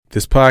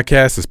This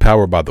podcast is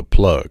powered by The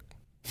Plug.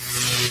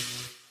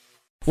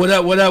 What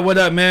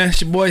up, man?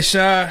 It's your boy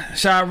Shy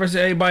vs.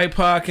 Everybody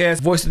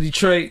podcast. Voice of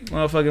Detroit,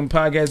 motherfucking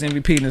podcast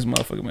MVP in this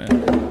motherfucker, man.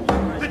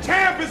 The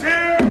champ is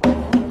here!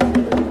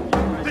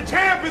 The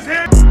champ is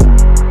here!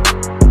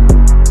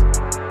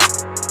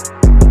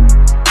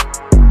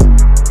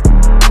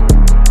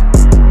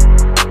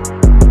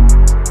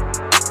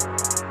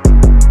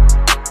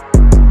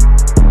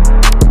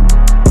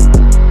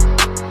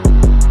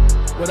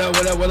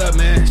 What up,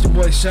 man? It's your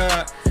boy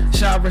Shy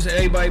vs.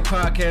 Everybody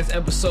podcast,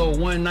 episode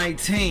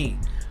 119.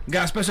 We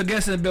got a special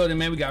guest in the building,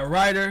 man. We got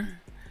writer,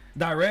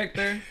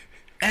 director,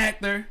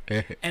 actor,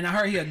 and I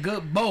heard he a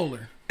good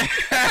bowler.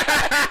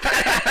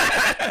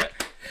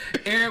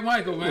 Eric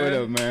Michael, man. What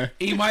up, man?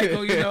 E.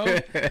 Michael, you know.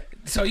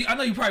 So I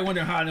know you probably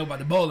wondering how I know about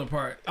the bowling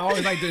part. I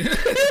always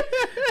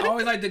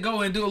like to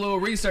go and do a little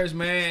research,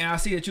 man. And I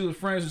see that you were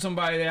friends with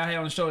somebody that I had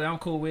on the show that I'm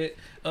cool with,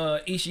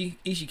 Ishi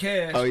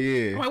Cash. Oh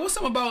yeah. I'm like, what's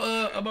something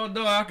about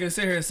dog? I can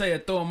sit here and say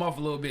it, throw him off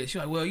a little bit. She's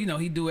like, well, you know,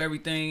 he do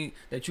everything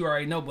that you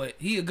already know, but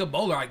he a good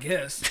bowler, I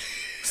guess.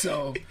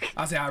 So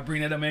I say I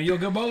bring that up, man. You a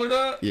good bowler,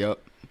 dog? Yep.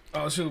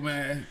 Oh shoot,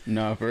 man.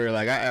 No, for real.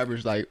 Like I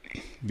average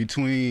like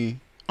between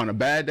on a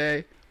bad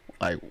day,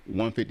 like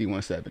 150,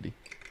 170.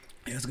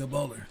 Yeah, it's a good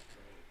bowler.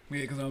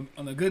 Yeah, because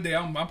on a good day,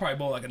 I'm probably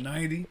bowl like a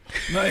 90.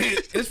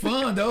 Like, it's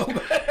fun, though.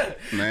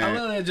 Man. I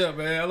love that jump,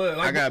 man.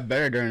 I got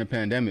better during the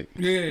pandemic.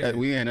 Yeah.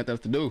 We ain't nothing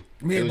else to do.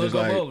 Yeah, it was just go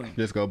like, bowling.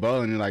 just go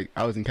bowling. And like,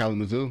 I was in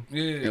Kalamazoo.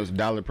 Yeah. It was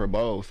 $1 per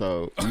bowl,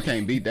 so you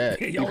can't beat that.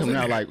 Yeah, you y'all was coming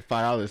in out there. like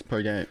 $5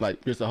 per game,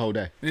 like just a whole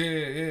day.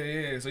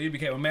 Yeah. So you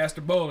became a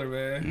master bowler,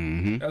 man.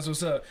 Mm-hmm. That's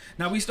what's up.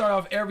 Now, we start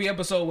off every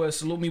episode with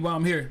salute me while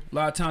I'm here. A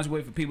lot of times we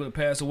wait for people to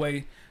pass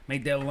away,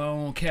 make that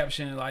long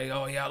caption like,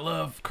 oh, yeah, I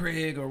love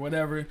Craig or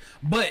whatever.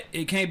 But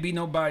it can't be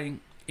nobody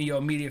in your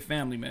immediate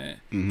family, man.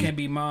 Can't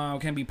be mom,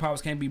 can't be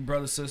pops, can't be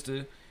brother,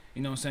 sister.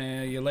 You know what I'm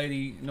saying? Your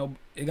lady, you know,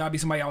 it gotta be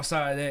somebody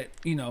outside of that,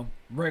 you know,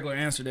 regular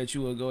answer that you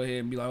will go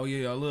ahead and be like, oh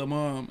yeah, I love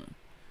mom.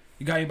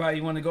 You got anybody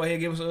you want to go ahead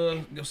and give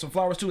us give some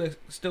flowers to that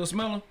still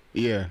smelling?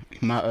 Yeah.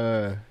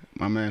 My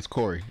man's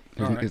Corey.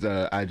 All right. His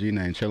IG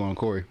name, Chill on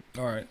Corey.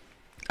 All right.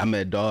 I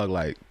met Dog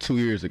like 2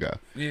 years ago.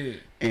 Yeah.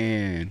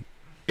 And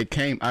it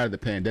came out of the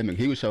pandemic.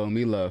 He was showing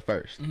me love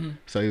first.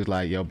 So he was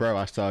like, yo, bro,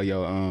 I saw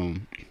your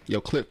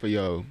clip for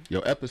your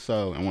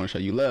episode. I want to show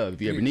you love.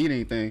 If you ever need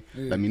anything,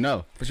 let me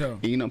know. For sure.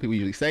 And you know, people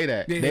usually say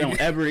that. Yeah. They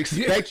don't ever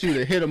expect you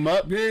to hit them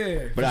up.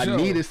 Yeah. But I for sure.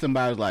 needed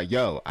somebody who was like,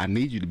 yo, I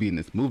need you to be in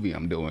this movie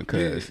I'm doing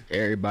because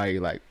everybody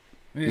like,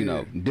 you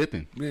know,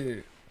 dipping. Yeah.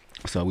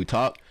 So we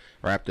talked,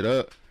 wrapped it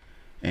up,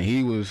 and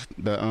he was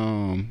the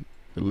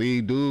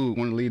lead dude,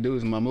 one of the lead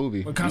dudes in my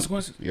movie. With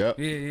Consequences? Yep.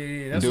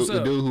 Yeah. That's dude, what's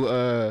up. the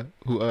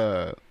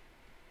dude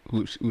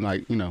who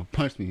like, you know,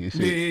 punched me and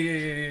shit.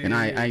 Yeah. And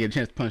I ain't get a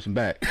chance to punch him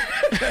back.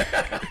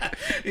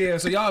 Yeah,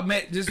 so y'all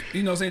met just,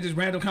 you know what I'm saying, just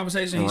random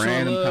conversation.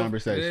 Random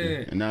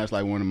conversation. And now it's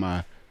like one of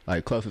my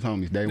like closest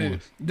homies, day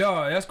ones.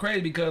 Dog, that's crazy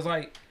because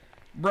like,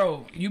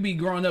 bro, you be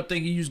growing up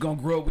thinking you just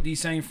gonna grow up with these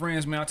same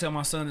friends, man. I tell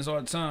my son this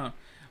all the time.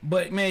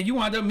 But man, you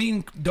wind up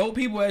meeting dope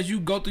people as you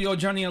go through your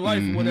journey in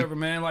life or whatever,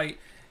 man. Like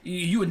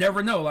you would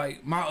never know.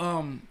 Like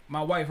my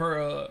wife,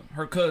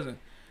 her cousin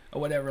or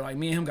whatever, like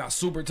me and him got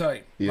super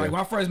tight. Yeah. Like when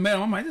I first met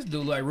him, I'm like, this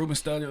dude like Ruben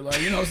Studdard, like,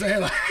 you know what I'm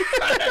saying?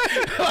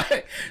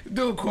 Like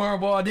dude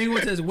cornball. Then he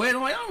went to his wedding.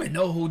 I'm like, I don't even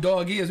know who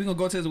Dog is. We gonna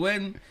go to his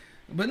wedding.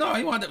 But no,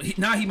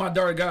 now he my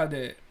daughter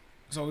goddad.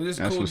 So this is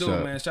That's cool what's dude,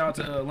 up. man. Shout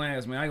out to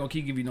Lance, man. I ain't gonna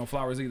keep giving you no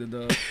flowers either,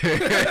 Doug.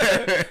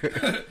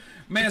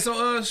 Man,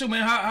 so shoot,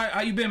 man,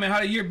 how you been, man?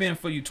 How the year been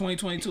for you,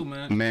 2022,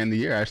 man? Man, the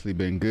year actually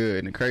been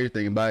good. And the crazy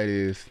thing about it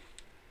is,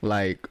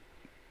 like,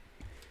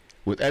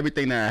 with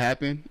everything that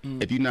happened,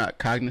 if you're not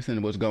cognizant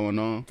of what's going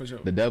on, For sure.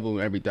 the devil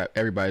and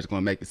everybody's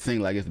gonna make it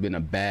seem like it's been a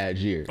bad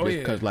year. Oh, Just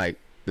yeah. because like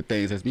the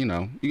things that's, you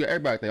know, you got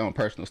everybody got their own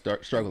personal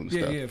struggle and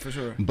stuff. Yeah, for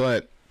sure.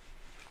 But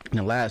in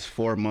the last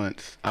 4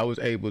 months, I was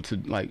able to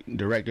like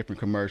direct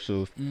different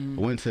commercials. I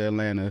went to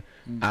Atlanta.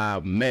 I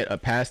met a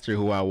pastor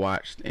who I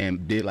watched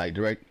and did like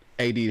direct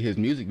AD his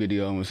music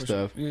video and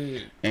stuff. Yeah.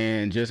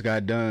 And just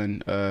got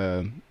done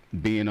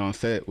being on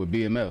set with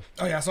BMF.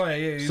 Oh yeah, I saw that.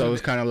 Yeah. you So know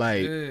it's that. kind of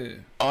like Yeah,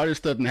 all this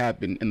stuff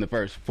happened in the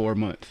first 4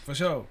 months. for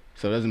sure.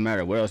 So it doesn't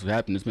matter what else has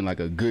happened. It's been like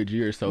a good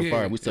year so Yeah,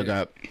 far. We still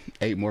yeah. got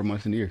 8 more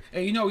months in the year.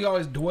 And you know, we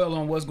always dwell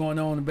on what's going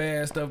on, the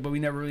bad stuff, but we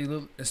never really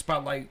look at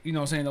spotlight, you know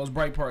what I'm saying, those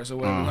bright parts or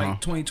whatever.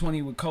 Like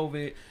 2020 with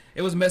COVID,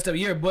 it was a messed up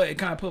year, but it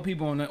kind of put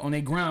people on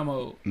their grind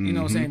mode, you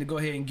know what I'm saying, to go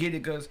ahead and get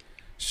it, because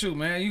shoot,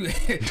 man, you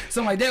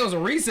something like that was a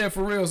reset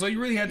for real. So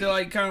you really had to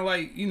like kind of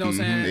like, you know what I'm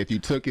saying. If you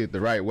took it the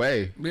right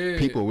way, Yeah.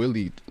 people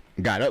really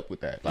got up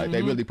with that. Like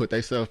they really put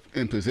themselves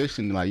in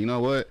position. Like, you know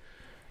what?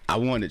 I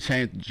want to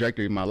change the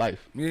trajectory of my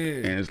life. Yeah.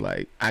 And it's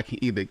like, I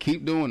can either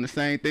keep doing the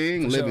same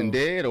thing, For living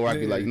sure. dead, or I can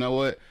be Yeah. like, you know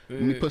what?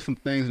 Let me Yeah. put some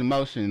things in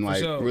motion.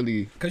 Like, sure.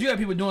 really. Cause you had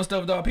people doing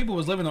stuff, dog. People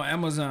was living on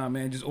Amazon,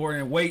 man, just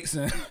ordering weights,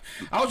 and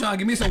I was trying to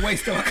get me some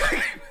weights, though.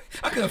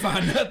 I couldn't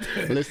find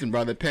nothing. Listen,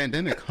 bro, the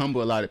pandemic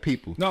humbled a lot of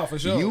people. No, for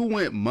sure. You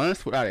went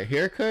months without a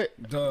haircut.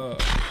 Duh.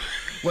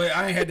 Well,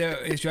 I ain't had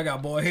that issue. I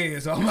got bald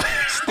head, so I'm like,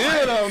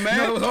 Still though, man,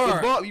 no, it was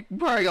hard. Ball, you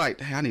probably like,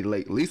 "Dang, I need to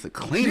like, at least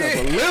clean up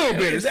a little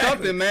bit or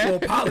something, man." Well,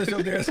 polish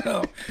up there,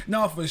 so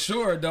no, for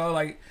sure, dog.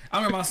 Like I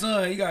remember my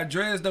son, he got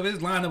dressed up. His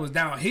lineup was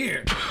down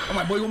here. I'm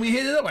like, boy, you want me to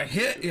hit it up? Like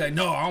hit? He's like,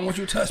 no, I don't want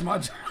you to touch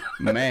my.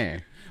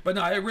 Man, but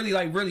no, it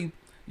really.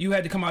 You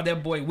had to come out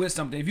that boy with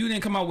something. If you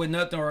didn't come out with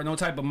nothing or no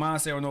type of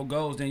mindset or no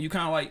goals, then you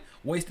kind of like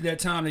wasted that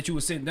time that you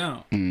was sitting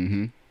down.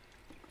 Mm-hmm.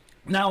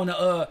 Now on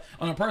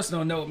a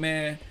personal note,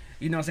 man,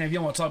 you know what I'm saying? If you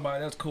don't want to talk about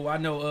it, that's cool. I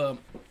know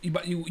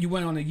you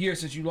went on a year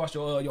since you lost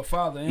your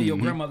father and your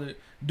grandmother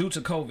due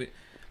to COVID.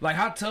 Like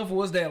how tough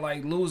was that?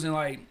 Like losing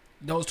like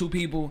those two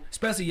people,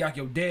 especially like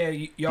your dad.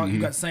 You got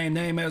the same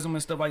name as him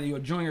and stuff like that. You're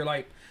a junior.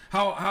 Like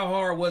how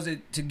hard was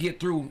it to get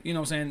through? You know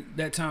what I'm saying?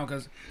 That time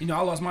because you know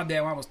I lost my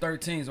dad when I was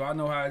 13, so I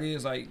know how it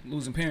is like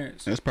losing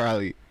parents. It's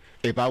probably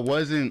if I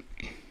wasn't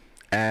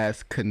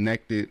as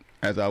connected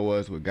as I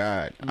was with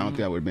God, I don't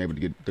think I would have been able to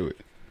get through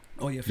it.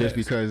 Oh yeah, just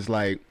because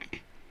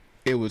like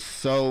it was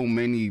so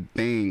many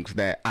things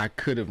that I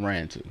could have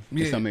ran to,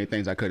 and so many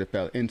things I could have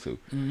fell into,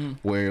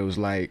 where it was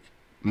like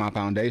my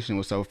foundation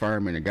was so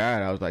firm in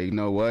God. I was like, you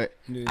know what?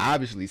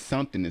 Obviously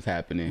something is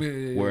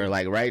happening. Where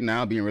like right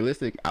now, being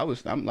realistic,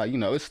 I'm like, you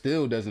know, it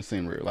still doesn't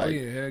seem real. Like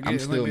I'm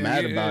still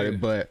mad about it,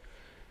 but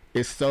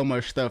it's so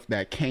much stuff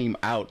that came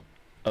out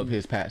of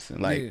his passing.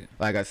 Like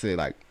I said,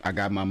 like I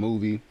got my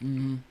movie,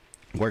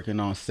 working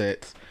on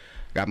sets.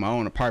 Got my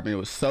own apartment. It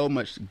was so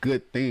much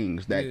good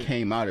things that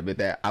came out of it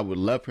that I would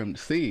love for him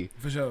to see.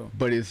 For sure.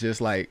 But it's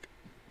just like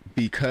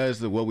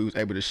because of what we was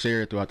able to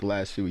share throughout the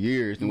last few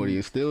years and what he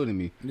instilled in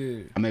me,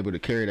 I'm able to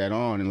carry that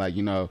on and like,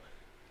 you know,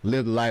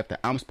 live the life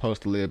that I'm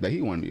supposed to live that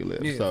he wanted me to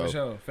live. So, for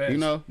sure. Facts. you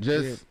know,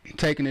 just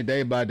taking it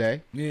day by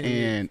day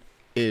and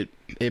it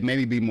made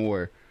me be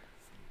more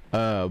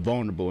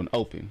vulnerable and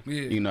open,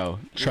 you know,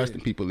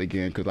 trusting people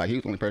again, because like he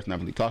was the only person I'm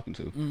really talking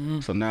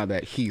to. So now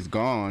that he's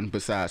gone,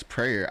 besides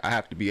prayer, I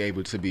have to be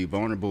able to be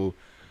vulnerable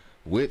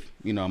with,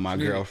 you know, my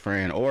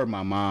girlfriend or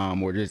my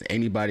mom or just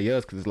anybody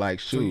else, because it's like,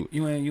 shoot, so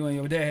you and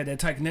your dad had that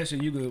tight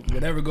connection. You could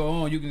whatever go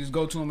on, you can just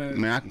go to him and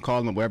man, I can call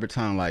him whatever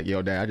time, like,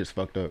 yo dad, I just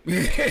fucked up.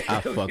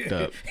 I fucked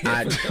up.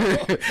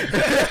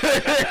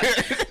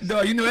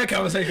 Dog, you know that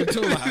conversation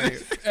too.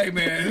 Like, hey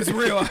man, it's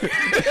real.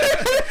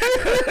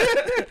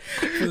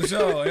 For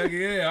sure.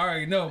 Yeah, I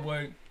already know,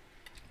 boy.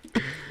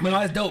 But no,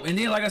 that's dope. And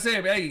then, like I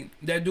said, hey,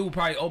 that dude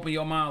probably opened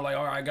your mind, like,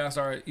 all right, I gotta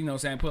start, you know what I'm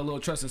saying, put a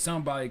little trust in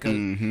somebody, because,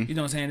 you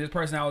know what I'm saying, this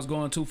person I was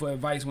going to for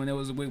advice when it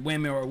was with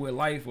women or with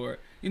life or,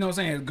 you know what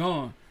I'm saying, is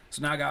gone.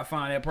 So now I gotta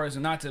find that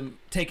person, not to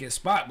take his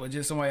spot, but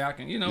just somebody I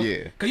can, you know,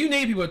 because you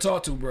need people to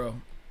talk to, bro.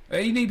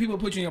 Hey, you need people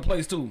to put you in your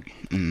place too,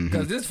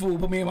 because this fool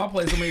put me in my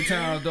place so many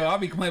times, dog. I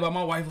be complaining about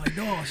my wife, like,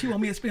 dog, she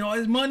want me to spend all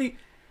this money,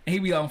 and he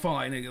be on the phone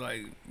like, nigga,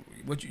 like,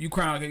 what you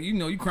crying like, you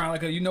know, you crying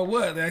like a, you know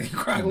what, like, you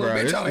crying a little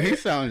bitch out here. He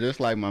sounds just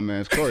like my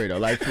man's Corey though,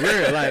 like for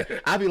real.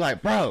 Like I be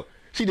like, bro,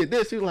 she did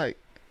this. He like,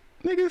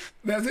 niggas,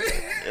 that's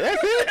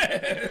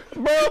it,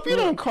 bro. If you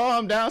don't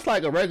calm down, it's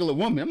like a regular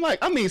woman. I'm like,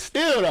 I mean,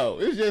 still though,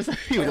 it's just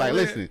he was like,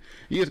 listen,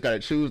 you just gotta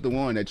choose the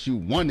one that you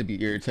want to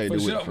be irritated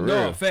with. For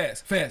real,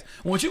 fast.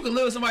 Once you can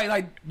live with somebody,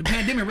 like the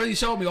pandemic really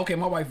showed me, okay,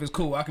 my wife is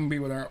cool, I can be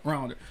with her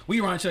around her. We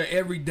around each other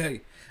every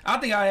day. I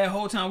think that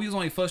whole time we was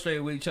only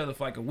frustrated with each other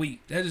for like a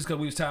week. That's just because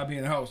we was tired of being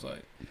in the house.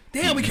 Like,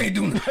 damn, we can't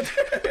do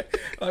nothing.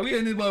 Like, we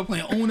in this mother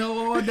playing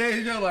Uno all day.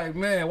 You know, like,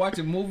 man,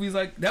 watching movies.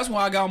 Like, that's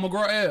why I got on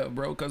McGraw Ave,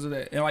 bro, because of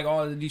that. And like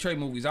all the Detroit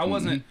movies. I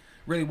wasn't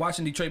really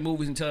watching Detroit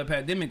movies until the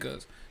pandemic,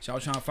 because I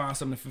was trying to find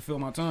something to fulfill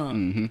my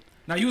time.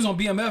 Now, you was on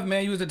BMF,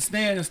 man. You was at the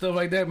stand and stuff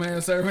like that,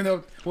 man, serving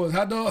up, what was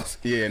hot dogs?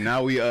 Yeah,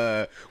 now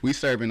we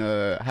serving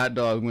hot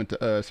dogs. Went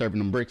to serving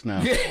them bricks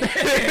now.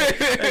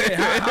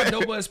 How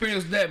dope was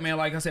experience with that, man?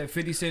 Like I said,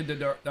 50 Cent,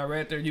 the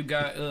director. You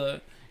got,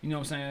 you know what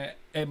I'm saying,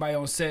 everybody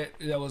on set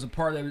that was a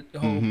part of the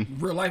whole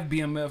real life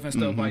BMF and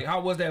stuff. Like,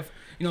 how was that?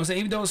 You know what I'm saying?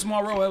 Even though it was a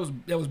small role,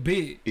 that was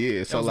big.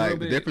 Yeah, so like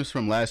the difference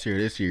from last year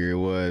to this year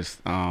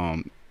was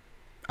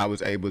I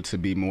was able to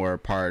be more a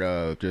part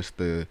of just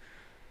the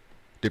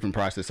different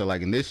process. So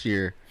like in this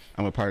year,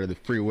 I'm a part of the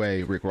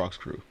Freeway Rick Ross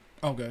crew.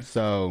 Okay.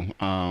 So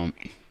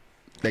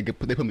they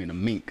put me in a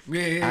mink.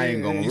 I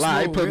ain't gonna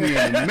lie, they put me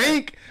in a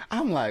mink.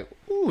 I'm like,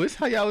 ooh, it's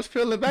how y'all was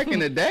feeling back in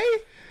the day.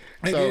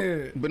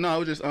 So, but no,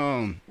 it was just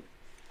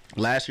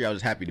last year I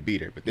was happy to be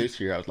there, but this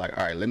year I was like,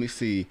 all right, let me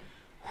see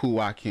who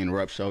I can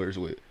rub shoulders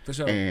with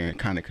and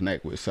kind of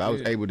connect with. So I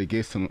was able to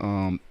get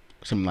some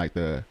like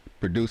the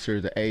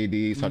producers, the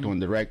ADs, talk to one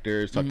of the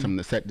directors, talk to some of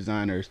the set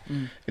designers,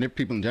 and if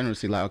people in general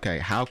see like, okay,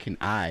 how can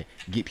I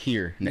get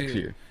here next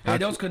year? Hey,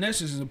 those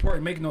connections is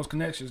important. Making those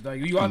connections,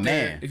 like you out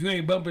there, if you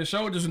ain't bumping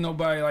shoulders with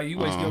nobody, like you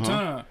waste your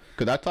time.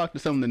 Cause I talked to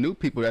some of the new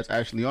people that's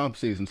actually on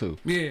season 2,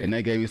 and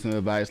they gave me some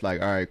advice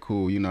like, all right,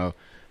 cool, you know,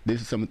 this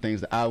is some of the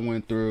things that I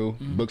went through,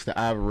 books that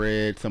I've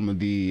read, some of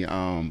the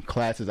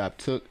classes I've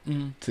took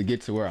to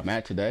get to where I'm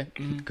at today.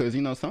 Because,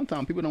 you know,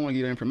 sometimes people don't want to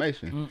get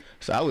information.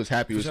 So I was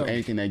happy with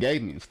anything they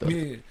gave me and stuff.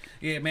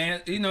 Yeah,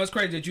 man. You know, it's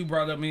crazy that you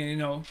brought up me. You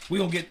know, we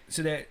gonna get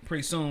to that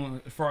pretty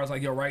soon as far as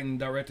like your writing,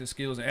 directing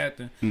skills, and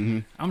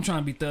acting. I'm trying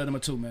to be third number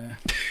 2, man.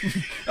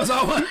 That's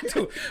all I want to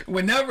do.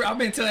 Whenever I've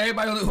been telling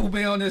everybody who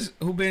been on this,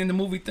 who been in the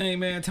movie thing,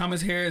 man,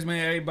 Thomas Harris,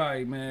 man,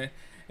 everybody, man.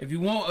 If you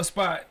want a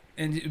spot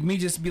and me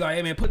just be like,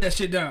 hey man, put that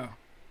shit down.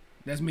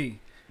 That's me.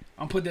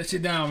 I'm put that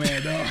shit down,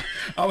 man, dog.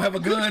 I'll have a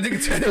gun,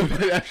 nigga. Tell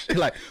them.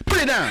 Like,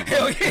 put it down.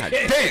 Hell yeah.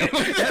 Damn.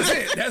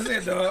 That's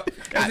it, dog.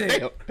 That's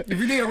it. If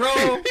you need a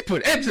roll, he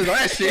put X's on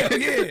that shit.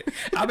 Hell yeah.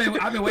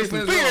 I've been waiting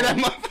for this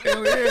roll.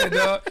 Hell yeah,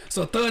 dog.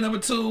 So thug number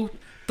 2,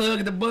 thug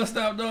at the bus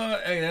stop,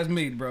 dog. Hey, that's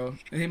me, bro.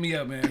 Hit me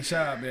up, man.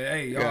 Shout out, man.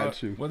 Hey, y'all.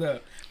 Got you. What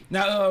up?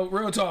 Now,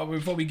 real talk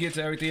before we get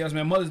to everything else,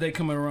 man. Mother's Day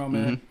coming around,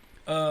 man.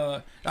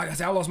 Like I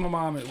said, I lost my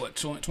mom in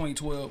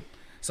 2012.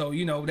 So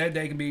you know that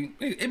day can be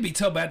it'd be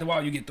tough, but after a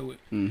while you get through it.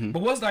 But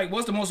what's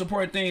the most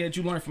important thing that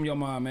you learned from your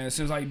mom, man?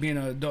 Since like being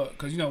an adult,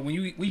 because you know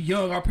when we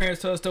young, our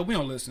parents tell us stuff, we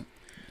don't listen.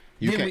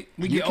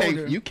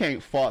 You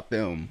can't fault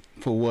them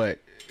for what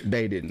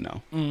they didn't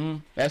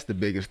know. That's the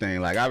biggest thing.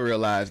 Like I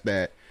realized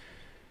that.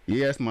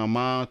 Yes, my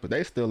mom, but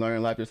they still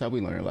learn life just how we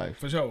learn life.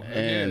 For sure.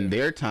 And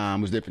their time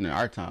was different than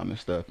our time and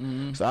stuff.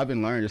 So I've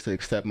been learning just to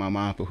accept my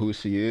mom for who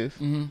she is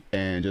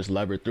and just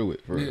love her through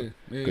it. For real.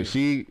 Because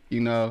she,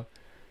 you know,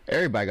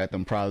 everybody got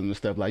them problems and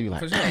stuff. Like, you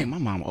like, dang, my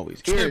mom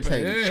always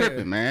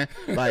tripping, man.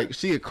 Like,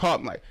 she had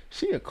called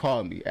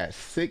me at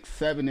 6,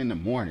 7 in the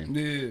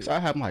morning. So I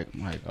have like,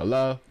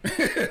 hello?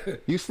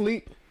 You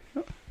sleep?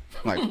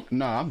 Like,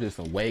 no, I'm just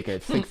awake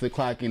at 6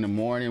 o'clock in the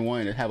morning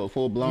wanting to have a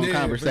full-blown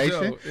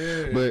conversation.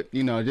 But,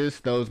 you know,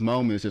 just those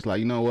moments, just like,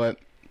 you know what?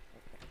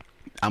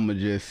 I'm going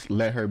to just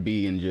let her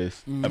be and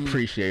just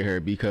appreciate her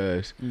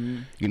because,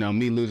 you know,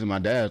 me losing my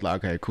dad is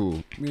like, okay,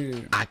 cool.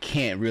 I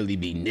can't really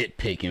be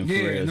nitpicking for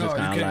real. It's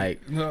kind of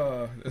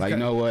like, you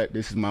know what?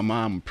 This is my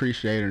mom.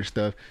 Appreciate her and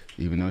stuff.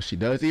 Even though she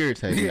does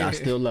irritate me, I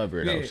still love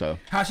her though. So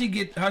how she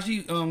got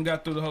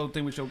through the whole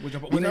thing with your were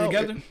they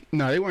together?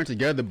 No, they weren't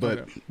together,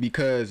 but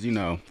because, you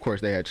know, of course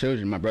they had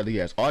children. My brother, he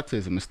has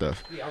autism and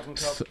stuff.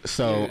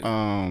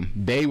 So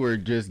they were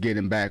just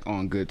getting back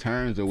on good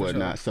terms or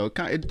whatnot. So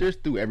it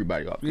just threw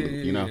everybody off.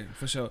 You know,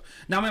 for sure.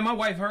 Now, man, my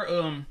wife,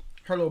 her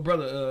little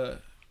brother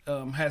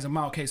has a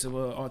mild case of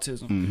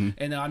autism,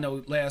 and I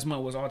know last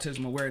month was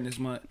Autism Awareness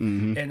Month,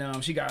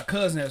 and she got a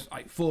cousin that's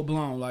like full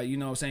blown, like, you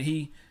know what I'm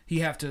saying, he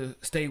have to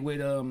stay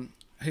with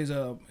his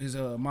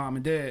mom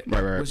and dad,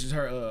 right. Which is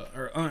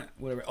her aunt,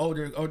 whatever,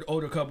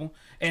 older couple,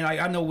 and like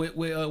I know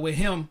with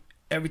him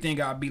everything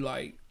gotta be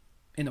like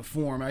in a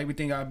form,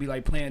 everything gotta be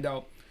like planned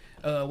out.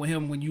 With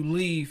him, when you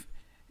leave.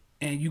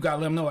 And you gotta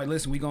let them know, like,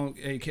 listen, we gonna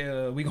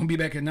be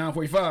back at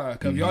 9:45.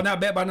 Cause if y'all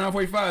not back by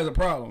 9:45 is a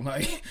problem.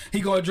 Like, he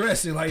gonna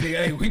address it. Like,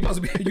 hey, we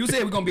supposed to be. You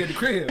said we gonna be at the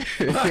crib.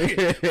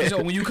 Like,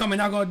 so when you come and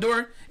knock on the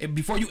door,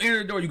 before you enter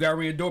the door, you gotta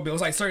ring the doorbell.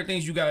 It's like certain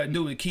things you gotta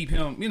do to keep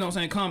him, you know what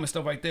I'm saying, calm and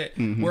stuff like that.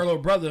 Where a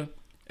little brother,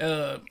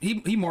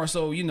 he more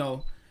so, you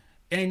know,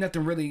 ain't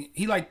nothing really.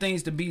 He like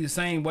things to be the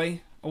same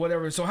way or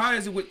whatever. So how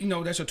is it with, you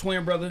know, that's your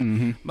twin brother?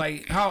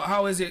 Like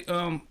how is it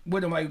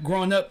with him, like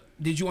growing up?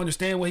 Did you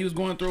understand what he was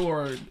going through,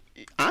 or?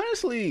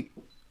 Honestly,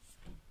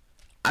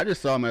 I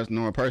just saw him as a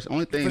normal person.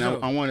 Only thing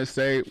I want to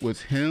say was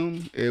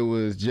him, it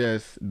was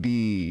just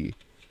the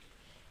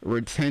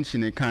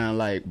retention and kind of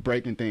like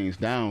breaking things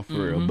down for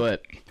real.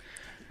 But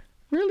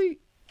really,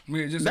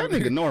 just that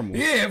nigga normal.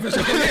 Yeah, for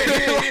sure.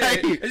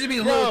 It just be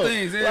the little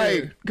things.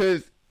 Like,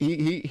 because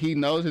he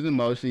knows his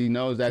emotion. He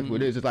knows that's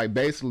what it is. It's like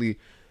basically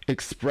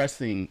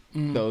expressing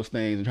those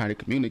things and trying to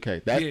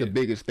communicate. That's the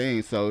biggest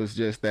thing. So it's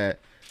just that.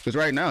 Because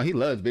right now, he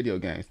loves video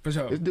games. For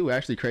sure. This dude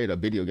actually created a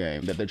video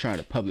game that they're trying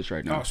to publish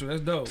right now. Oh, so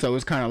that's dope. So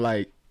it's kind of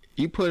like,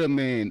 you put him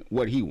in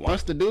what he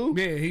wants to do,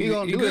 he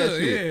gonna do that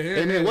shit.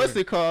 And then what's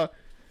it called?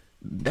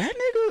 That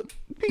nigga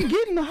be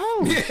getting the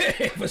hose.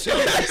 Yeah, for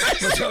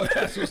sure.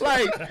 That's what's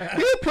like,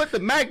 he'll put the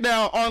Mac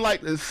down on like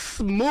the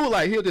smooth,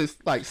 like he'll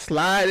just like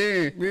slide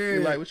in.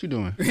 You're like, what you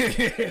doing?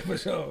 Yeah, for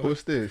sure.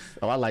 What's this?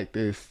 Oh, I like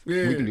this.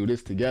 We can do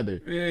this together.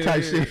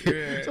 Type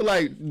shit. So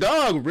like,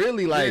 dog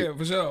really like,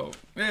 for sure.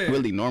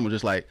 Really normal.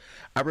 Just like,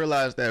 I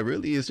realized that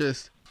really it's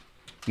just,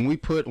 when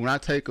I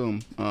take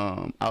him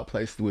out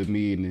places with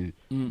me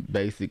and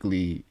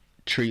basically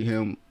treat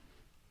him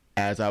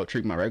as I would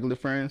treat my regular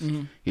friends,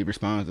 he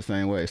responds the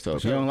same way. So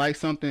if you don't like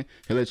something,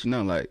 he'll let you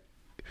know, like,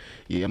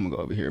 yeah, I'm gonna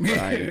go over here, but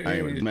I ain't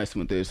really messing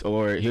with this.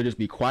 Or he'll just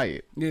be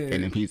quiet.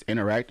 And if he's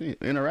interacting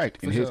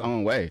in his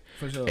own way.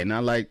 And I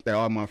like that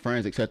all my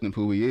friends accept him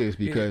who he is,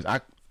 because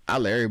I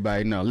let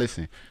everybody know,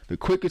 listen, the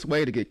quickest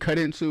way to get cut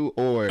into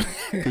or to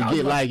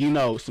get like, you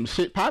know, some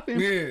shit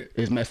popping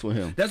is mess with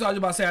him. That's what I was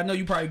about to say. I know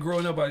you probably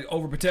growing up like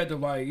overprotective,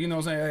 like, you know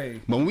what I'm saying?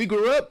 Hey. But when we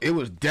grew up, it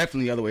was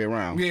definitely the other way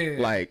around.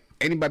 Like,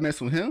 anybody mess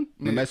with him,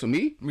 mess with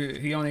me.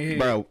 He on his head.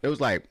 Bro, it was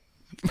like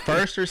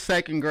first or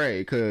second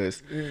grade,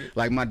 because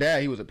like my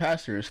dad, he was a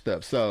pastor and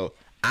stuff. So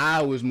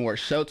I was more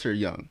sheltered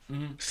young,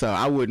 so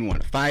I wouldn't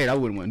want to fight. I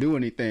wouldn't want to do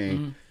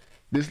anything.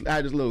 I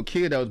had this little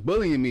kid that was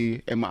bullying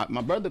me, and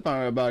my brother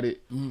found out about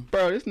it.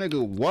 Bro, this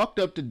nigga walked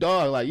up the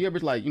dog like, you ever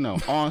like, you know,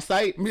 on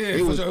site? Yeah,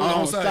 it was sure,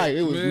 on site.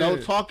 It was yeah. no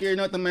talking or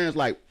nothing. Man, it's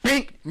like,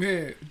 pink.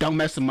 Yeah. Don't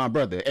mess with my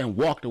brother, and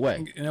walked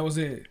away. And that was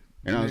it.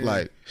 And I was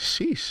like,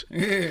 sheesh.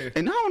 Yeah.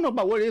 And I don't know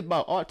about what it is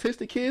about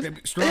autistic kids. They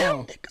be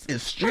strong. Them niggas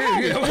is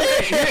strong.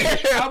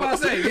 Yeah. I'm about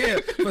to say, yeah,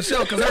 for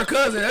sure. Cause her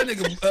cousin, that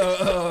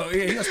nigga,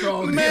 yeah, he's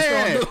strong.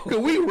 Man, He's cause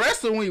we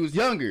wrestled when he was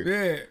younger.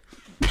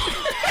 Yeah.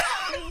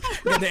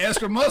 Got the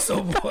extra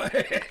muscle, boy.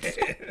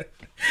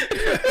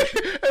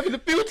 After a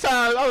few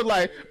times, I was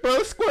like,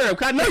 bro, square up.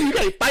 'Cause I know you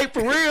can't fight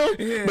for real,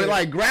 Yeah. but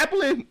like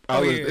grappling,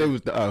 it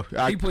was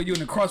He put you in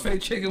the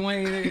crossfade chicken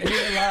wing.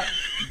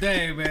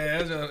 Dang,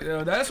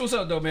 man. That's what's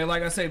up, though, man.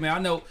 Like I say, man, I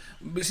know,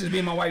 since me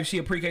and my wife, she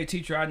a pre-K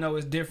teacher, I know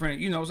it's different,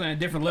 you know what I'm saying,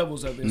 different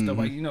levels of it and stuff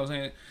like, you know what I'm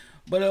saying.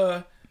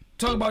 But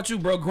talk about you,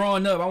 bro,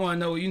 growing up. I want to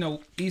know, you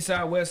know, east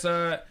side, west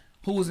side,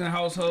 who was in the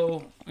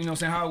household, you know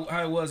what I'm saying,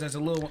 how it was as a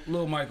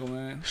little Michael,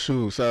 man.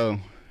 Shoot, so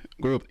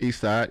grew up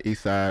east side,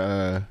 East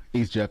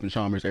Jeff and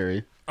Chalmers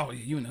area. Oh,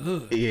 yeah, you in the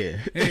hood. Yeah.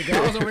 Yeah,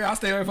 I was over there. I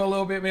stayed there for a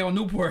little bit, man, on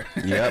Newport.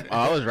 Yep,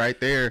 I was right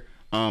there.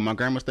 My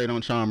grandma stayed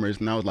on Chalmers,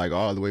 and I was like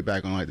all the way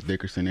back on like the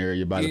Dickerson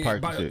area by the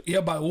park and shit.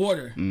 Yeah, by the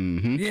water.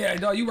 Mm-hmm. Yeah,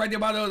 dog, you right there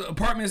by the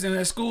apartments in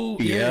that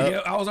school. Yep. Yeah,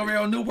 I was over there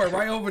on Newport,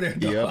 right over there.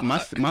 Dog. Yeah,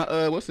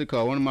 my what's it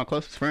called? One of my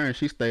closest friends,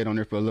 she stayed on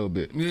there for a little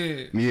bit.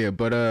 Yeah,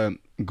 but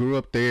grew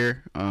up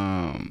there.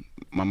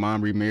 My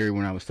mom remarried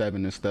when I was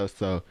 7 and stuff,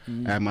 so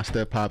I had my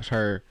step pops,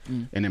 her,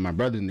 and then my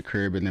brother's in the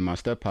crib, and then my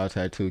step pops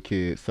had 2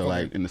 kids. So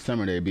like in the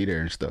summer they'd be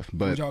there and stuff.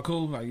 But y'all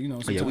cool? Like, you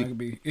know, sometimes it could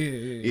be.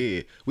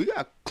 Yeah. We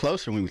got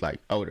closer when we was like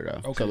older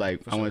though. Okay, so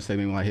like I want to say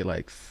maybe when I hit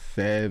like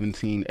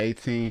 17,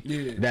 18.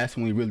 Yeah. That's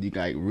when we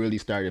really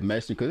started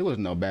messing, because it was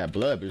no bad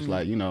blood. It's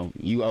like, you know,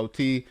 you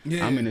OT,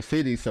 I'm in the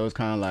city, so it's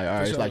kind of like, all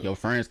right, it's like your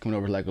friends coming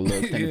over like a little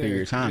extended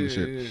period of time and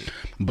shit. Yeah.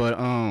 But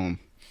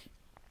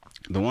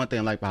the one thing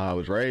I like about how I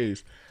was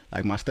raised,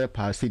 like my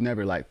step-pops, he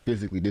never like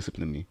physically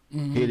disciplined me.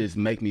 He just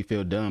make me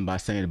feel dumb by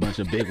saying a bunch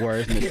of big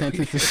words in the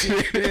sentence and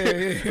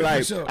shit.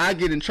 Like sure. I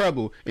get in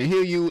trouble, and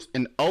he'll use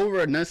an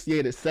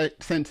over-enunciated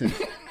sentence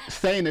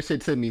saying that shit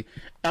to me.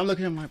 I'm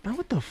looking at him like, bro,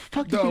 what the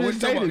fuck did you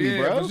just say to me,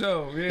 bro? For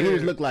sure. Yeah. And he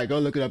just look like, go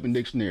look it up in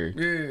dictionary.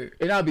 Yeah.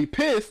 And I'll be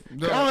pissed.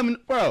 I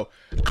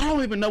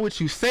don't even know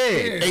what you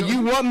said, and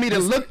you want me to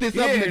look this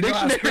up in the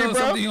dictionary,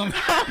 bro?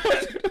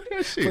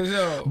 For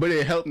sure. But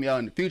it helped me out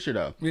in the future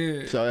though.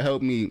 Yeah. So it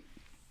helped me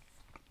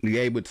be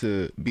able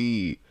to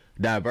be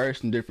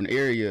diverse in different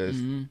areas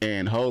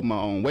and hold my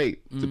own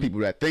weight to people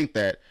that think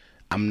that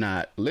I'm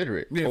not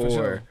literate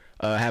or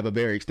have a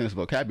very extensive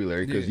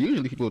vocabulary. Because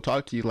usually people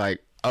talk to you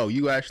like, oh,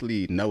 you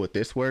actually know what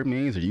this word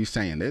means? Are you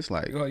saying this?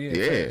 Like,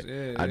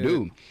 I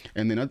do.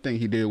 And then another thing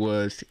he did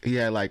was he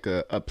had like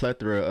a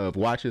plethora of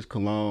watches,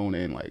 cologne,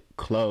 and like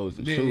clothes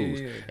and shoes.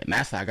 And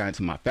that's how I got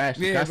into my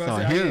fashion. I saw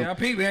him. I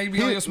peep, man. You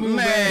be on your smooth,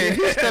 man.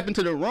 He step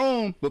into the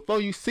room,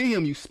 before you see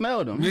him, you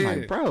smelled him. I'm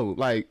like, bro,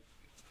 like,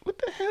 what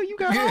the hell you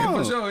got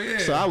on? For sure,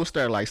 So I would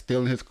start like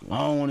stealing his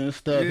cologne and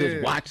stuff,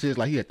 his watches.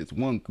 Like he had this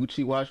one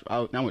Gucci watch.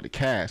 I went to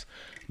Cass,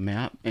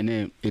 man. And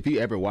then if he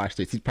ever watched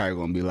this, he's probably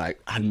gonna be like,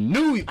 I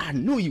knew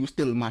you was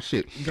stealing my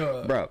shit,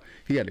 bro.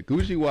 He had a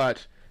Gucci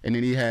watch, and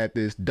then he had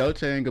this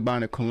Dolce &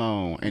 Gabbana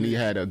cologne, and he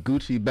had a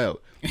Gucci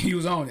belt. He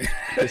was on it.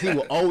 Cause he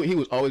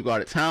was always go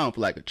out of town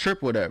for like a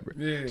trip or whatever.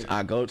 So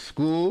I go to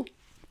school.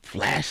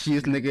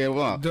 Flashiest nigga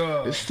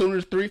ever. As soon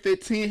as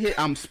 3:15 hit,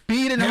 I'm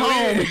speeding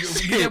home.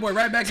 Get that boy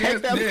right back there.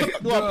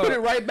 Put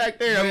it right back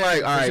there. I'm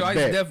like, all right, so I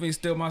bet. definitely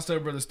steal my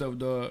stepbrother stuff,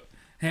 dog.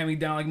 Hand me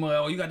down like mud.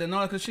 Oh, you got that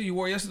Nautica shit you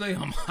wore yesterday?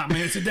 I'm in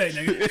it today,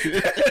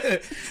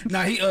 nigga.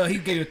 Nah, he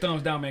gave you a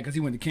thumbs down, man, because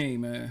he went to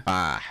King, man.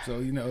 So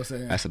you know what I'm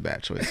saying. That's a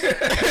bad choice.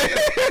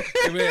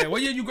 Man,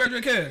 what year you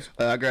graduated, Cass?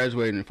 I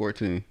graduated in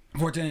 14.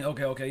 14,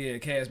 okay, yeah,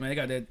 Cass, man, they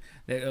got that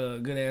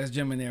good ass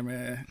gym in there,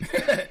 man.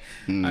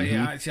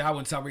 I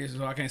went to South Region,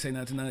 so I can't say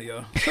nothing to none of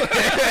y'all.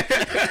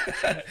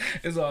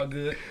 It's all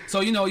good. So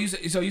you know, you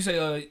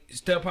say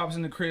step pops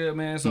in the crib,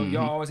 man. So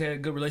y'all always had a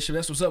good relationship.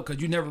 That's what's up, cause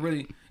you never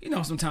really, you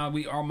know,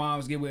 sometimes our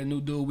moms get with a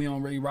new dude, we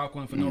don't really rock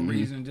one for no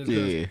reason, just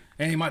cause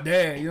ain't my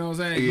dad. You know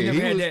what I'm saying? Yeah, you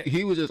never had that.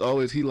 He was just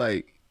always he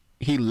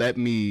let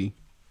me,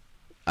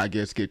 I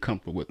guess, get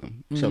comfortable with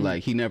him. So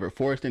like he never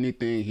forced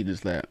anything. He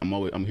just like,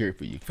 I'm here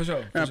for you. For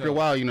sure. After a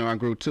while, you know, I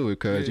grew to it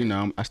because you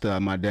know I still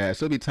have my dad.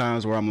 So there'll be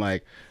times where I'm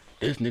like,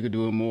 this nigga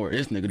doing more,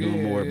 this nigga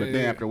doing more. But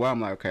then after a while,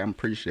 I'm like, okay, I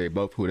appreciate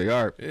both who they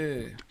are.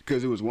 Yeah.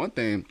 Because it was one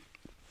thing.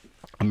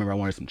 I remember I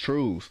wanted some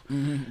trues,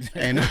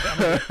 and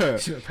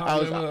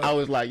I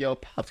was like, yo,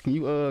 Pops, can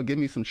you give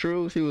me some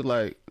trues? He was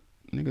like,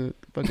 nigga,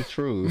 the fuck is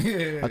true?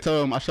 Yeah. I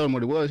showed him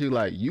what it was. He was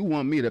like, you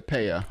want me to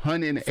pay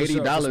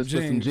 $180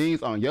 for some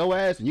jeans on your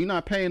ass and you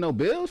not paying no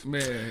bills?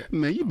 Man,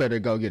 You better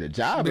go get a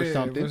job or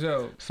something. for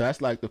sure. So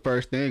that's like the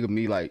first thing of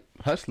me like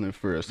hustling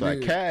first. So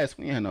like Cass,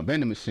 we ain't had no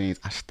vending machines.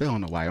 I still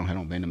don't know why I don't have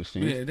no vending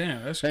machines. Yeah,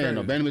 damn, that's They crazy. had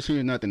no vending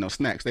machines, nothing, no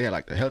snacks. They had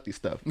like the healthy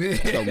stuff. Yeah.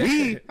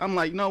 So I'm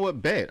like, you know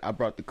what, bet. I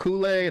brought the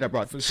Kool-Aid, I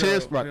brought the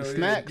chips, brought the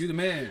snacks. You the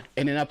man.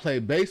 And then I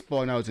played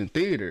baseball and I was in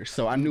theater.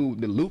 So I knew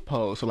the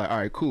loophole. So like, all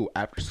right, cool.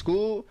 After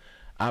school,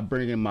 I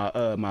bring in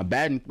my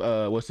batting,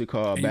 bag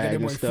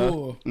and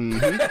stuff.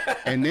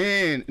 And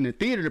then in the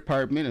theater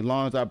department, as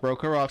long as I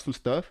broke her off some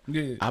stuff,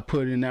 I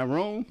put it in that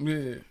room.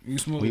 Yeah, you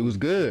smooth. We was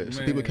good. So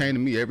Man. people came to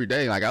me every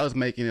day. Like I was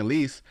making at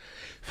least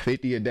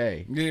 50 a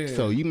day. Yeah.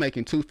 So you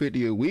making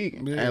 250 a week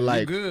Yeah, and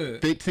like you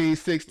good. 15,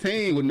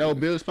 16 with no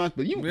bill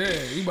responsibility.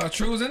 You bought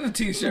trues in the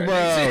t-shirt.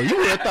 Bro, you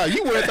would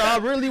have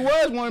thought I really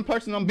was one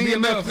person on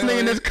BMF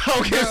slinging this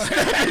coke and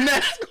stuff in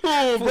that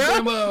school,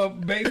 bro.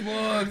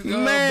 Baseball,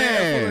 Man.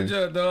 bag full of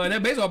junk, dog.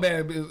 That baseball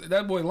bag,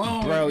 that boy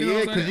long. Bro, you know yeah,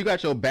 what I'm because saying? you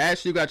got your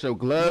badge, you got your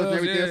gloves and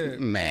everything. Yeah. Else.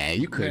 Man,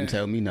 you couldn't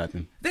tell me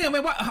nothing. Damn,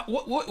 man,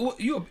 what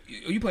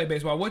you play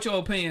baseball? What's your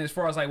opinion as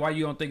far as like why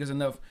you don't think there's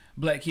enough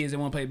black kids that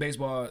want to play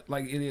baseball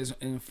like it is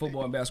in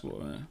football and basketball,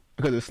 man?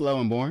 Because it's slow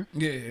and boring.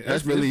 Yeah,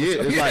 That's really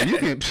it. It's like you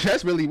can.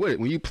 That's really what it.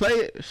 When you play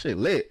it, shit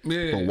lit.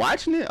 Yeah. But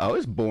watching it,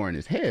 it's boring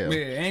as hell.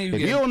 Yeah, and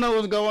if you don't know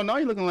what's going on,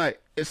 you're looking like,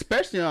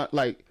 especially on,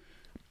 like,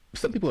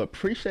 some people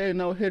appreciate a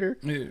no hitter.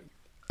 Yeah.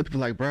 People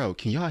like, bro,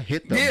 can y'all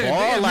hit the Yeah, ball?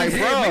 damn, Like, yeah,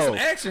 make bro, some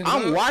action,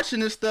 I'm bro. watching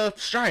this stuff.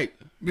 Strike.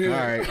 Yeah.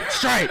 All right.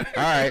 Strike.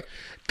 All right.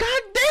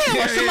 God damn.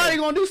 Yeah, Like, somebody yeah.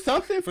 gonna do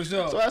something. For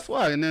sure. So that's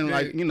why. And then,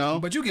 like, you know.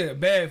 But you get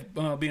bad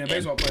being a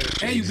baseball player,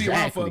 and you be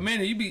around for a Exactly.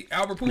 minute. You be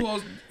Albert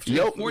Pujols,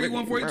 Yo,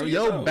 41, 42 bro, years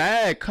your old.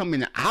 bag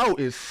coming out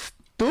is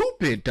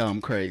stupid,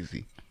 dumb,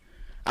 crazy.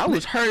 I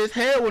was hurt as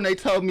hell when they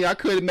told me I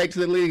couldn't make it to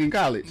the league in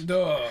college.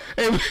 Dog.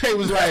 It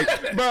was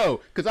like, bro,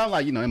 because I'm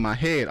like, you know, in my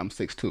head, I'm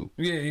 6'2".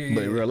 Yeah.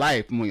 But in real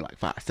life, I'm only like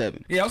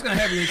 5'7". Yeah, I was kind of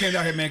happy when you came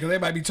down here, man, because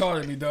everybody be taller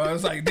than me, dog. I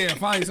was like, damn,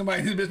 finally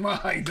somebody this bitch my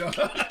height, dog.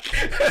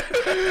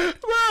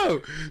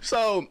 Bro,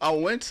 so I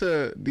went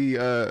to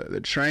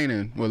the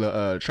training,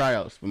 the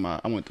tryouts for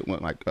I went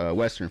to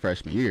Western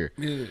freshman year.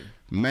 Yeah.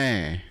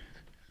 Man,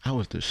 I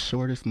was the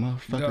shortest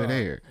motherfucker Dog,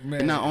 there.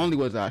 man. And not only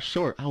was I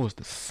short, I was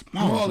the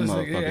smallest Smallest nigga,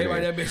 motherfucker yeah,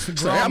 everybody there. that bitch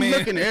So grown I'm man.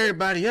 looking at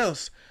everybody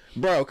else,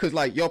 bro, because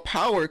like your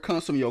power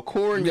comes from your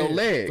core and your Yeah,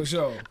 legs. for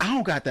sure. I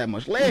don't got that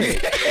much leg.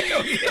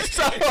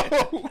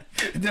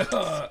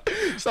 Dog.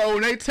 So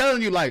when they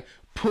telling you like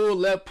pull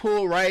left,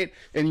 pull right,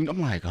 and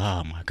I'm like,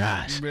 oh my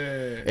gosh.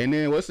 Man. And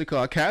then what's it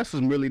called? Cass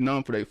was really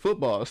known for their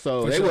football,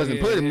 so For they sure, wasn't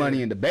yeah, putting yeah.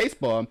 money into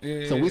baseball.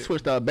 Yeah, so we yeah.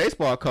 switched our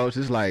baseball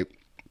coaches. Like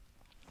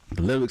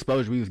the little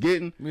exposure we was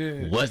getting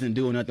Yeah. wasn't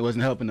doing nothing,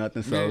 wasn't helping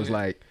nothing. So Yeah. it was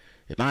like,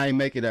 if I ain't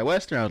make it at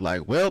Western, I was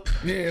like, well,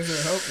 Yeah, it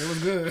was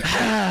good.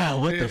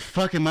 what Yeah. the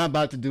fuck am I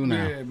about to do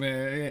now? Yeah,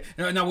 man.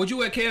 Yeah. Now, would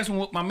you at Cass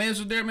when my man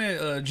was there,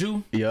 man?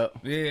 Jew. Yep.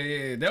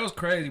 Yeah. That was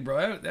crazy,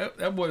 bro.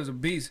 That boy was a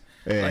beast.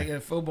 Yeah. Like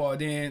at football,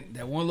 then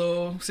that one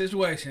little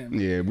situation.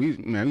 Yeah, we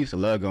used to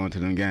love going to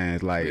them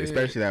games. Like Yeah.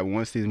 especially that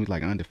one season we was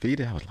like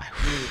undefeated. I was like,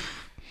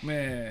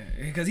 Man,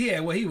 because he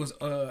had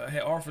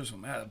had offers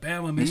from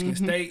Alabama, Michigan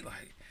Mm-hmm. State,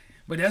 like.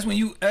 But that's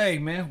when hey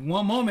man,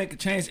 one moment could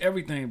change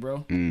everything,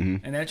 bro.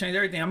 Mm-hmm. And that changed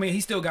everything. I mean,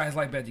 he still got his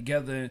life back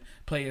together and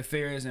played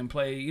affairs and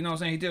play. You know what I'm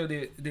saying? He still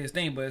did his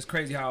thing, but it's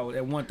crazy how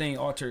that one thing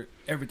altered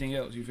everything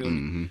else. You feel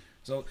Mm-hmm. me?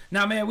 So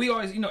now, man, we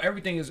always,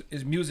 everything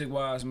is music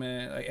wise,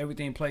 man. Like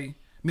everything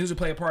music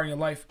play a part in your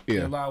life in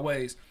Yeah. a lot of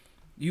ways.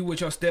 You with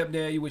your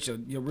stepdad, you with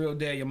your real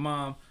dad, your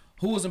mom.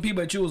 Who was some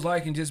people that you was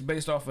liking just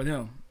based off of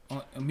them?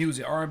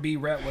 Music, R&B,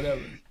 rap,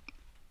 whatever.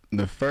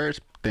 the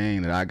first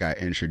thing that I got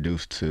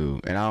introduced to,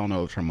 and I don't know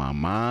if it's from my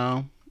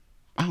mom,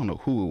 I don't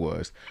know who it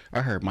was. I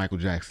heard Michael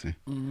Jackson.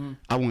 Mm-hmm.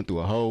 I went through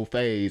a whole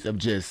phase of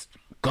just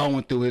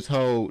going through his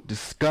whole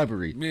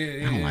discovery.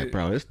 Yeah, I'm yeah. like,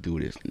 bro, this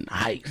dude is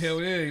nice.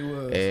 Hell yeah, he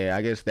was. And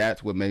I guess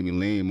that's what made me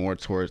lean more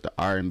towards the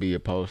R&B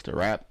opposed to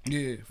rap.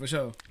 Yeah, for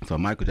sure. So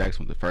Michael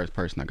Jackson was the first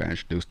person I got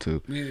introduced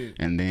to. Yeah.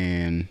 And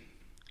then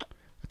I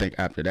think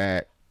after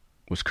that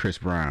was Chris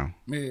Brown.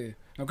 Yeah.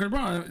 Now, Chris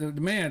Brown,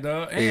 the man,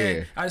 dog. And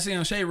Yeah. I see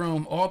on Shade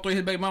Room, all three of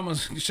his baby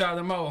mamas shot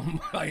him out.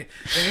 Like,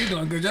 and he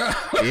doing a good job.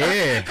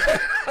 Yeah.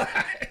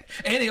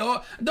 And they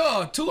all,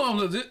 dog, two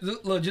of them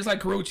look just like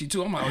Karuchi,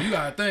 too. I'm like, oh, you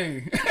got a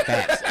thing.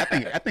 Facts.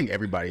 I think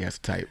everybody has a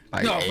type.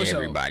 Like No, for sure.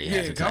 everybody Yeah,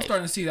 has a 'cause I'm type.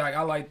 starting to see, like,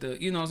 I like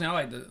the, you know what I'm saying? I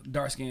like the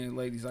dark skinned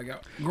ladies. Like,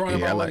 growing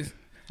up, Yeah, always.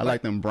 I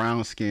like them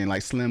brown skin,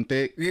 like slim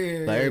thick. Yeah,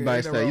 like yeah, everybody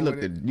ain't say, nothing you wrong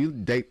look, with you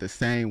date the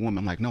same woman.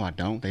 I'm like, no, I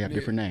don't. They have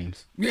different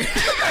names.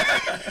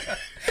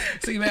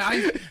 See, man,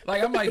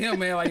 I'm like him,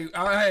 man. Like,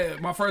 I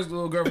had my first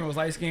little girlfriend was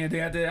light skinned.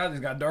 Then after that, I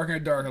just got darker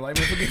and darker. Like,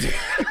 man, forget this.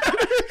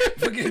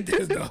 Forget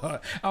this,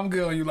 dog. I'm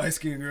good on you light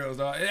skinned girls,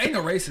 dog. It ain't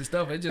no racist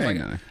stuff. It's just Ain't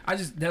like none.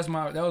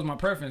 that was my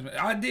preference. Man.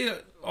 I did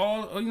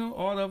all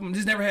of them.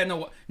 Just never had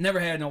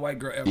no white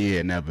girl ever.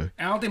 Yeah, never.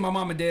 I don't think my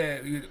mom and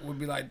dad would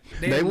be like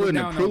They wouldn't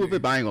approve of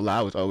it, but I ain't gonna lie,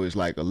 I was always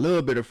like a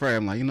little bit afraid.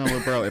 I'm like, you know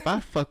what, bro? If I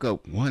fuck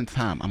up one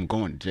time, I'm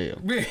going to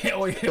jail.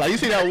 Oh, yeah. Like you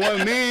see that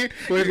one meme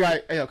where it's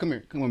like, hey, yo, come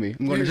here, come with me.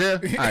 I'm going to jail.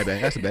 All right,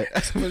 man, that's a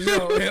bet. For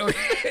sure. Hell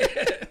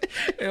yeah.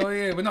 Hell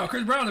yeah. But no,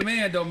 Chris Brown the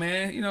man though,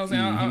 man. You know what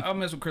I'm saying? I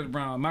mess with Chris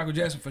Brown. Michael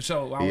Jackson for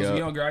sure. When I was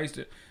younger, I used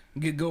to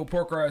get good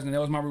pork rinds, and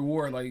that was my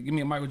reward. Like, give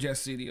me a Michael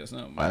Jackson CD or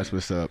something. Oh, that's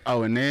what's up.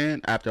 Oh, and then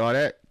after all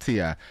that,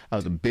 T.I. I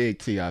was a big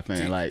T.I.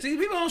 fan. Like, see,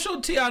 people don't show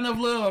T.I. enough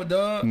love,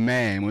 dog.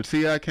 Man, when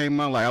T.I. came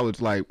out, like I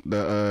was like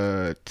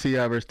the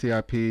T.I. versus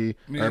T.I.P.,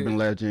 Urban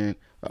Legend,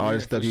 all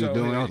this stuff he was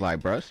doing. I was like,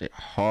 bro, that shit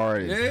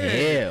hard as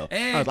hell.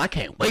 And I was like,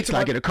 I can't wait till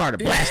I get a car to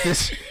blast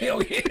this.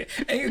 Hell yeah.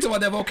 And you talk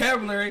about that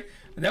vocabulary,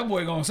 that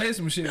boy gonna say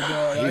some shit,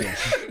 dog. Like,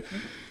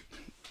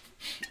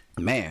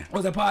 man.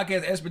 Was that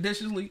podcast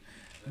Expeditiously?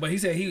 But he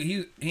said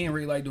he ain't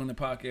really like doing the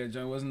podcast,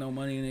 John. Wasn't no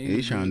money in it.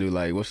 He's trying to do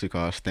like what's it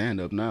called,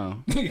 stand up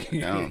now. You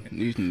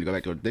need to go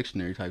back to a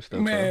dictionary type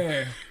stuff.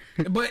 Man,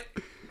 but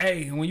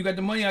hey, when you got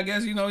the money, I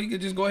guess you could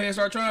just go ahead and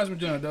start trying some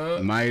junk,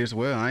 dog. Might as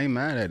well. I ain't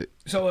mad at it.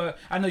 So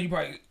I know you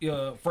probably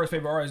your first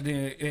favorite artist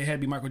then it had to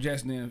be Michael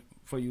Jackson then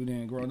for you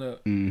then growing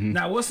up.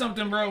 Now what's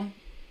something, bro,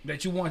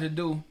 that you wanted to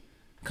do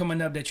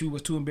coming up that you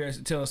was too embarrassed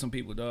to tell some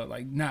people, dog?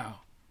 Like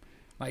now.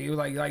 Like it was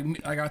like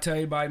I tell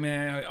everybody,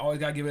 man, I always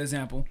gotta give an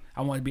example.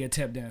 I wanted to be a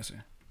tap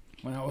dancer.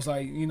 When I was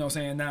like,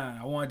 saying 9,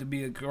 I wanted to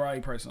be a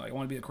karate person. Like I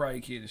wanted to be a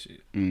karate kid and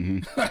shit.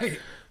 Like,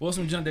 what's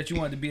some junk that you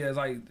wanted to be as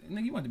like,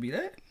 nigga, you wanted to be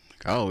that?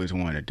 I always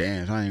wanted to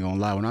dance. I ain't gonna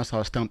lie. When I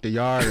saw Stump the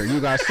Yard or You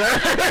Got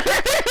Served,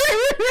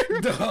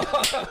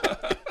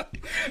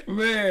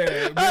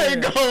 man, I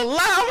ain't gonna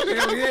lie.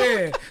 Hell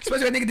yeah.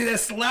 Especially when nigga did that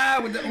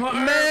slide with the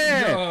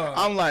man.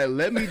 I'm like,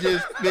 let me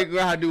just figure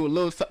out how to do a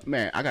little something.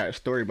 Man, I got a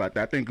story about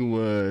that. I think it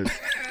was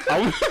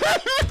I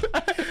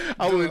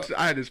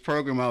had this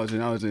program I was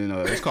in.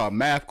 It's called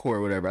Math Corps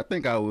or whatever. I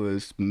think I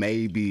was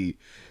maybe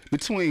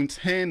between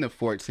 10 to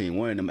 14,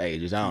 one of them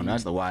ages. I don't know.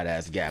 That's a wide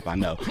ass gap, I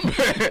know.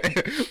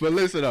 But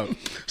listen up.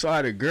 So I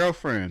had a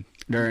girlfriend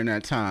during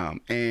that time,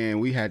 and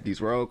we had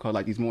these roll calls,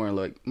 like these more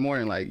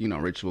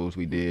than rituals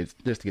we did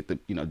just to get the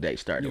date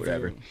started or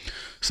whatever.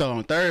 So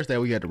on Thursday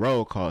we had the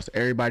roll calls. So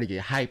everybody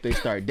get hyped, they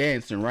start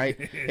dancing, right?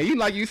 And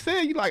you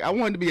said I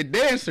wanted to be a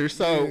dancer,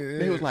 so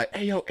they was like,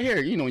 hey yo,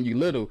 Eric, when you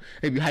little,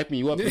 they be hyping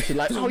you up and shit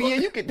like, oh yeah,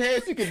 you can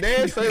dance.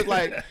 So it's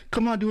like,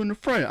 come on, do it in the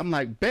front. I'm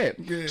like, bet.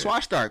 So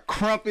I start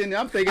crumping.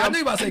 I'm thinking, I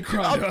knew about to say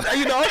crump.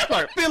 I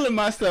start feeling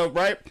myself,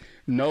 right?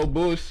 No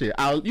bullshit.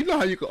 You know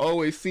how you can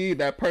always see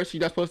that person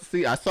you're not supposed to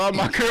see? I saw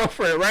my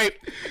girlfriend, right?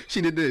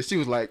 She did this. She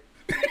was like,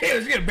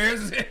 she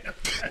embarrassed as hell.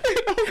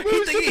 No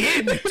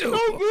bullshit.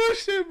 No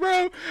bullshit,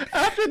 bro.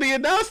 After the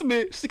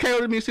announcement, she came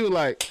over to me. She was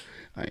like,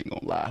 I ain't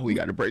gonna lie, we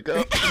gotta break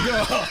up. Damn.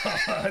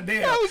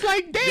 I was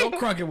like, damn. Your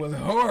crunking was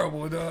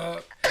horrible,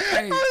 dog.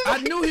 Hey,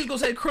 I knew he was gonna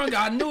say crunking.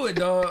 I knew it,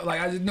 dog.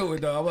 Like, I just knew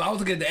it, dog. I was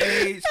looking at the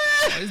age.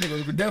 This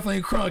nigga was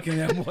definitely crunking,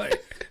 that boy.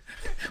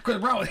 Chris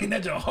Brown was hitting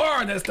that joint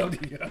hard, that stuff.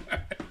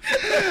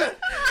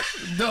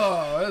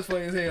 Dog, that's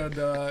funny as hell,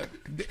 dog.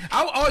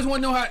 I always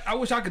want to know how. I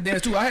wish I could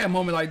dance too. I had a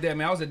moment like that,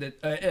 man. I was at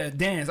the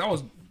dance. I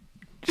was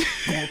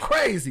going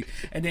crazy,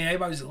 and then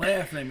everybody was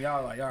laughing at me. I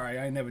was like, all right,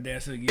 I ain't never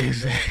danced again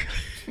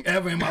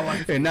ever in my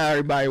life. And now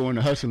everybody want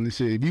to hustle and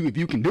shit. If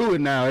you can do it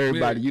now,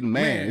 everybody, you the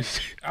man.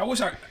 I wish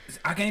I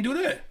can't do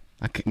that.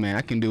 I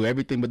can do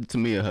everything but the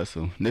Tamiya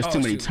hustle. There's too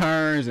many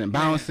turns and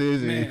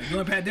bounces. Man,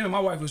 during the pandemic, my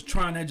wife was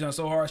trying that jump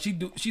so hard. She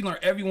learned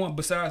every one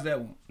besides that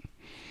one.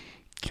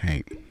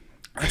 Can't.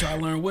 I try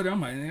to learn with her. I'm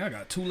like, I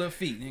got 2 left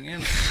feet,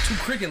 and 2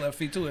 cricket left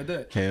feet too at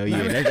that. Hell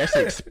yeah, that's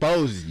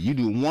exposed. You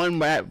do one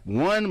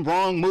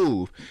wrong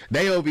move,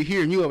 they over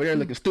here and you over there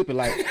looking stupid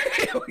like.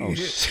 Oh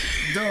shit,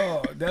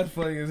 dog, that's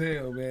funny as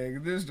hell,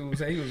 man. This dude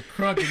said he was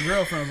crunking.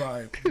 Girlfriend was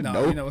like, no,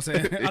 nope. You know what I'm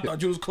saying? I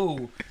thought you was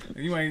cool.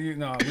 You ain't,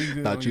 no, we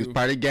good. Thought you was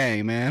part of the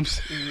game, man.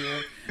 Yeah.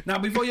 Now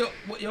before your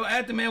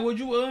acting, man, would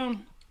you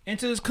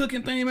into this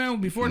cooking thing,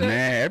 man? Before that,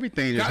 man,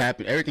 everything just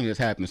happened. Everything just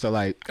happened. So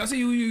like, I see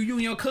you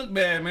and your cook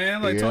bag,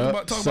 man. Like talk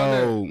about that.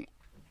 So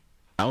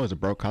I was a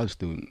broke college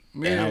student,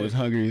 and I was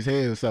hungry as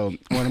hell. So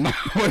one of my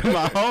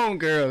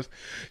homegirls,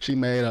 she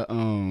made a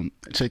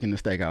chicken and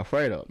steak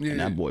Alfredo, and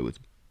that boy was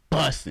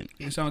busting.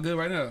 It sound good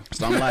right now.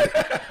 So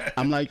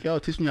I'm like, yo,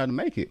 teach me how to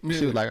make it.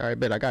 She was like, all right,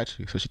 bet, I got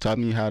you. So she taught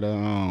me how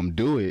to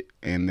do it,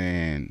 and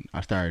then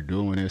I started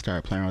doing it,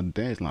 started playing on the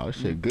dance, and all this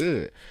shit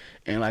good.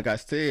 And like I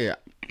said,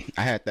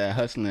 I had that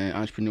hustling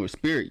entrepreneur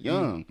spirit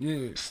young.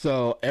 Yeah.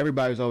 So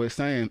everybody's always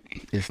saying,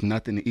 it's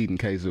nothing to eat in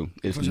KZoo.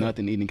 It's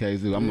nothing to eat in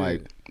KZoo. I'm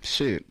like,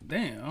 shit.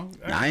 Damn.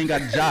 I ain't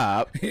got a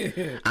job.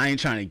 I ain't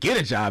trying to get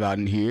a job out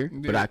in here,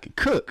 but I can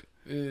cook.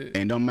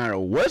 And no matter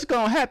what's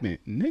gonna happen,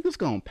 niggas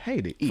gonna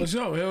pay to eat. For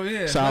sure, hell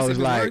yeah. So I was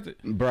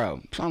like,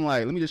 bro. So I'm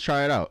like, let me just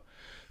try it out.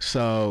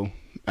 So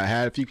I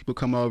had a few people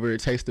come over and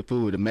taste the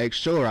food to make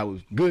sure I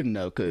was good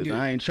enough, cause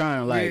I ain't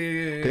trying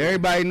to cause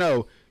everybody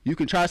know You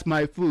can try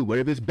somebody's food, but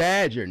if it's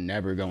bad, you're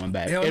never going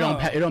back. Hell It no.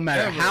 don't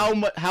matter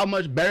Ever. how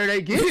much better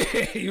they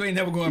get. You ain't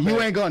never going back.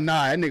 You ain't going.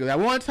 Nah, that nigga. That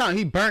one time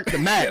he burnt the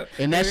mat,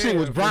 and that shit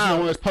was for brown sure.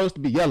 when it was supposed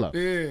to be yellow.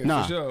 Yeah,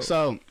 nah. for sure.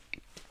 So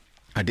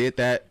I did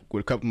that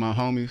with a couple of my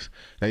homies.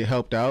 They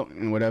helped out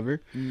and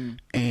whatever.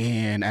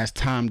 And as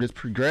time just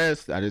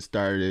progressed, I just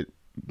started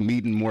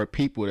meeting more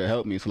people to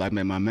help me. So like,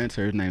 man, my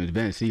mentor, his name is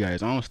Vince. He got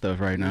his own stuff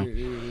right now.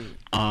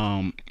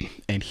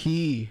 And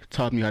he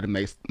taught me how to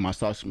make my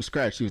sauce from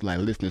scratch. He was like,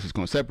 listen, this is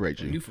gonna separate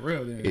you. You for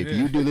real then. If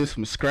you do this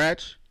from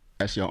scratch,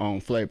 that's your own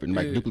flavor and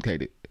like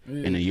duplicate it.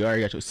 And then you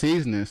already got your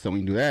seasoning, so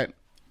when you do that,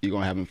 you're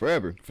gonna have them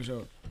forever. For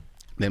sure.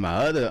 Then my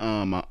other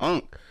my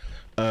unc,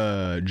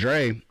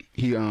 Dre,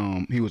 he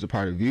was a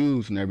part of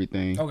Views and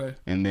everything. Okay.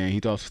 And then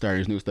he also started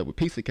his new stuff with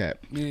Pizza Cap.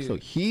 Yeah. So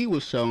he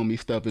was showing me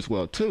stuff as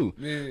well too.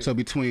 Yeah. So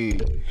between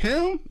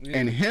him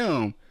and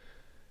him,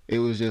 it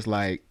was just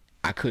like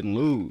I couldn't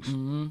lose.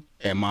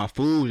 And my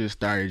food just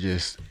started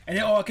just And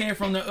it all came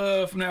from the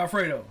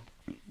Alfredo.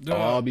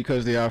 all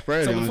because they are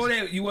afraid. So before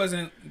that,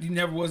 you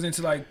never was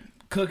into like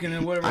cooking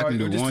and whatever. I can or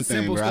do just one the thing,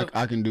 simple bro. stuff?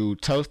 I can do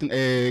toasting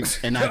eggs,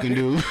 and I can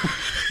do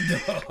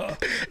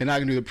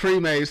the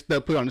pre-made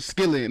stuff, put on the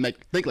skillet, and make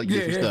it think like you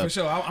Yeah, do some yeah, stuff. for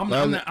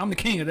sure. I'm the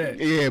king of that.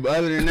 Yeah, but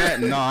other than that,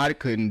 no, I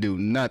couldn't do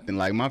nothing.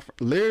 Like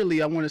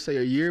literally, I want to say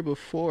a year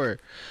before,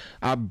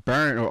 I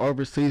burnt or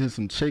overseasoned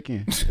some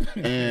chicken,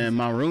 and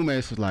my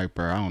roommates was like,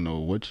 "Bro, I don't know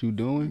what you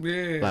doing."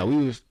 Yeah. Like we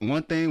was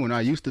one thing when I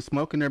used to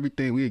smoke and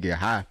everything, we'd get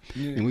high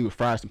and we would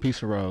fry some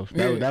pizza rolls.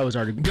 That was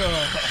our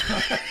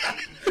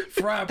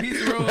Fried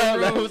pizza rolls, that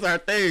bro. was our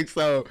thing.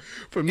 So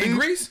for me, In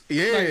grease?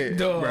 yeah, Like,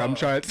 duh. bro, I'm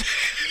trying to.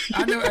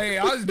 I know. Hey,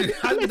 I was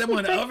that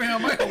one in the oven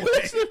on microwave.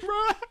 Listen,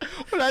 bro,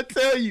 when I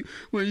tell you,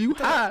 when you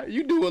high,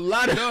 you do a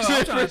lot of Duh,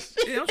 shit.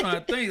 I'm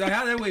trying to think. Like,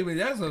 how that way, but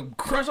that's a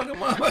crunch like a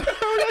motherfucker.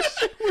 That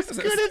shit was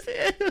good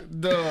as hell.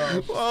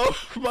 Duh. Oh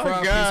my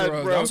Fried pizza god,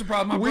 rolls. bro! I'm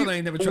surprised my brother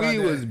ain't never tried We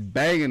that. was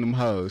banging them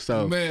hoes.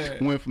 So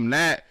Man. went from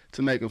that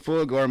to making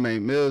full gourmet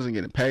meals and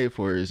getting paid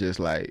for it. It's just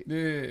like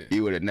Yeah.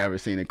 you would have never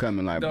seen it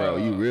coming. Like, bro,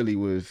 you Duh. really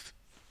was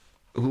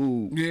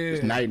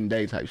it's night and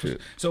day type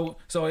shit. So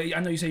I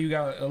know you say you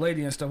got a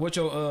lady and stuff. What's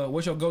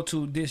your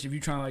go-to dish if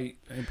you trying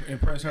to like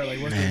impress her? Like,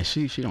 what's Man,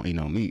 she don't eat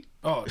no meat.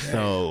 Oh, dang.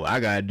 So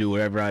I gotta do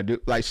whatever I do.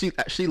 Like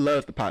she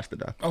loves the pasta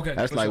though. Okay,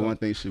 that's for like sure. one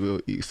thing she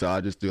will eat. So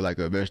I just do like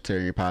a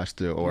vegetarian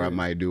pasta, or I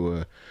might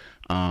do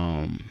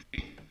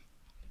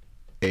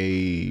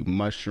a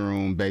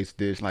mushroom based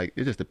dish. Like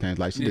it just depends.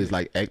 Like she did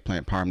like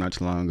eggplant parm not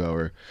too long ago,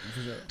 or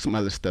some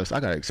other stuff. So I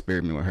gotta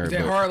experiment with her. Is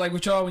that but- hard? Like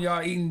with y'all when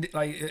y'all eating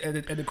like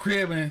at the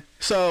crib and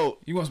So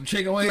you want some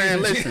chicken wings? man,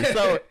 and listen. shit?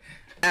 So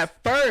at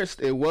first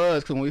it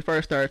was because when we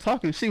first started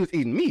talking, she was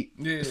eating meat.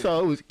 Yeah. So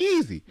it was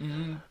easy.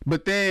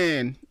 But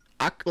then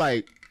I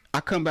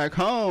come back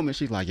home and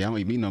she's like, "Yeah, I don't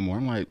eat meat no more."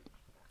 I'm like,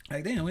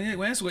 Like damn, we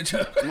ain't switch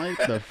up.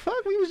 the fuck?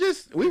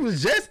 We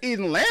was just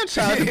eating lamb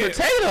chops and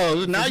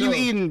potatoes. Now you sure.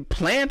 eating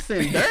plants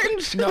and dirt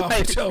and shit. No,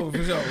 Like, for sure.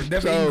 Definitely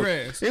so eating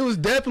grass. it was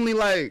definitely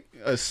like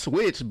a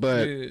switch,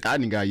 but Yeah. I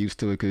didn't got used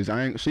to it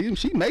because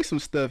she makes some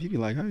stuff. You be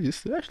like, "Hey,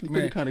 it's actually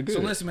pretty kind of good."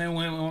 So listen, man,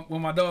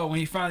 when my dog, when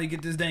he finally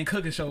get this dang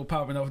cooking show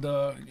popping off,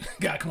 dog,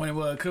 gotta come in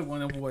and cook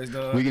one of them boys,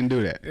 dog. we can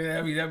do that.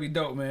 Yeah, that'd be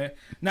dope, man.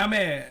 Now,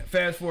 man,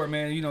 fast forward,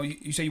 man. You know,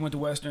 you say you went to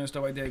Western and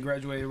stuff like that,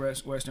 graduated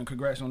Western.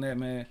 Congrats on that,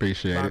 man.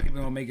 Appreciate a lot it. of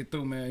people don't make it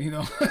through, man. You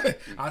know,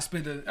 I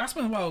spent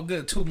about a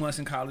good 2 months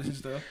in college and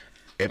stuff.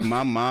 If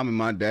my mom and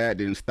my dad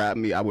didn't stop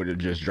me, I would have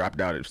just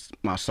dropped out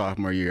my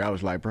sophomore year. I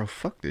was like, bro,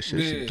 fuck this shit.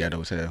 This Yeah. shit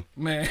ghetto as hell.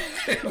 Man,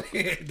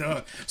 yeah,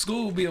 dog.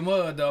 School would be a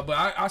mud, dog. But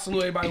I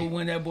salute everybody who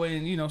went that boy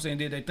and, you know what I'm saying,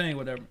 did their thing,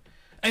 whatever.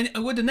 And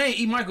with the name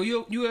E. Michael,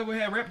 you ever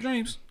had rap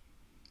dreams?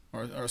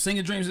 Or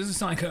singing dreams? This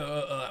is like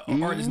a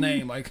artist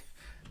name, like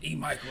E.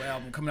 Michael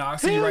album coming out. I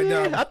see you right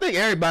Yeah, now. I think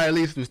everybody at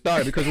least was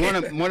started because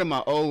one of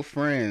my old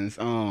friends,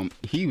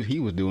 he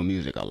was doing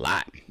music a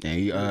lot, and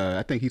he,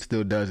 I think he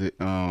still does it.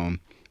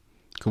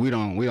 Cause we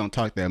don't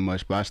talk that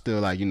much, but I still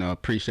like, you know,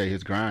 appreciate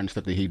his grind and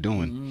stuff that he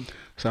doing.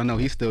 So I know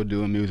he's still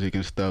doing music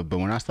and stuff. But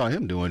when I saw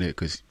him doing it,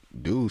 cause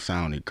dude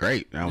sounded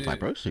great, and I was like,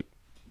 bro, this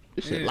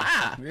shit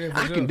live. Yeah, for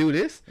I sure. can do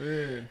this.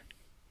 Yeah.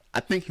 I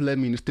think he let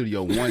me in the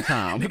studio one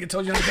time. Nigga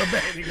told you not to come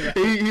back.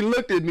 Nigga. he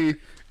looked at me.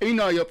 And you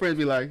know your friends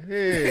be like,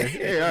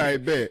 yeah, all right,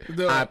 bet.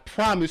 Duh. I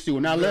promise you,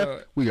 when I Duh.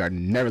 left, we are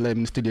never letting him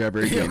in the studio ever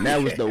again.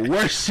 That was the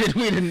worst shit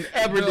we done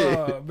ever did.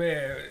 Oh,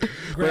 man.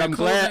 But I'm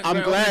glad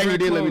he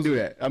didn't let me do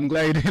that. I'm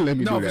glad he didn't let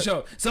me do No, that. for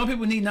sure. Some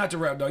people need not to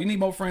rap, though. You need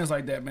more friends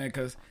like that, man,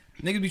 because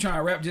niggas be trying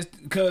to rap just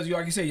because,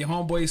 like you said, your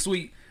homeboy is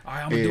sweet. All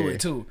right, I'm going to do Yeah. it,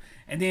 too.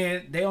 And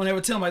then they don't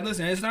ever tell him, like,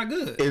 listen, it's not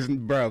good. It's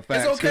bro,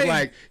 facts. 'Cause, okay.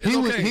 like It's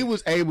okay. he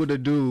was able to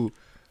do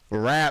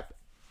rap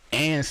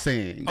and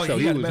sing. Oh, So yeah, he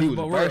he got the was best of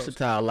both worlds.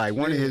 versatile. Like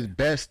one of Yeah. his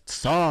best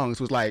songs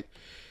was like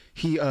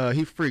he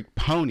freaked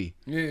Pony.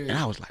 Yeah. And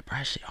I was like, bro,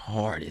 that shit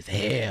hard as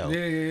hell.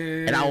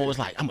 Yeah. And I was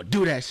like, I'm gonna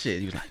do that shit.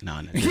 He was like,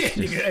 no, Yeah, just,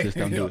 nigga, just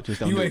don't do it. Just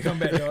don't you do ain't it. come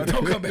back, dog.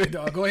 Don't come back,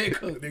 dog. Go ahead,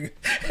 cook,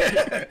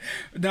 nigga.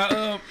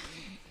 Now,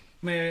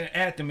 man,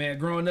 acting, man,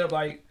 growing up,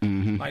 like,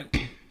 Mm-hmm.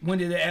 like, when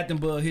did the acting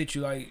bug hit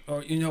you? Like,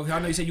 or I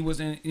know you said you was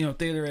in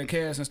theater and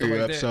cast and stuff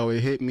like that. So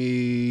it hit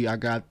me. I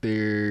got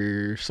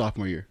there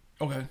sophomore year.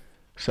 Okay.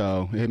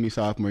 So it hit me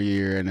sophomore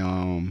year,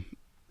 and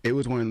it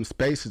was one of them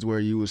spaces where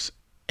you was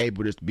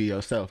able to just be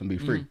yourself and be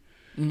free.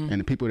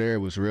 And the people there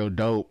was real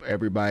dope.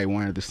 Everybody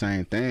wanted the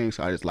same thing,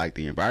 so I just liked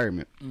the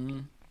environment.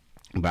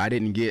 But I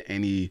didn't get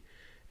any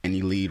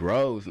lead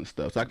roles and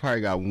stuff. So I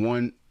probably got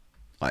one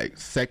like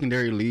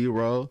secondary lead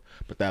role,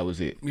 but that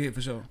was it. Yeah,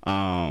 for sure.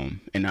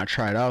 And I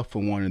tried out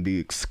for one of the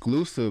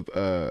exclusive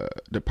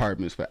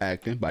departments for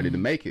acting, but I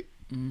didn't make it.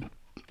 And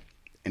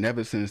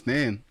ever since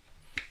then,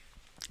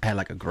 I had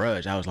like a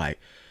grudge. I was like,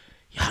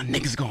 y'all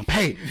niggas gonna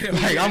pay.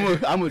 Like I'm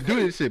gonna do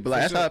this shit. But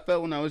like that's how I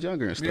felt when I was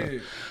younger and stuff.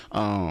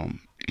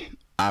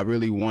 I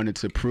really wanted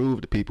to prove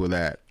to people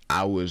that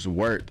I was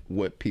worth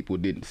what people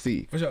didn't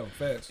see. For sure,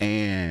 fast.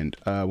 And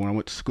when I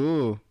went to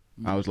school,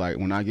 I was like,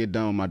 when I get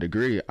done with my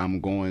degree, I'm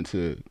going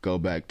to go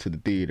back to the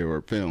theater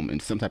or film in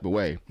some type of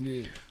way.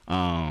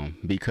 Yeah.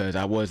 Because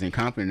I wasn't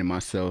confident in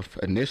myself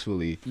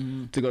initially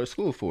to go to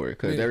school for it.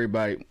 Because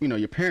everybody,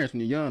 your parents when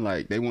you're young,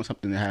 like they want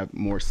something to have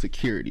more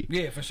security.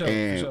 Yeah, for sure.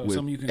 And for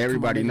sure. with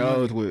everybody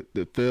knows with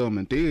the film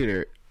and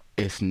theater,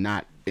 it's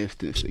not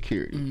instant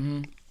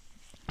security.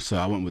 So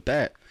I went with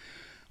that.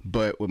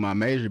 But with my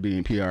major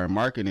being PR and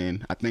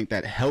marketing, I think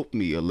that helped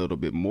me a little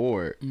bit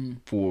more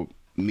for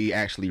me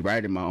actually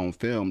writing my own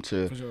film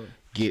to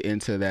get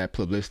into that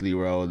publicity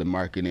role, the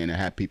marketing, and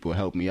have people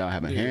help me out,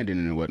 have a hand in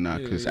it and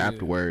whatnot. Because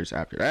afterwards,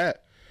 after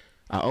that,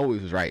 I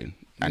always was writing.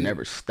 I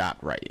never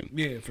stopped writing.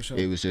 Yeah, for sure.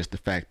 It was just the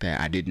fact that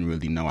I didn't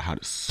really know how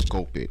to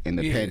scope it. And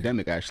the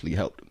pandemic actually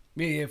helped.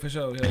 Yeah, for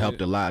sure. It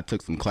helped a lot. I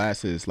took some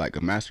classes, like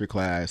a master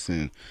class,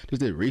 and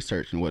just did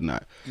research and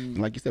whatnot. And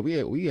like you said,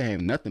 we had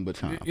nothing but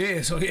time.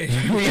 Yeah, so we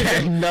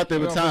had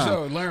nothing but time.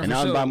 For sure. And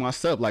I was by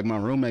myself. Like my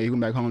roommate, he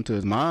went back home to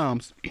his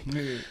mom's.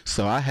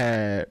 So I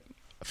had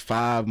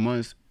 5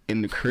 months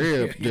in the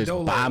crib just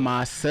by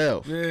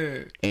myself.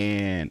 Yeah.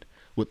 And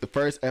with the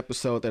first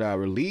episode that I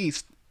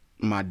released,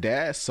 my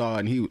dad saw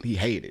it and he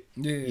hated it.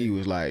 Yeah. He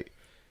was like,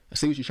 I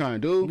see what you're trying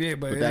to do,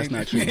 but that's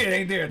not you. It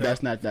ain't there, though.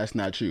 That's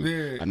not you.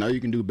 Yeah. I know you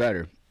can do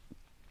better.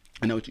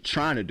 I know what you're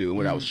trying to do. And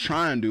what I was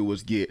trying to do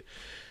was get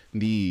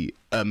the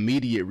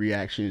immediate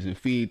reactions and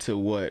feed to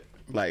what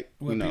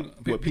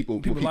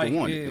people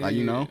wanted.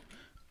 Yeah,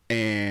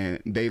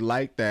 and they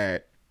like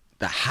that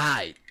the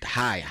high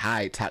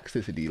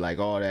toxicity, like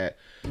all that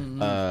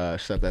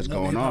stuff that's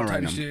going on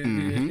right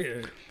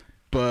now.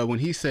 But when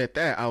he said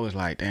that, I was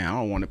like, damn, I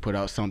don't want to put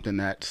out something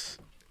that's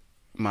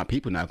my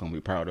people not gonna be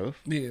proud of.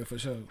 Yeah, for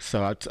sure.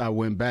 So I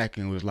went back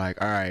and was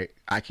like, all right,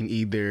 I can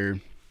either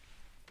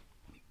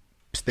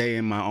stay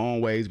in my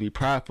own ways, be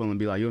prideful and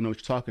be like, you don't know what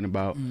you're talking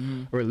about,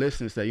 or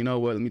listen and say, you know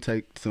what, let me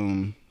take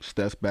some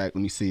steps back,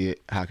 let me see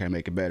it, how can I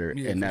make it better?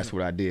 And that's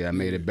what I did. I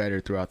made it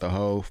better throughout the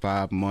whole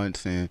 5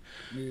 months, and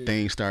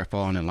things start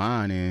falling in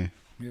line, and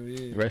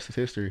the rest is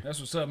history. That's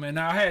what's up, man.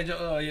 Now I had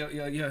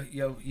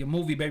your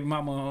movie Baby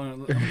Mama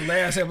on the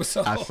last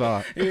episode. I saw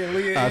it. Yeah,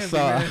 Leah I Envy, saw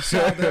man. it.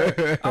 Shout out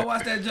to I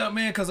watched that jump,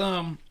 man, because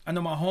I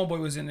know my homeboy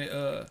was in it.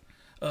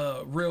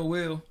 Real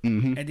Will,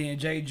 and then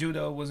Jay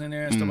Judo was in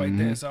there and stuff like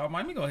that. So I'm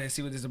like, let me go ahead and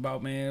see what this is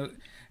about, man.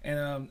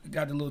 And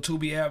got the little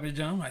Tubi average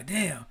jump. I'm like,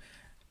 damn,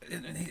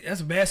 that's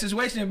a bad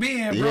situation to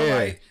be in, bro. Yeah.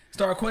 Like,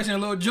 start questioning a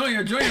little Junior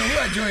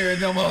what Junior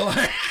and them all.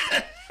 Like,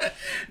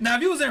 now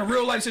if you was in a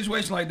real life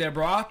situation like that,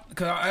 bro,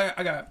 because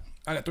I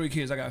got 3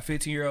 kids. I got a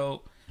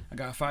 15-year-old, I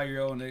got a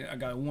 5-year-old, and then I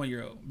got a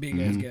 1-year-old. Big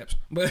ass gaps.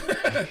 But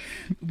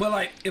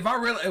like if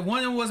one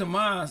of them wasn't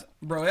mine,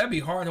 bro, that'd be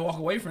hard to walk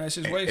away from that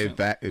situation.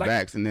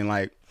 Facts. And then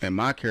like in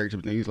my character,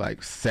 he's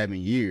like 7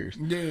 years.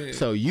 Yeah.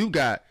 So you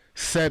got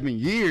 7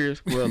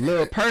 years with a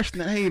little person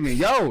that ain't even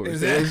yours.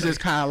 Exactly. It's just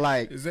kind of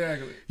like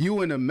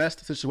you in a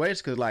messed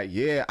situation because like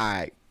it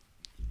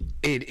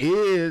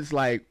is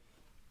like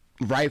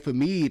right for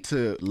me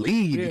to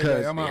lead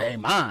because it ain't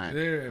mine.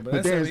 Yeah,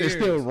 but then it's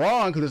still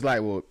wrong because it's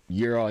like, well,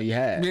 you're all you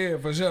had. Yeah,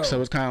 for sure. So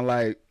it's kind of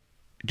like,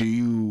 do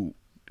you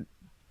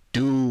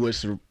do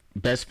what's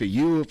best for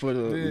you for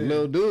the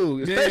little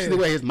dude, especially the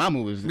way his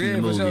mama was in the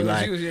movie. For sure.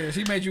 Like,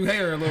 she made you hate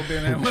her a little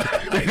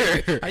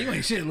bit. Like, you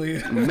ain't shit,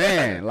 Leah.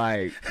 Man,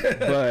 like,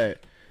 but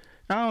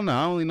I don't know.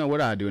 I don't really know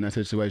what I'd do in that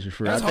situation.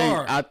 That's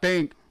hard. I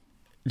think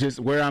just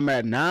where I'm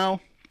at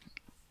now.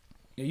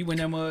 Yeah, you went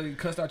that mud, you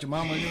cussed out your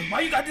mama.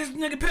 Why you got this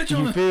nigga picture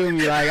on? You feel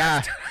me? Like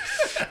I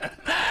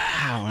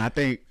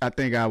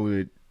think I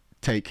would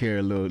take care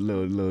of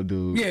little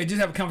dude. Yeah, just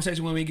have a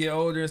conversation when we get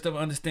older and stuff.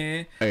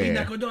 Understand? Yeah. He's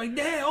not gonna do like,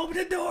 Dad, open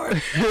the door.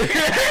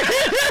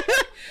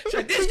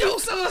 Like, this your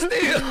son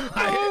still. Like,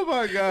 oh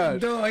my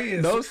god,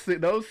 dog,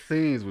 those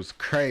scenes was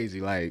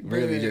crazy. Like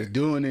really just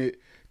doing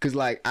it because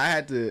like I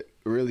had to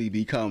really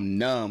become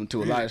numb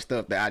to a lot of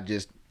stuff that I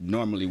just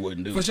normally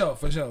wouldn't do. For sure.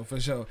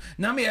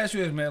 Now let me ask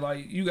you this, man.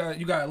 Like you got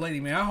a lady,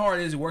 man. How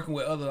hard is it working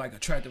with other like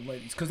attractive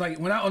ladies? Because like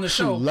when I on the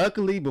show,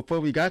 luckily before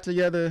we got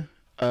together,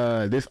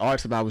 this art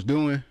stuff I was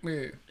doing,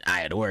 I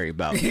had to worry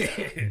about.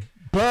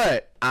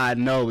 But I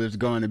know it's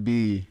going to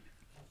be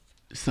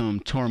some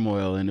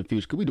turmoil in the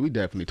future. 'Cause we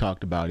definitely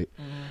talked about it.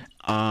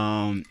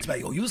 It's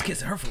like, oh, you was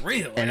kissing her for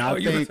real. And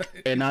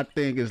Like, I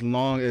think as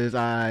long as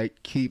I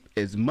keep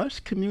as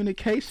much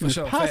communication as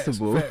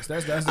possible, facts.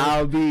 That's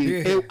I'll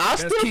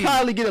that's still key.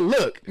 probably get a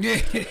look. Yeah.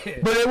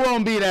 But it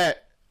won't be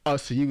that. Oh,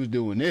 so you was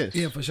doing this?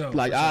 Yeah, for sure.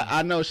 Like for sure.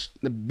 I know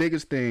the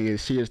biggest thing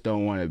is she just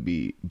don't want to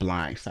be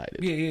blindsided.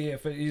 Yeah.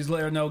 You just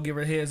let her know, give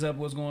her a heads up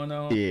what's going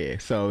on. Yeah.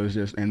 So it's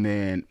just, and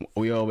then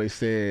we always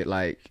said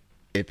like,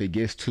 if it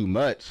gets too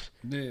much,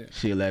 Yeah.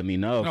 she'll let me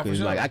know. No, for Cause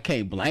sure. like I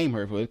can't blame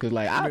her for it. Cause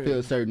like I feel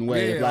a certain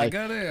way. Yeah, It's like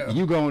goddamn.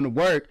 you going to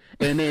work,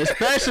 and then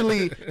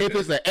especially if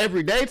it's an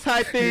everyday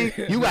type thing,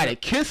 you gotta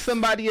kiss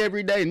somebody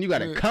every day, and you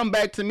gotta come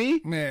back to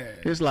me. Man.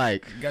 It's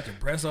like You got your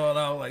breasts all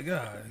out. Like,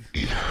 God.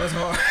 That's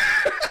hard.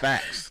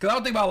 facts. Because I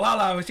was thinking about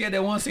Lala when she had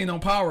that one scene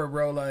on Power,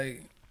 bro.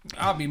 Like,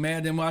 I'll be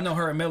mad. Then I know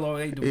her and Mello,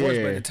 they divorced,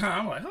 but at the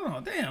time, I'm like,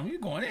 oh, damn, you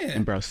going in.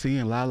 And bro,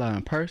 seeing Lala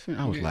in person,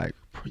 I was like,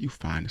 bro, you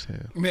fine as hell.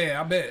 Man,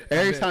 I bet.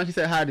 Every time she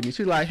said hi to me,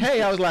 she was like,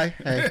 "Hey," I was like,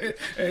 "Hey,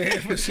 Hey,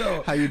 for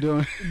sure. how you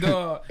doing?"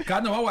 Cause I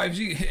know my wife,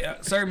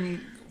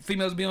 certain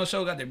females be on the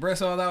show, got their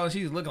breasts all out, and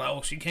she's looking like,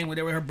 oh, she came with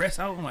her breasts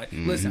out. I'm like,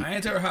 listen, I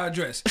ain't tell her how to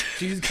dress.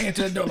 She just came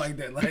to the door like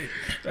that. Like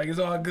it's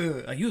all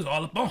good. Like, you was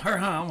all up on her,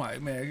 huh? I'm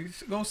like, man, you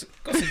should go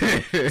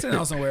sit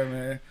down somewhere,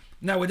 man.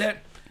 Now, with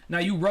that,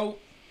 you wrote,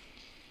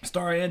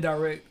 star and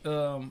direct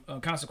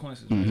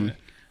Consequences, man.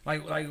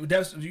 Like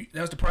that's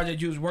the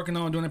project you was working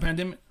on during the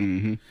pandemic?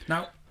 Mm-hmm.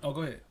 Now,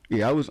 go ahead.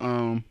 Yeah,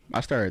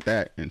 I started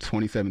that in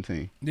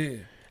 2017. Yeah.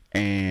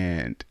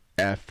 And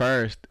at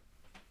first,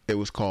 it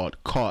was called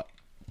Caught.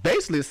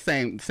 Basically, the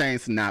same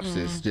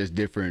synopsis, just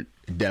different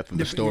depth of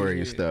the story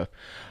and stuff.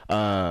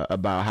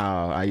 About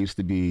how I used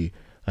to be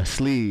a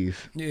sleaze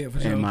for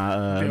sure. in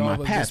my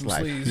past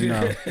life, sleaze, you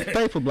know,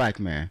 faithful black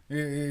man.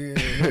 Yeah,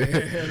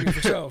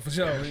 for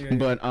sure. Yeah.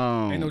 But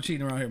ain't no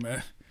cheating around here,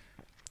 man.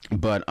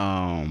 But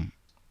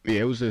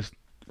yeah, it was just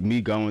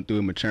me going through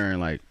and maturing,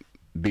 like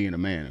being a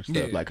man and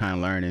stuff, like kind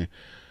of learning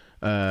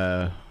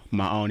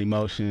my own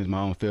emotions,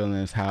 my own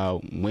feelings,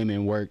 how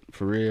women work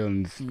for real,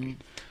 and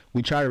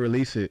we tried to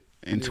release it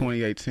in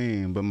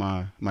 2018, but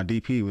my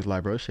DP was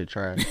like, bro, this shit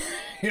trash.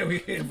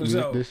 Yeah, for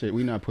sure. This shit,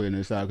 we not putting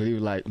this out, because he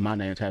was like, my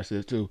name attached to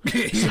this too.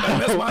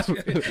 That's my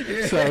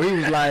shit. So he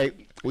was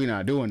like, we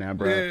not doing that,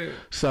 bro. Yeah.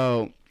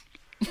 So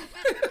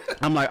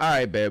I'm like, all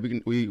right,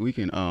 babe, we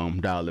can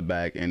dial it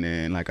back. And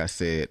then, like I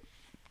said,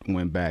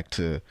 went back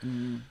to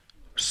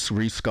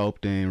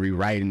resculpting,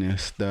 rewriting and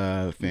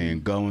stuff,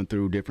 and going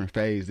through different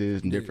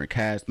phases and different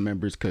cast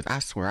members, because I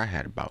swear I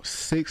had about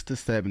 6 to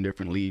 7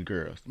 different lead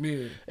girls.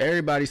 Yeah.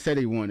 Everybody said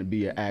they want to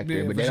be an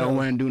actor, but for they don't sure.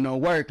 want to do no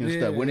work and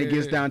stuff. When it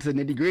gets down to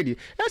the nitty gritty,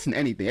 that's in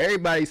anything.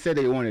 Everybody said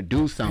they want to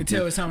do something,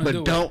 Until it's time to but do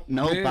it. don't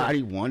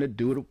nobody want to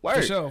do the work.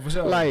 For sure.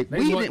 Like They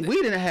we want-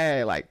 didn't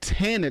have like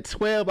 10 to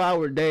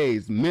 12-hour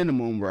days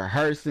minimum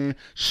rehearsing,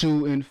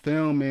 shooting,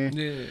 filming.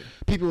 Yeah.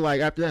 People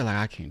like after that, like,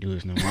 I can't do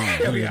this no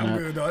more. Yeah, I'm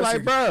good, dog. That Like,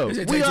 shit- bro, that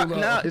shit we take are too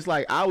long. now. It's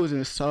like I was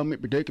in so many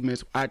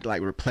predicaments. I'd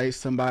like replace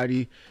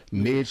somebody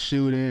mid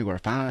shooting or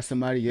find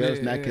somebody else,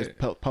 and that gets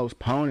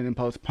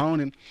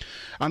postponing.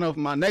 I know for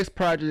my next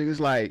project, it's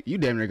like you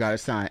damn near gotta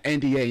sign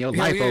NDA in your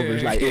life over.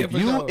 It's like if for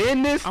you sure.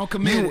 in this, I'm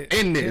committed. you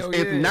in this. Hell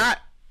If yeah. not,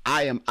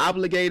 I am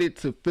obligated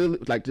to feel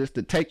it, like just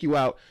to take you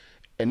out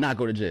and not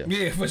go to jail.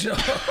 Yeah, for sure.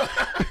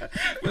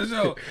 For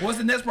sure. What's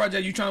the next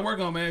project you trying to work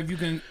on, man? If you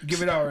can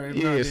give it out. Or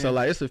Yeah, so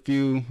like it's a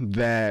few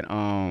that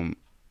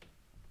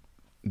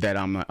that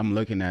I'm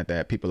looking at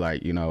that people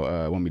like, you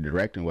know, want me to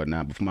direct and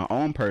whatnot. But for my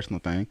own personal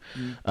thing,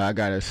 I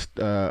got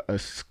a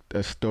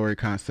story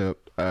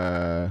concept.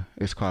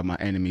 It's called My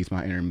Enemies,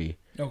 My Inner Me.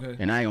 Okay.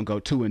 And I ain't gonna go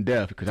too in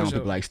depth because I don't sure.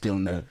 people like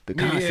stealing the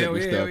concept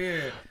and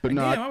stuff. But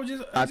no,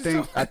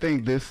 Damn, I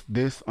think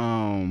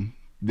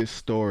this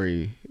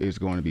story is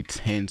going to be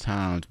 10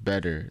 times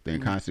better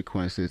than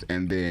Consequences,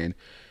 and then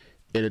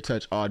it'll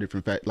touch all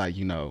different like,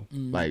 you know,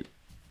 like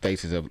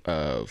faces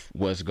of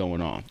what's going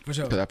on. For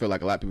sure. Because I feel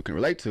like a lot of people can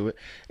relate to it.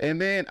 And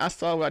then I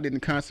saw what I did in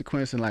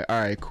Consequence and like, all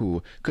right,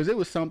 cool. Because it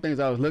was some things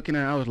I was looking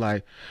at, I was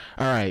like,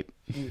 all right,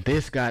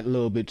 this got a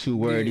little bit too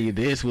wordy. Yeah.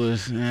 This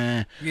was,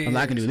 I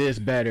can do this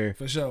better.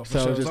 For sure.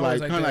 So It's just always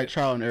like kind of that. like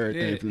trial and error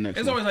thing for the next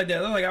It's one. always like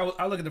that. Like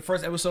I look at the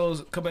first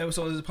episodes, couple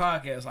episodes of this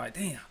podcast, like,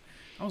 damn,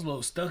 I was a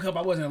little stuck up.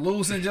 I wasn't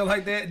loose and just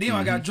like that. Then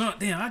I got drunk.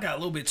 Damn, I got a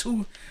little bit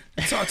too.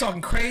 Started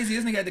talking crazy.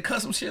 This nigga had to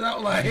cut some shit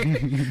out. Like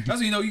that's what,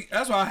 you know.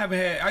 That's why I haven't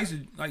had. I used to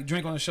like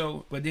drink on the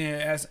show, but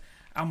then as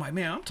I'm like,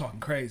 man, I'm talking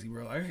crazy,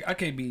 bro. Like I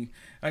can't be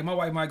like my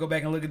wife might go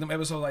back and look at them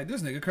episodes like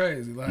this nigga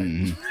crazy.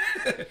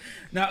 Like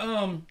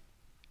now,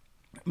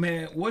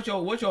 man, what's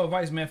your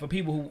advice, man, for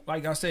people who,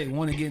 like I said,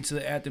 want to get into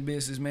the actor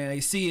business, man? They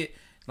see it,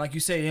 like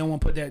you say, they don't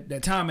want to put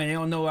that time in. They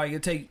don't know like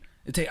it take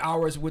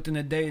hours within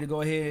a day to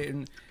go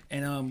ahead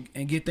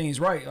and get things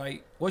right.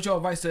 Like, what's your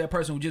advice to that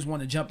person who just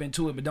want to jump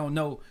into it but don't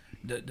know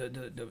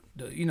the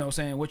you know what I'm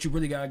saying, what you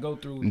really gotta go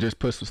through? And just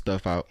put some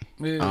stuff out.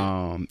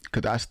 Yeah.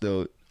 Cause I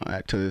still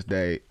to this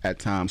day at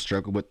times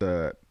struggle with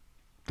the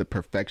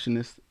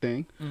perfectionist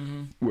thing,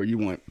 where you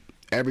want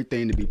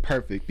everything to be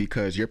perfect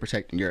because you're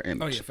protecting your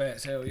image. Oh yeah,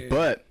 fast, hell yeah.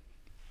 But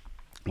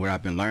what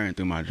I've been learning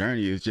through my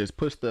journey is just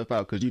put stuff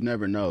out, because you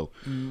never know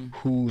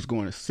who's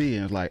going to see it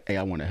and it's like, hey,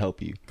 I want to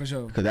help you. For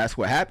sure. Because that's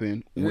what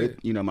happened with,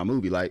 you know, my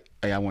movie. Like,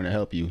 hey, I want to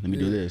help you. Let me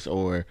do this.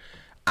 Or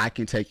I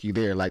can take you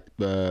there. Like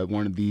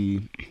one of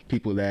the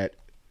people that,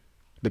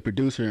 the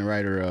producer and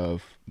writer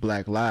of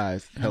Black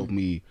Lives helped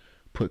me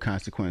put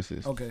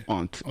Consequences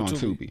on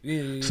Tubi.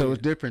 Yeah. So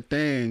it's different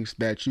things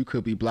that you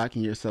could be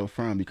blocking yourself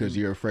from because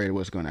you're afraid of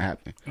what's going to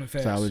happen.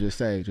 So I would just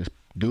say, just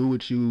do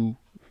what you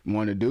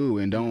want to do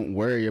and don't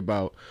worry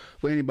about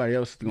what anybody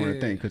else is going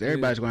to think, because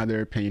everybody's going to have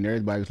their opinion.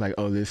 Everybody's like,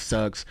 oh, this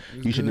sucks,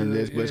 you should have done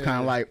this, but it's kind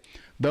of like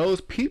those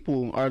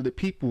people are the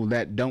people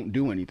that don't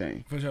do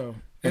anything. For sure.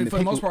 And for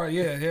the most part,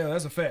 yeah,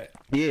 that's a fact.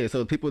 Yeah, so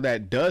the people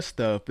that does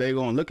stuff, they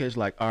going to look at it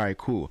like, all right,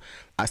 cool,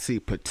 I see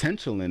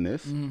potential in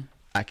this,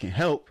 I can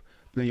help.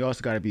 But then you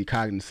also got to be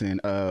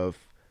cognizant of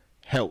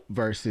help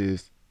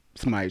versus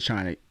somebody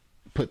trying to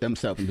put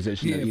themselves in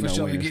position to, you know,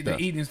 sure. win Get stuff.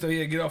 to eating stuff.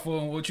 Yeah, get off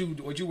on what you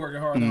working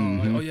hard on.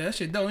 Like, oh yeah, that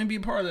shit dope. Let me be a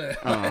part of that.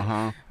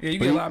 Yeah, you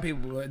get a lot of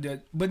people like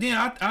that. But then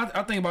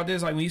I think about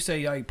this, like when you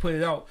say like put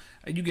it out,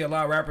 like, you get a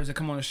lot of rappers that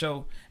come on the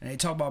show and they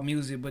talk about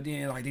music, but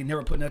then like they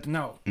never put nothing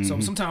out. So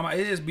sometimes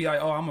it is be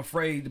like, oh, I'm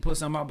afraid to put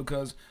something out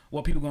because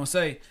what people gonna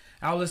say.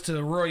 I listened to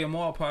the Rory and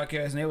Mal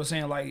podcast and they were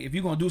saying like, if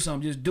you're gonna do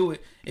something, just do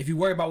it. If you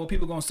worry about what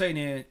people gonna say,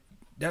 then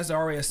that's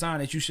already a sign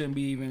that you shouldn't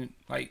be even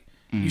like.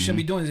 You shouldn't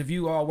be doing this if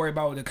you all worry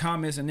about the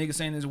comments and niggas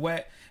saying this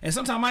whack. And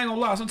sometimes I ain't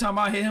gonna lie, sometimes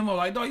I hit him up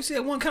like, dog, you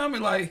said one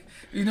comment, like,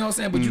 you know what I'm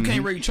saying? But you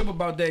can't really trip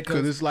about that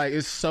because it's like,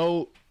 it's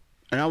so.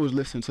 And I was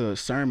listening to a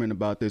sermon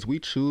about this. We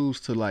choose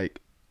to like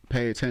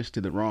pay attention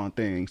to the wrong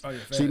things.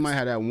 So you might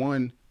have that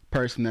one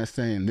person that's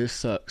saying this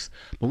sucks,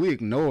 but we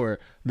ignore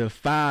the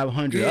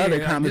 500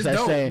 other comments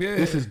that's saying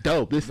this is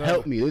dope, this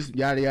helped me, this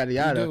yada yada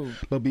yada.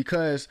 But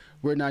because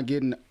we're not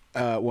getting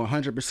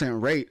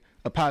 100% rate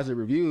of positive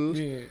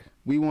reviews,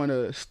 we want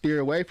to steer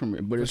away from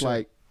it. But it's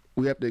like,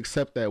 we have to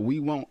accept that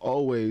we won't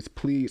always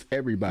please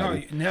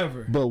everybody. No,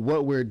 never. But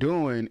what we're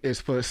doing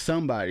is for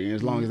somebody, and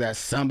as long as that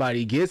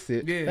somebody gets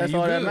it, that's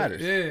all that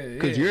matters.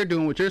 Because you're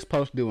doing what you're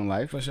supposed to do in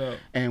life. For sure.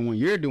 And when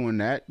you're doing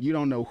that, you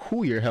don't know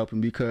who you're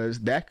helping, because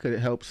that could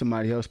help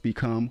somebody else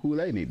become who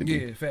they need to be.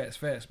 Yeah,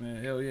 fast,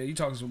 man. Hell yeah, you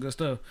talking some good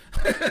stuff.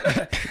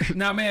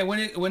 Now, man,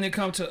 when it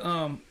comes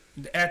to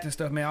the acting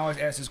stuff, man, I always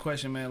ask this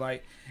question, man.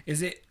 Like,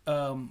 is it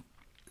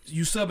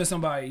you subbing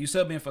somebody, you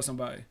subbing for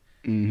somebody?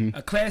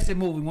 A classic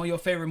movie, one of your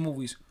favorite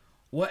movies.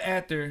 What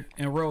actor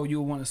and role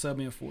you would want to sub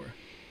in for?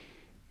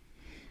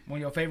 One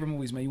of your favorite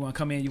movies, man. You want to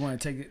come in, you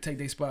want to take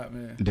their spot,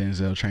 man.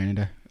 Denzel Training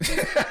Day.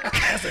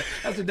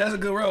 that's a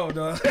good role,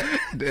 dog.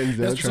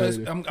 Denzel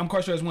Training Day. I'm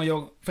quite sure it's one of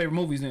your favorite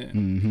movies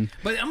then.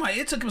 But I'm like,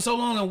 it took him so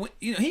long, and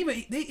you know,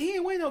 he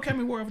ain't win no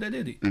Academy Award for that,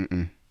 did he?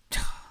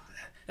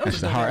 That's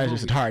just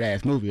a hard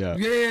ass movie, though.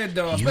 Yeah,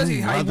 dog.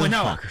 Especially how he went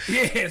out.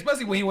 Yeah,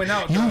 especially when he went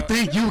out. You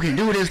think you can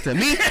do this to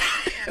me?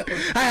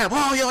 I have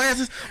all your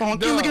asses on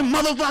Gilligan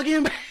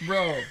motherfucking.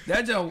 Bro,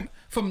 that joke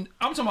I'm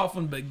talking about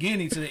from the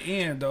beginning to the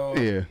end, dog.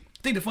 Yeah.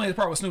 I think the funniest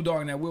part was Snoop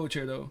Dogg in that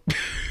wheelchair, though.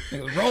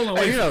 It was rolling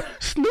away. Hey, you know,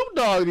 Snoop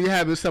Dogg be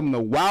having some of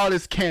the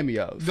wildest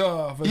cameos.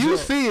 Duh, for you sure.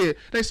 see it,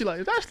 they see like,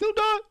 is that Snoop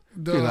Dogg?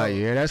 You're like,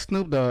 yeah, that's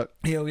Snoop Dogg.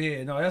 Hell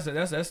yeah, no,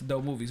 that's a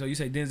dope movie. So you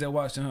say Denzel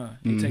Washington, huh?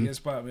 You take that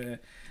spot, man.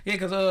 Yeah,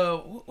 cause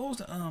what was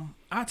the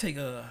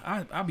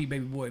I'll be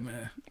Baby Boy,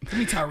 man. Give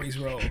me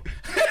Tyrese role.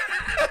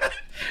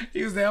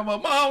 He was there, I'm a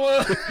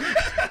mama.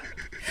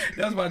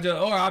 That's my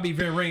joke. Or I'll be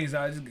Vin Raines.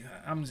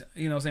 I'm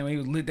you know what I'm saying, when he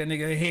was lit that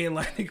nigga head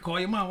like, nigga, call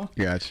your mama.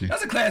 Gotcha.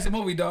 That's a classic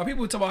movie, dog.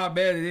 People talk about how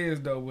bad it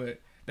is, though,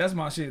 but that's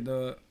my shit,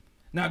 dog.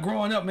 Now,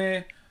 growing up,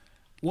 man,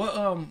 what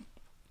I'm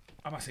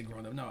about to say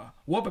growing up, no.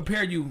 What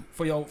prepared you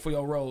for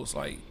your roles?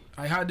 Like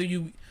how do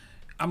you?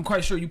 I'm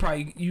quite sure you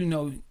probably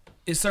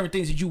it's certain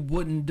things that you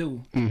wouldn't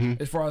do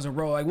as far as a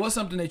role. Like, what's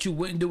something that you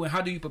wouldn't do, and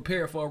how do you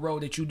prepare for a role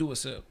that you do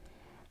accept?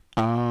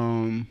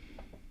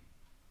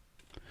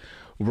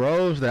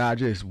 Roles that I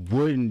just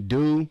wouldn't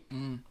do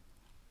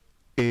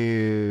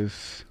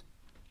is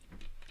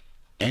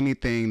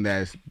anything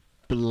that's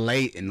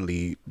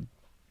blatantly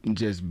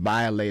just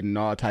violating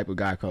all type of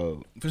guy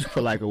code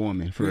for like a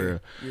woman, for real.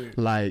 Yeah.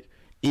 Like,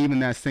 even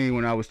that scene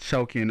when I was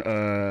choking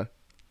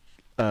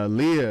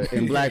Leah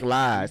in Black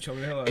Lives,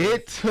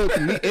 it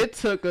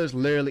took us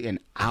literally an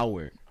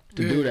hour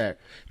to do that,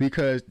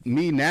 because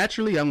me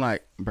naturally, I'm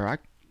like, bro,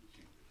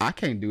 I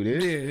can't do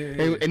this.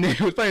 And then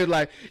it was funny, it was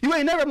like, you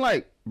ain't never. I'm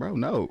like, bro,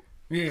 no.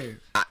 Yeah.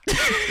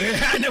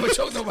 I never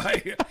choked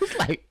nobody. I was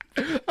like,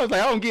 I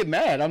don't get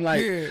mad. I'm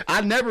like,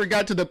 I never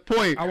got to the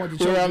point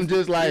where I'm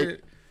just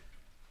like,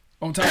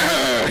 on top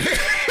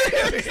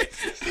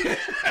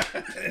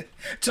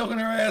choking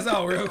her ass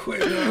out real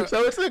quick.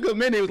 So it took a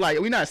minute. It was like,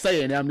 we're not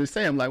saying that. I'm just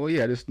saying, I'm like, well,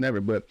 yeah, this never.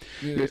 But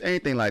there's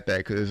anything like that,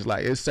 because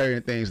like, it's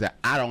certain things that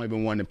I don't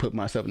even want to put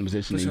myself in a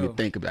position to even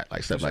think about,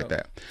 like stuff like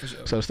that.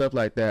 So stuff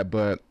like that.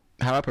 But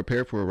how I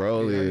prepare for a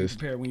role is,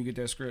 prepare when you get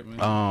that script, man.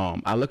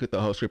 I look at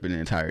the whole script in the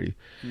entirety,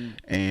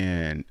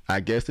 and I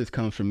guess this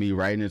comes from me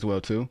writing as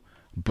well too.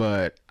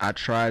 But I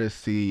try to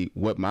see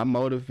what my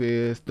motive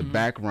is, the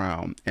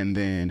background, and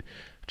then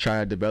try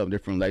to develop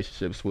different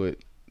relationships with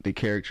the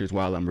characters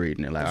while I'm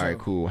reading it. Like, all right, Sure.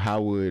 cool.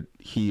 How would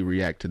he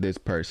react to this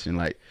person?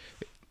 Like,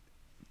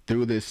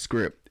 through this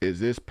script, is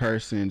this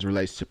person's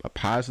relationship a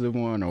positive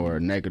one or a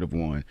negative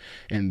one?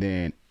 And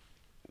then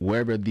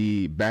wherever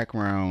the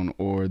background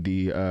or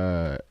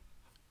the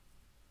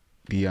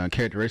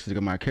characteristics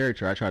of my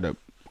character, I try to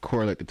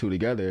correlate the two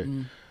together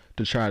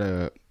to try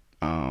to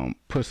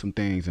put some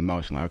things in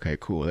motion. Like, okay,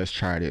 cool, let's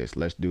try this,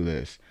 let's do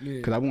this,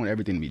 because I want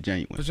everything to be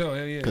genuine. For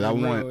sure, yeah. Because I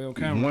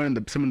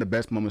want some of the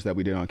best moments that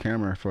we did on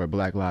camera for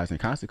Black Lives and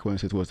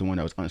Consequences was the one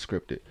that was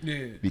unscripted.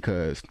 Yeah.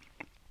 Because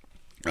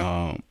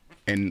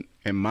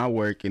in my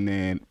work, and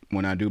then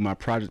when I do my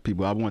project,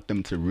 people, I want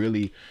them to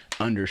really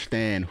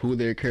understand who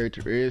their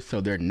character is,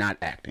 so they're not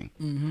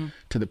acting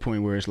to the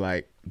point where it's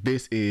like,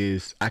 this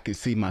is, I can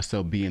see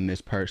myself being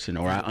this person,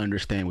 or I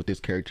understand what this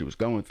character was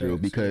going through.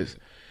 Because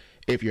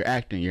if you're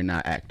acting, you're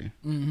not acting.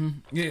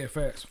 Yeah,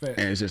 facts. And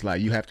it's just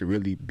like, you have to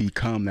really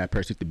become that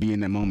person, to be in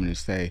that moment and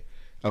say,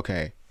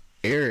 okay,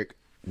 Eric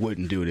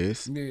wouldn't do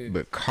this,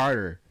 but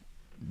Carter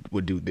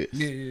would do this.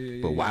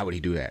 But why would he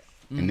do that?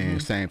 And then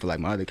same for like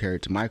my other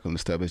character, Michael, and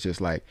stuff. It's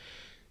just like,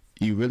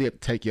 you really have to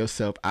take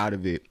yourself out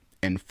of it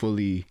and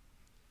fully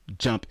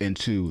jump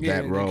into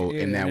that role,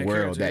 in that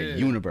world, that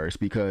universe,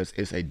 because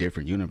it's a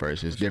different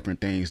universe. It's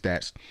different things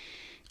that's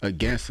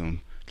against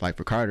him. Like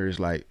for Carter, it's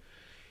like,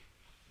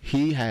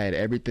 he had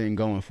everything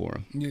going for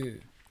him. Yeah.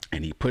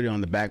 And he put it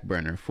on the back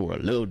burner for a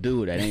little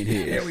dude that ain't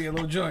his. Yeah, we a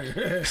little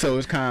joint. So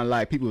it's kind of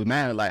like, people was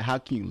mad, like, how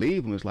can you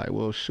leave him? It's like,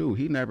 well, shoot,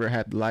 he never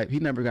had life. He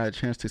never got a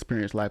chance to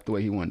experience life the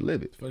way he wanted to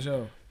live it. For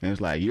sure. And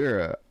it's like,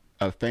 you're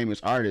a famous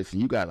artist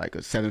and you got like a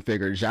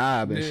 7-figure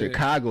job in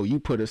Chicago, you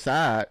put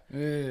aside.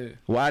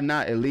 Why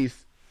not at least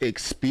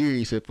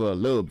experience it for a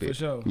little bit? For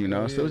sure. You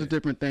know, so it's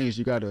different things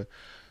you got to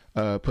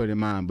put in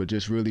mind, but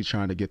just really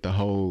trying to get the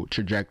whole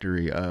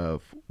trajectory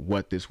of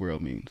what this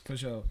world means. For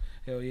sure.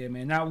 Hell yeah,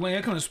 man. Now, when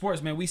it comes to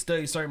sports, man, we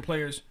study certain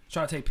players,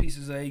 try to take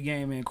pieces of a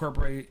game and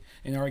incorporate it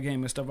in our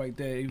game and stuff like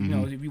that. You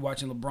know, if you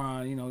watching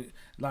LeBron, you know, a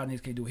lot of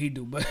niggas can't do what he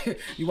do, but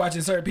you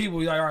watching certain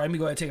people, you're like, all right, let me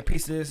go ahead and take a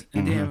piece of this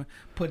and then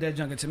put that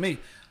junk into me.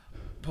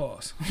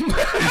 Pause.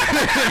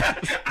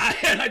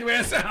 I like the way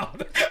that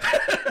sound.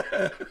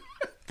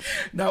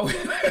 Now,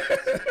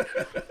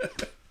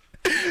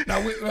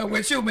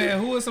 with you,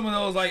 man, who are some of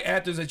those like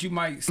actors that you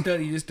might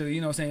study just to,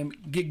 you know what I'm saying,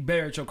 get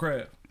better at your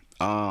craft?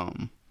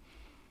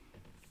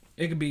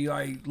 It could be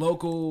like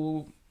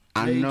local.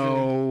 I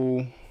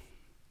know.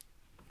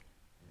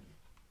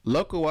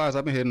 Local wise,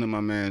 I've been hitting up my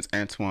man's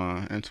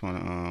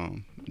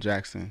Antoine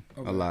Jackson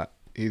a lot.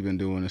 He's been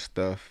doing his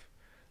stuff.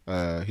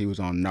 He was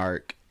on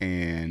Narc,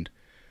 and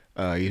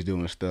he's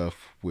doing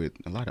stuff with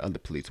a lot of other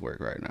police work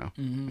right now.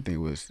 I think it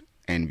was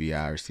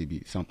NVI or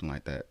CB, something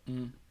like that.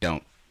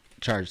 Don't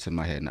charge it to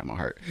my head, not my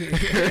heart.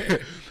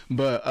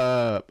 But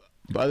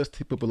other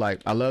people,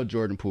 like, I love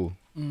Jordan Poole.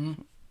 No,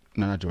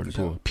 not Jordan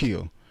Poole.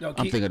 Peele. No, I'm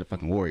thinking of the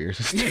fucking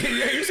Warriors.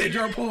 Yeah, you said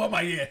Jordan Poole. I'm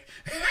like, yeah.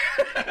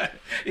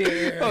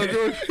 Oh,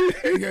 Jordan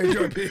Peele. Yeah,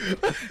 Jordan Peele.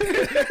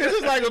 It's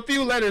just like a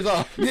few letters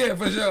off. Yeah,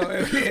 for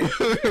sure.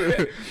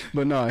 Yeah.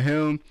 But no,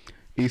 him,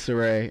 Issa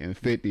Rae, and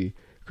 50,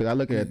 because I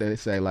look at it, they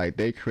say like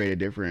they created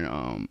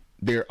different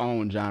their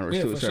own genres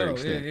to a certain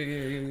extent.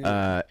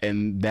 Yeah.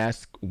 And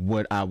that's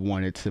what I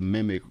wanted to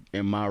mimic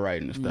in my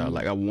writing style.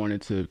 Like, I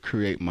wanted to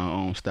create my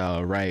own style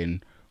of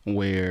writing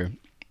where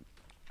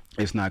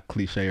it's not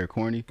cliche or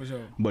corny, for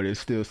sure, but it's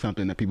still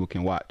something that people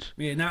can watch.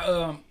 Yeah.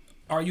 Now,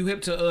 are you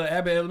hip to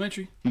Abbott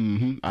Elementary?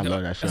 I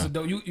love that show. That's a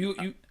dope.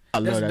 I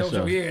love that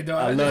show. Yeah,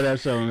 dog. I love that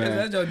show, man.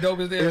 That's just dope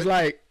as there. It's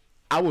like,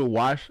 I would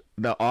watch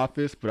The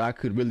Office, but I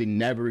could really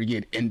never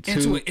get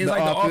into it. It's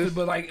like The Office,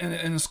 but like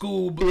in a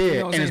school. Yeah, you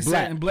know what and it's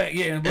black. In black.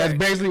 Yeah, in black. That's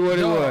basically what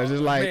it was.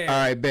 It's like, man. all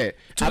right, bet.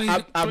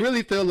 I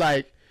really feel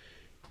like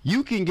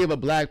you can give a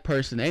black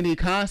person any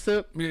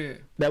concept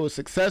that was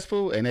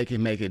successful, and they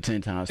can make it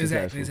 10 times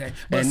successful. Exactly.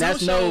 But and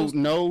that's shows,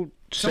 no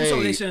some shade.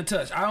 shows they shouldn't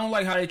touch. I don't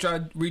like how they try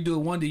to redo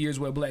Wonder Years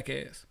with a black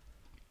ass.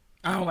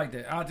 I don't like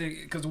that. I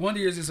think because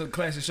Wonder Years is a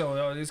classic show.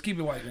 Yo. Just keep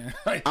it white, man.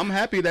 Like, I'm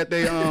happy that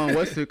they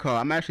what's it called?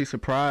 I'm actually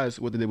surprised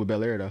what they did with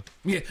Bel Air though.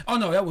 Yeah. Oh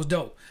no, that was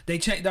dope. They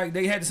changed. Like,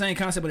 they had the same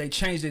concept, but they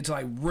changed it to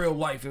like real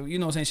life. You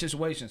know what I'm saying?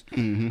 Situations.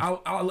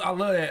 I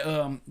love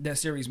that that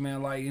series,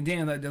 man. Like, and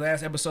then like the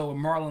last episode with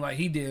Marlon, like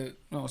he did. You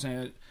know what I'm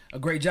saying? A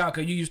great job,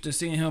 because you used to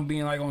seeing him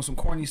being like on some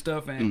corny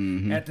stuff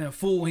and acting a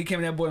fool. He came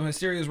in that boy in his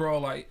serious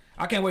role. Like,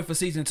 I can't wait for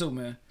season 2,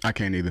 man. I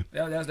can't either.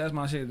 That's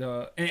my shit,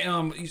 dog.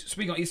 And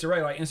speaking on Issa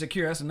Rae, like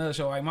Insecure, that's another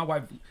show. Like, my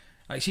wife,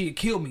 like, she'd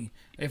kill me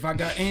if I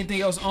got anything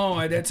else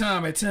on at that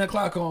time at 10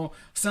 o'clock on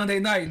Sunday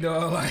night,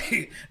 dog.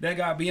 Like, that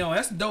gotta be on.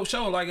 That's a dope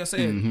show. Like I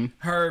said,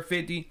 her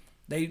 50.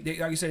 They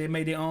like you said, they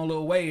made their own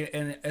little way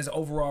and as an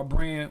overall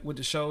brand with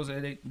the shows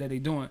that they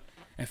doing.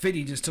 And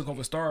 50 just took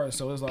over Stars,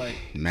 so it's like,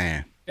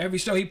 man, every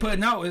show he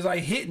putting out is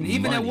like hitting.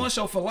 Even that one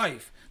show For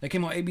Life that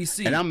came on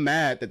ABC. And I'm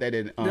mad that they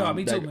didn't. Yeah,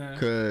 me too, man.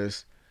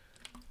 Because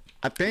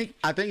I think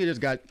it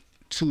just got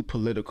too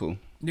political.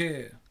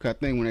 Yeah. Cause I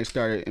think when they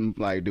started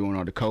like doing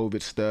all the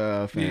COVID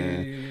stuff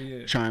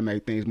and trying to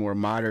make things more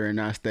modern and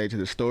not stay to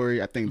the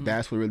story, I think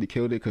that's what really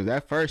killed it. Cause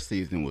that first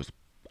season was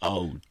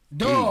Oh,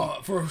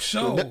 Dog, for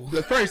sure.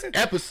 The first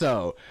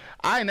episode,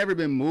 I ain't never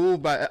been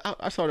moved by.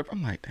 I saw it.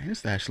 I'm like, dang,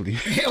 this actually.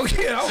 Hell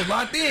yeah, I was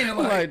locked in. I'm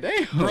like,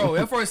 damn, bro,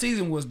 that first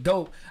season was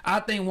dope. I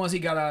think once he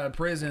got out of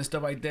prison and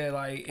stuff like that,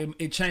 like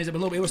it changed up a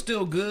little bit. It was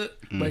still good,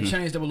 but it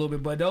changed up a little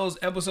bit. But those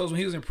episodes when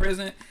he was in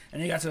prison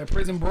and they got to the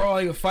prison brawl,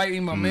 he was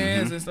fighting my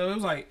mans and stuff. It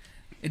was like,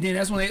 and then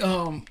that's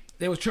when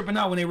they was tripping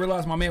out when they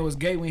realized my man was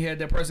gay when he had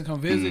that person come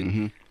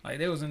visit. Like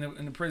they was in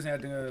the prison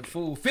acting a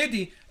fool.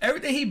 50,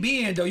 everything he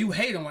be in though, you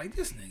hate him like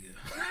this nigga.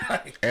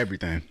 Like,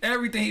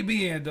 everything he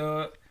be in,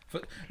 dog.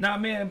 Now,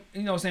 man,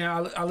 you know what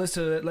I'm saying? I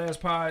listened to the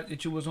last pod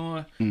that you was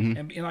on,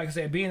 and like I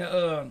said, being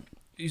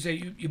you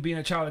say you being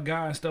a child of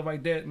God and stuff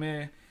like that,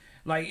 man.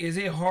 Like, is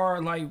it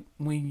hard, like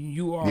when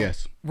you are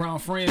around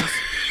friends,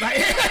 like,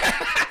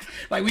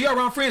 like when you're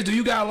around friends, do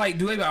you got like,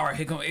 do they be all right?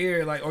 Here come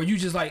air, like, or you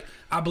just like,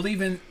 I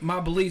believe in my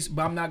beliefs,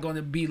 but I'm not going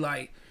to be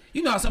like,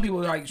 you know how some people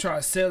like try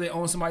to sell it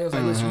on somebody else,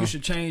 like, listen, you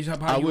should change how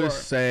you are. I would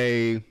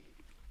say,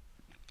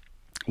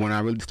 when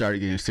I really started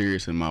getting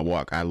serious in my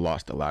walk, I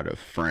lost a lot of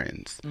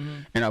friends.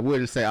 And I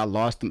wouldn't say I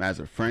lost them as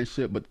a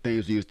friendship, but the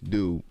things we used to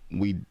do,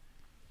 we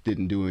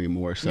didn't do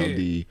anymore. So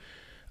the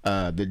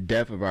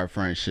depth of our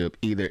friendship,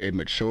 either it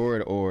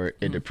matured or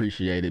it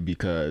depreciated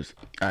because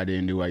I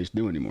didn't do what I used to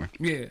do anymore.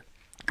 Yeah.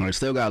 And I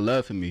still got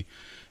love for me.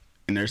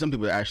 And there's some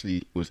people that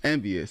actually was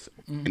envious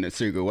in a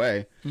secret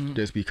way,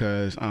 just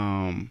because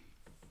I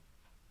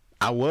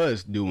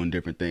was doing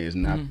different things.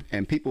 And,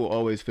 and people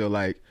always feel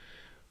like,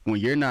 when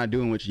you're not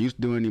doing what you used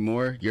to do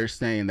anymore, you're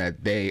saying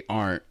that they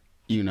aren't,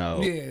 you know,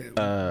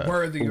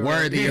 worthy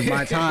of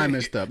my time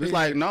and stuff. It's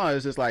like, no,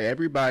 it's just like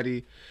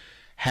everybody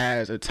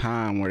has a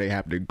time where they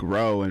have to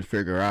grow and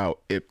figure out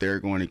if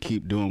they're going to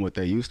keep doing what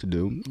they used to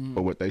do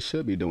or what they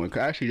should be doing.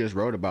 'Cause I actually just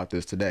wrote about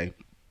this today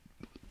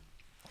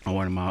on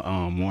one of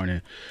my morning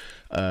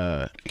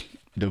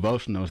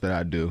devotionals that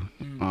I do.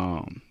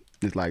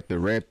 It's like the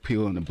red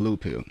pill and the blue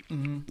pill.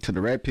 So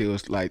the red pill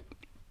is like,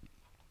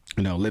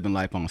 you know, living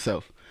life on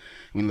self.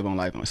 When you live on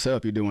life on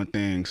self, you're doing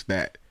things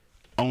that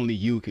only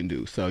you can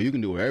do. So you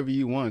can do whatever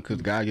you want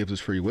because God gives us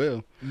free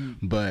will,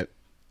 but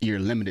you're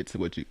limited to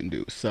what you can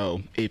do.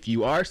 So if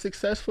you are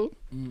successful,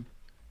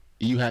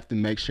 you have to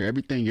make sure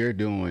everything you're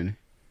doing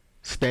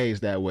stays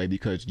that way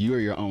because you're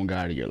your own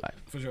God of your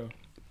life. For sure.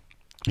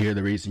 You're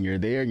the reason you're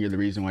there, and you're the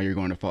reason why you're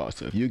going to fall.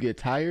 So if you get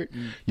tired,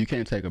 you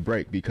can't take a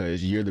break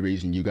because you're the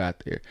reason you got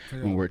there.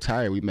 When we're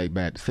tired, we make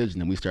bad decisions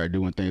and we start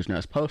doing things we're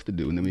not supposed to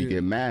do. And then we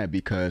get mad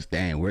because,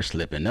 dang, we're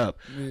slipping up.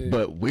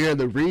 But we're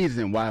the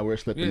reason why we're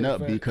slipping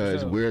up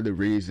because we're the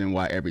reason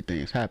why everything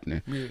is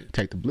happening.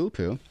 Take the blue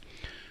pill.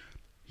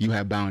 You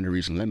have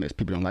boundaries and limits.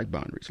 People don't like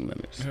boundaries and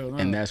limits.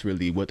 And that's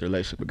really what the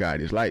relationship with God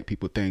is like.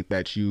 People think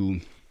that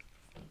you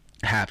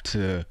have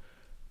to...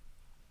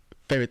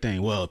 favorite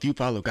thing, well, if you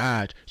follow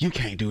God, you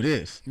can't do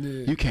this.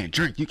 You can't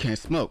drink, you can't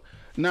smoke.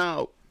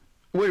 Now,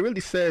 what it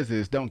really says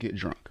is don't get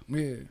drunk.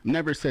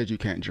 Never says you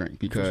can't drink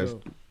because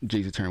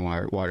Jesus turned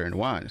water into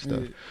wine and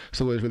stuff.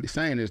 So what it's really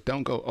saying is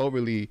don't go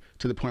overly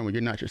to the point where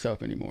you're not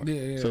yourself anymore.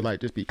 So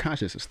like just be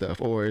conscious of stuff.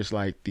 Or it's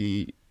like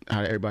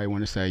how everybody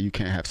want to say you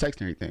can't have sex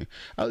and everything.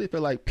 I really feel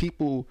like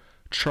people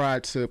try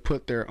to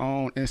put their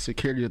own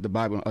insecurity of the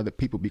Bible on other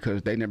people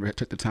because they never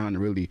took the time to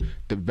really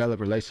develop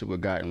a relationship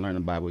with God and learn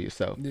the Bible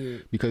yourself.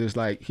 Because it's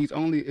like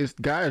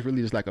God is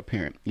really just like a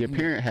parent. Your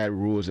parent had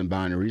rules and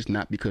boundaries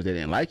not because they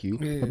didn't like you,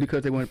 but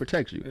because they wanted to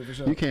protect you.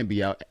 You can't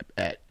be out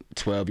at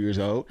 12 years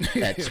old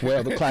at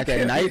 12 o'clock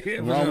at night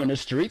roaming the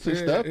streets and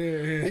stuff.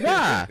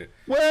 Why?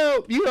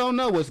 Well, you don't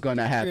know what's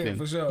gonna happen.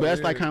 But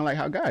that's like kind of like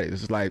how God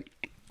is. It's like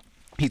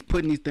he's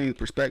putting these things in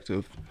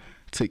perspective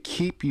to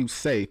keep you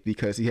safe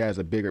because he has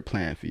a bigger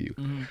plan for you.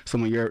 So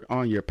when you're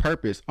on your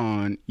purpose,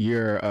 on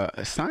your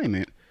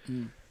assignment,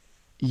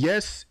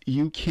 yes,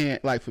 you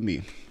can't, like for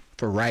me,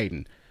 for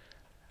writing,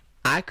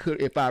 I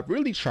could, if I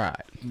really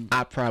tried,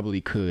 I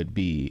probably could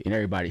be, and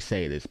everybody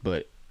say this,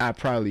 but I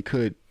probably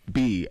could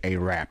be a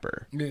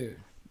rapper.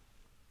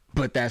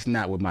 But that's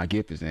not what my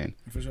gift is in.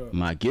 For sure.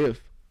 My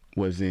gift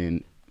was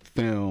in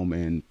film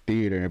and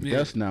theater and everything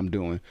else that I'm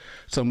doing.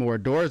 So more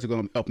doors are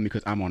going to open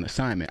because I'm on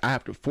assignment. I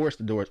have to force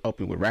the doors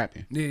open with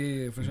rapping.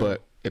 For sure.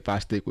 But if I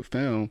stick with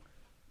film,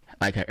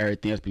 like how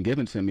everything that's been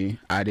given to me,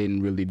 I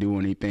didn't really do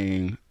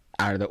anything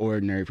out of the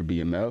ordinary for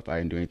BMF. I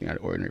didn't do anything out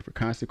of the ordinary for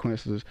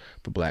Consequences,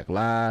 for Black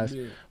Lives,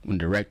 when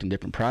directing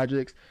different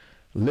projects.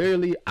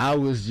 Literally, I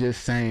was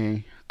just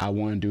saying, I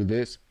want to do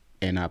this,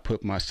 and I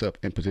put myself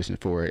in position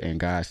for it,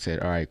 and God said,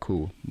 all right,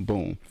 cool,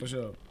 boom. For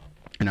sure.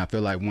 And I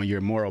feel like when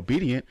you're more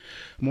obedient,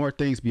 more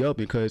things be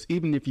open. Because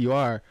even if you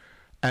are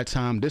at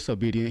times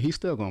disobedient, he's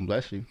still gonna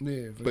bless you.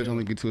 But it's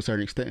only get to a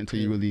certain extent until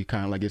you really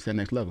kind of like get to that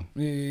next level.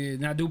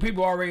 Now, do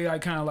people already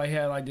like kind of like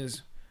have like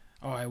this?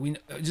 All right, we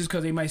just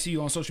because they might see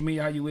you on social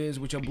media how you is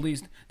with your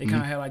beliefs, they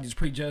kind of have like this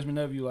prejudgment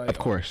of you. Like, of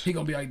course, he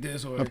gonna be like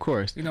this, or of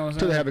course, you know what I'm saying?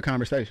 Until they have a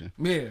conversation.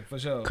 For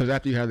sure. Because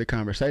after you have the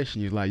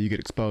conversation, you get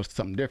exposed to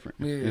something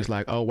different. It's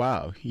like, oh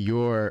wow,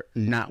 you're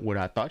not what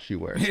I thought you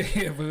were. For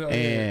sure.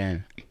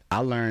 And I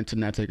learned to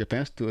not take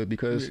offense to it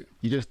because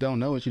you just don't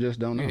know what you just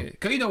don't know. Yeah.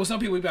 Cause you know, with some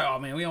people, we be like, oh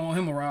man, we don't want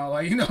him around,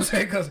 like, you know what I'm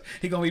saying? Cause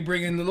he gonna be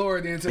bringing the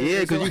Lord into. Yeah,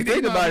 because you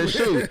think about it,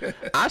 shoot.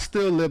 I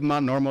still live my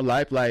normal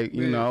life, like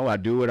you know, I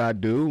do what I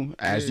do.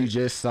 As you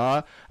just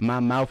saw, my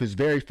mouth is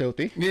very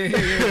filthy. Yeah.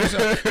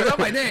 So, I'm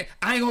like, dang,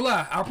 I ain't gonna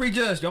lie, I'll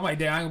prejudge. I'm like,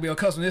 dang, I ain't gonna be able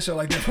to cuss on this show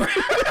like this. You know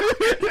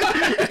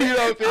what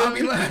I feel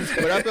me?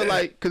 But I feel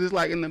like, because it's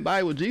like in the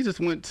Bible,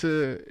 Jesus went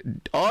to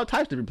all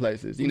types of different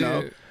places. You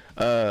know.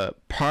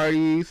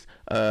 Parties,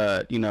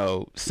 you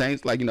know,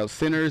 saints, like, you know,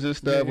 sinners and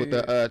stuff with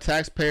the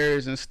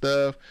taxpayers and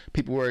stuff.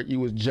 People where you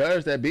was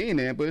judged at being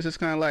in, but it's just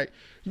kind of like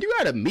you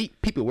gotta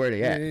meet people where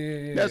they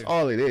at. That's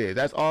all it is.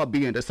 That's all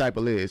being a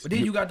disciple is. But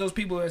then you got those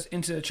people that's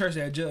into the church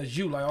that judge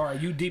you, like, all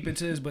right, you deep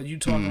into this, but you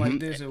talking like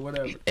this or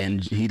whatever.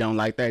 And he don't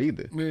like that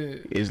either.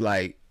 It's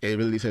like it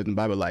really says in the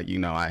Bible, like, you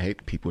know, I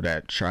hate people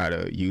that try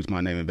to use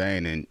my name in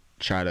vain and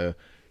try to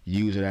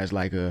use it as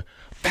like a,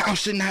 thou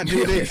should not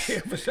do this.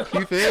 For sure.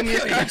 You feel me?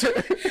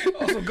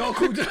 Also,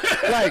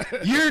 Goku. Like,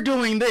 you're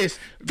doing this.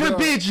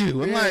 Forbid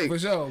you. I'm like, for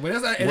sure. But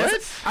that's like,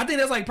 what? I think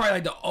that's like probably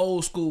like the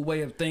old school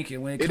way of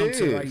thinking when it comes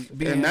to like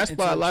being. And that's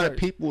why a lot church. of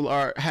people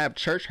have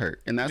church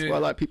hurt, and that's why a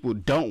lot of people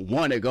don't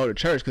want to go to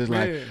church because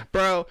like,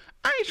 bro,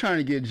 I ain't trying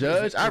to get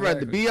judged. I'd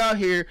rather be out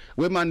here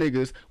with my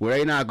niggas where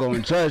they not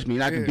going to judge me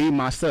and I can be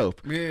myself.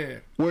 Yeah.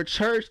 Where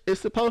church is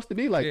supposed to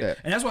be like that.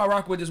 And that's why I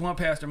rock with this one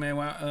pastor, man,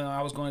 when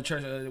I was going to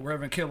church,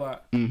 Reverend Killot.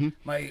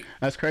 Like,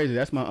 that's crazy.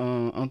 That's my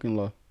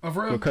uncle-in-law. Oh,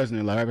 for real? Or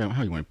cousin-in-law.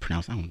 How you want to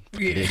pronounce it? I don't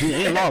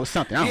know. In-law or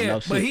something. I don't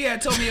know. But he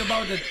had told me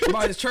about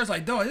his church.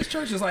 Like, dog, this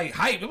church is like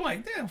hype. I'm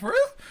like, damn, for real?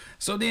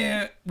 So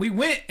then we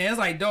went, and it's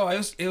like, dog,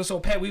 it was so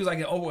packed. We was like,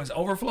 it was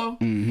overflow.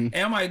 And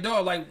I'm like,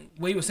 dog, like,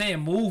 what he was saying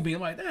moved me.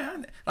 I'm like,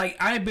 damn. Like,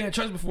 I ain't been in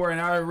church before,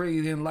 and I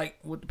really didn't like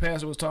what the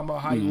pastor was talking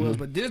about, how he was.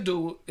 But this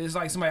dude is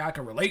like somebody I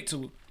can relate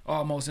to.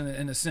 Almost in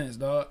a sense,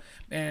 dog.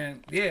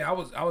 And yeah, I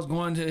was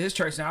going to his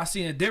church, and I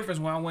seen a difference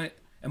when I went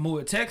and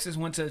moved to Texas.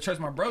 Went to the church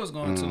my brother's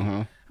going to.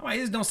 I'm like,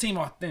 this don't seem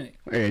authentic.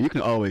 Yeah, you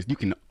can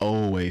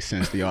always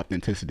sense the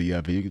authenticity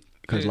of it.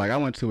 Because like I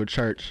went to a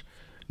church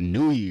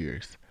New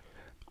Year's.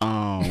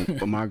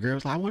 But my girl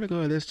was like, I want to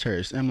go to this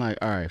church. And I'm like,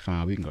 all right,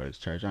 fine, we can go to this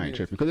church. I ain't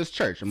tripping because it's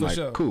church. I'm For like,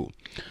 sure. cool.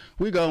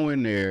 We go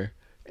in there,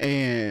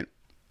 and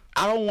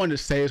I don't want to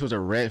say this was a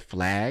red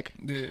flag.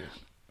 Yeah.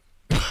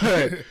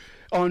 But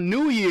on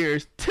New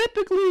Year's,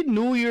 typically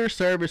New Year's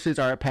services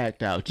are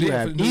packed out. You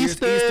have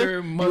Easter,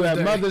 you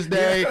have Mother's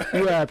Day,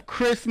 you have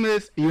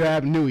Christmas, you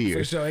have New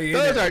Year's. For sure,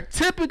 Those are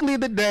typically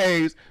the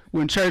days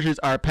when churches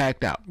are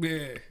packed out.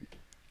 Yeah.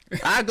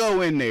 I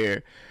go in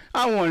there,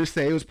 I want to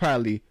say it was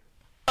probably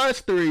us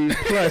three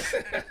plus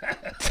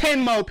 10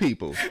 more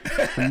people,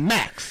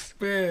 max.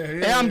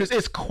 And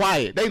it's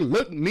quiet. They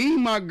looked, me,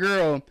 my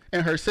girl,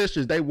 and her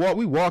sisters,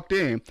 we walked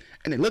in,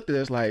 and they looked at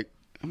us like,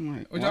 I'm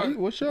like,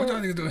 what y'all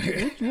niggas doing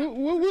here?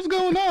 What's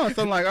going on?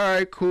 So I'm like, all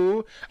right,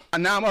 cool.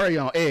 And now I'm already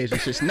on edge.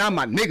 It's just now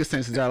my nigga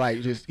senses are like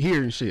just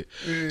hearing shit.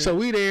 So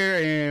we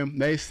there and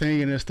they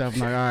singing and stuff. I'm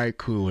like, all right,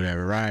 cool,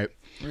 whatever, right?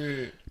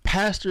 The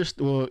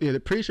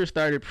preacher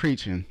started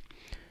preaching,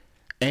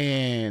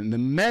 and the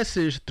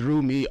message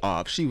threw me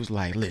off. She was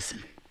like,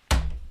 listen,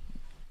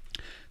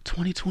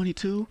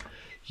 2022.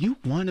 You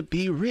want to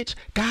be rich?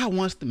 God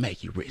wants to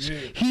make you rich.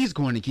 He's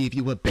going to give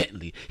you a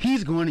Bentley.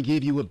 He's going to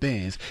give you a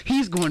Benz.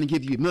 He's going to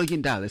give you $1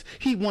 million.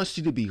 He wants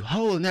you to be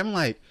whole. And I'm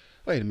like,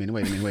 wait a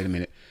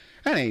minute.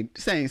 That ain't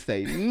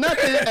say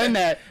nothing in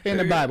that in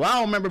the Bible. I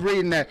don't remember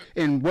reading that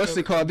in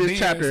this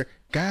chapter.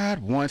 God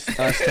wants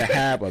us to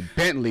have a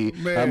Bentley,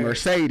 a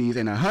Mercedes,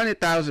 and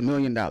 $100,000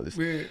 million.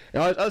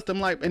 And I'm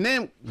like, and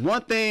then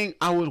one thing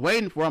I was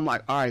waiting for, I'm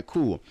like, all right,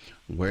 cool.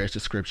 Where's the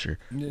scripture?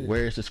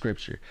 Where's the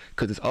scripture?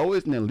 Because it's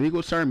always an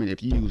illegal sermon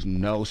if you use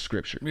no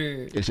scripture.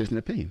 It's just an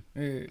opinion.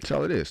 That's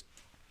all it is.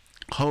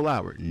 Whole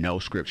hour, no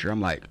scripture. I'm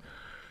like,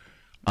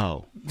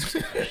 oh,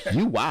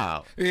 you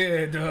wild.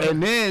 Yeah, dog.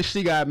 And then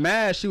she got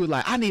mad. She was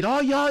like, I need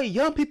all y'all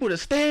young people to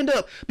stand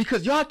up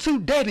because y'all too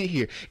dead in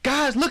here.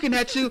 God's looking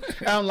at you.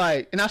 And I'm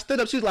like, and I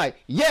stood up. She's like,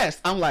 yes.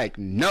 I'm like,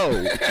 no.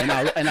 And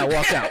I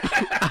walked out.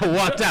 I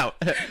walked out.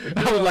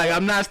 I was like,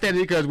 I'm not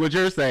standing because what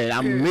you're saying.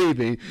 I'm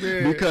leaving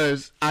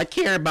because I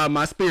care about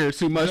my spirit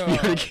too much for you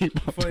to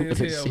keep on funny doing as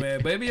this hell, shit.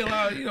 man. But it be a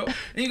lot of, and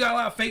you got a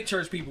lot of fake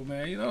church people,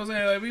 man. You know what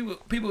I'm saying?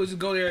 Like people just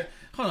go there.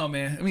 Hold on,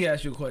 man. Let me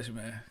ask you a question,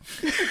 man.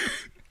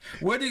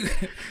 What do you,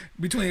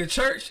 between the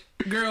church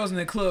girls and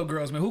the club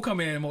girls, man, who come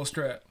in most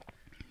strapped?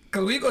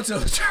 Because we go to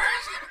the church,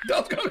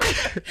 those go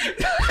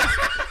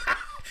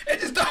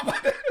and just talk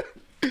about that.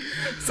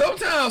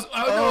 Sometimes when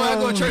I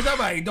go to church, I'm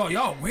like, dog,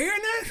 y'all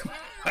wearing that?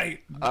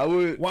 Like,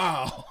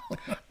 wow.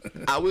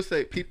 I would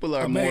say people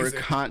are more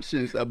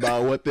conscious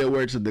about what they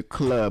wear to the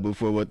club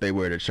before what they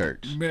wear to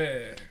church.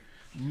 Man,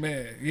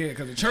 yeah,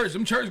 because the church,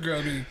 them church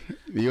girls be.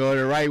 You're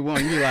the right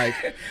one. You like.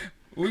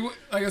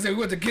 Like I said, we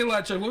went to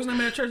Killot Church. What was the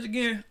name of that church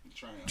again?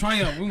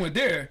 Triumph. We went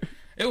there.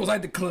 It was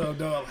like the club,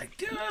 dog. Like,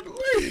 dude,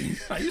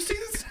 like, you see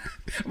this?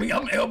 I mean,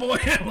 I'm elbowing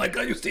him. Like,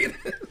 oh, you see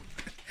this?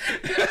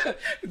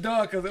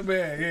 Dog, because,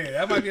 man, yeah,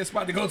 that might be a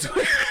spot to go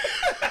to.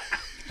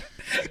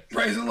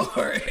 Praise the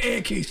Lord.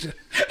 And Keisha.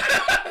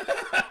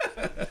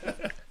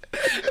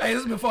 Hey,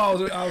 this is before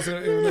I was in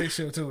a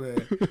relationship too,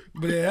 man.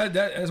 But yeah,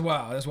 that's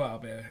wild. That's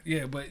wild, man.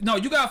 Yeah, but no,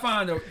 you gotta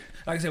find like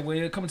I said, when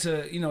it comes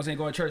to going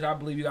to church, I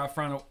believe you gotta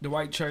find the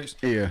right church,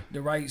 the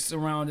right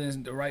surroundings,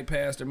 the right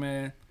pastor,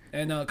 man.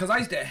 And cause I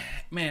used to,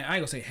 man, I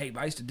ain't gonna say hate,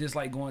 but I used to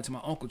dislike going to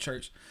my uncle's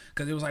church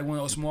because it was like one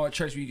of those small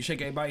churches where you can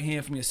shake everybody's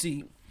hand from your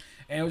seat.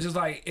 And it was just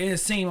like, it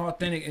seemed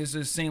authentic. It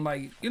just seemed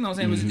like, you know what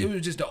I'm saying? It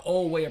was just the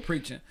old way of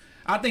preaching.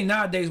 I think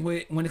nowadays,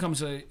 when it comes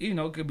to,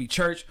 it could be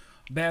church,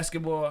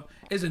 basketball,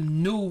 it's a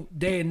new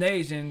day and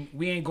age, and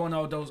we ain't going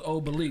out with those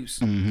old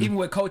beliefs. Even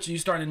with coaching, you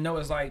starting to know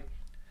it's like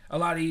a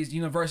lot of these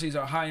universities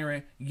are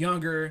hiring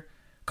younger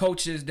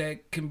coaches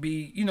that can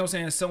be,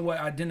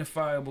 somewhat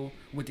identifiable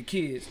with the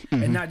kids,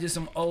 and not just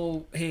some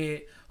old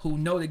head who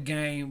know the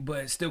game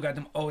but still got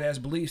them old ass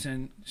beliefs.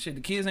 And shit,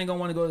 the kids ain't gonna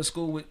want to go to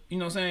school with, you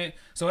know what I'm saying?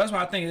 So that's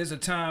why I think it's a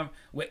time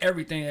where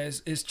everything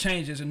is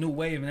changed. It's a new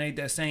wave and ain't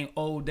that same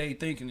old day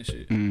thinking and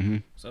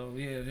shit. So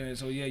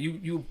yeah,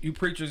 you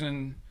preachers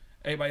and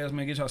everybody else,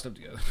 man, get y'all stuff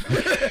together.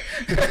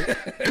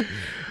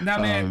 Now,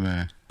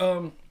 man,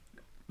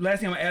 last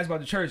thing I'm gonna ask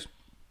about the church.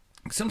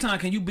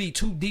 Sometimes can you be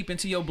too deep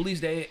into your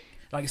beliefs that,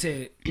 like I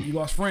said, you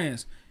lost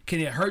friends? Can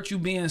it hurt you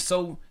being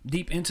so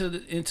deep into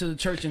the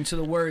church, into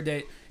the word,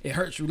 that it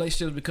hurts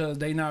relationships because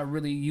they not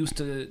really used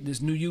to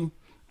this new you?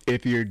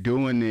 If you're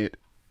doing it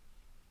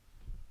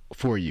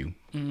for you,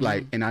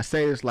 like, and I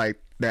say this like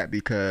that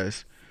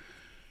because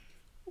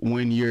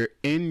when you're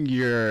in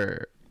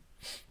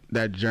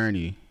that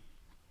journey,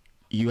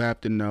 you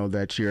have to know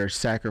that you're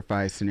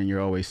sacrificing and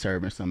you're always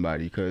serving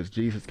somebody, because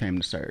Jesus came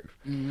to serve.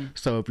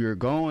 So if you're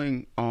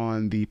going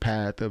on the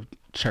path of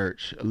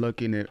church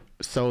looking at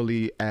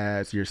solely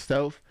as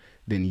yourself,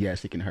 then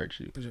yes, it can hurt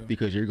you,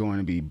 because you're going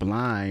to be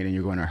blind and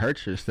you're going to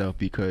hurt yourself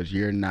because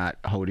you're not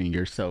holding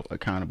yourself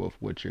accountable for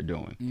what you're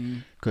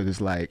doing. Because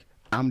it's like,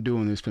 I'm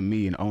doing this for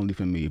me and only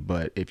for me.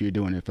 But if you're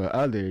doing it for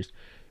others,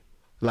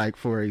 like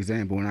for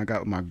example, when I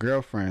got with my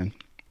girlfriend,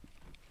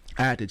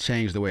 I had to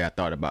change the way I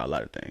thought about a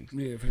lot of things.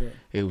 Yeah, for sure.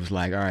 It was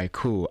like, all right,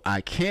 cool,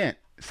 I can't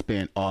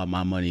spend all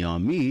my money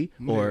on me,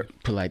 or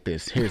put like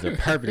this. Here's a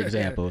perfect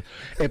example.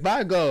 If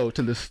I go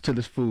to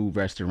this food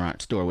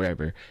restaurant, store,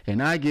 whatever,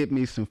 and I get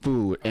me some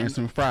food and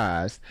some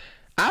fries,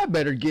 I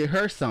better get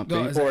her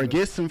something, or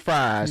get some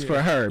fries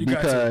for her,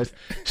 because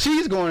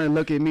she's going to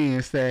look at me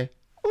and say,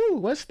 ooh,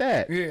 what's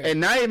that? And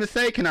not even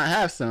say, can I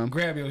have some?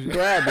 Grab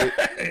it,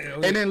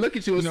 and then look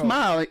at you and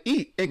smile and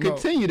eat and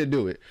continue to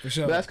do it.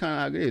 But that's kind of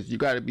how it is. You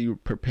got to be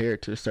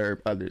prepared to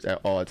serve others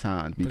at all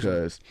times,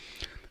 because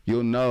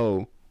you'll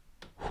know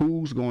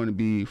who's going to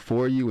be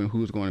for you and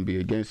who's going to be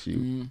against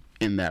you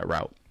in that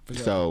route.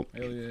 So,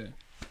 hell yeah.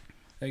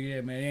 Hey,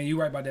 yeah, man, and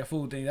you right about that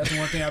food thing. That's the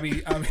one thing I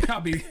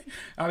be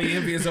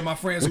envious of my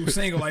friends who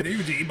single. Like, you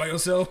just eat by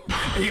yourself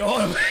and you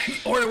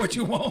order what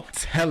you want.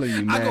 Telling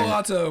you, man. I go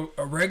out to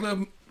a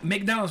regular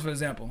McDonald's, for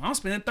example. I'm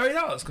spending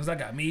 $30 because I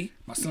got me,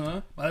 my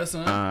son, my other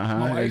son,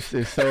 my wife.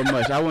 It's so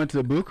much. I went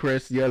to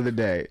Bucharest the other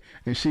day,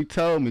 and she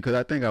told me, because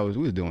I think we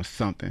was doing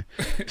something.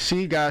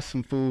 She got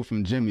some food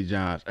from Jimmy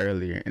John's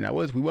earlier, and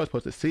we was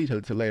supposed to see each other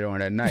till later on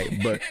that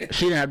night, but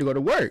she didn't have to go to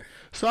work.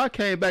 So I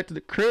came back to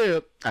the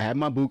crib. I had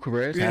my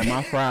Bucharest, had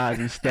my fries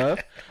and stuff.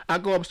 I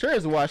go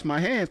upstairs to wash my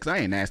hands, because I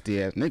ain't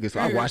nasty ass nigga, so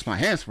I wash my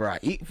hands before I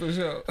eat. For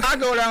sure. I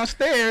go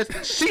downstairs.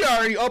 She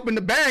already opened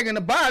the bag in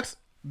the box.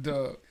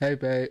 Duh. Hey,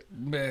 babe.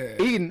 Man.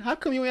 Eden, how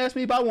come you asked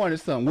me if I wanted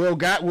something? Well,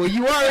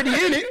 you already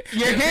in it.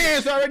 Your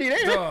hands already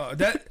there. Dog,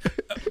 that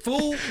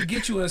food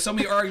get you in so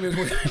many arguments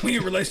when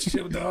your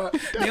relationship, dog.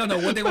 They don't know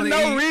what they want to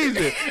eat. For no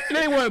reason.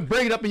 They want to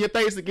bring it up in your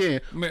face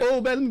again. Man.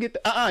 Oh, babe, let me get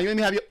you let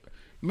me have your...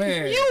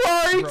 Man, you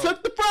already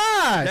took the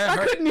prize.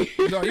 I couldn't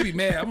even. Dog, you be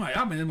mad.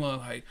 I'm in the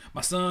like,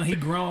 my son, he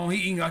grown. He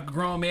eating like a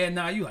grown man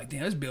now. You like,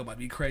 damn, this bill about to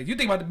be crazy. You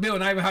think about the bill,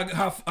 not even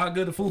how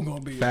good the food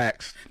gonna be.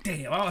 Facts.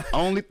 Damn.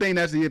 Only thing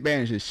that's the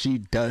advantage is she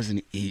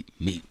doesn't eat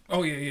meat.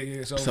 Oh,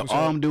 yeah. So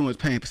all I'm doing is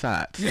paying for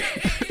sides.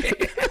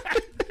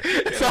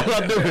 That's all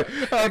I'm doing.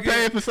 I'm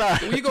paying for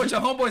sides. When you go with your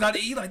homeboys out to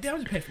eat, like, damn,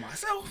 I'm just paying for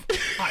myself.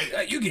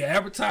 You get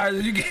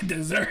appetizers, you get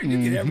dessert, you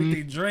get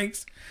everything,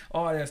 drinks,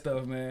 all that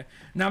stuff, man.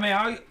 Now,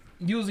 man,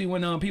 usually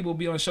when people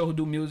be on the show who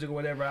do music or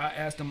whatever, I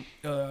ask them,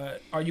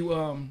 are you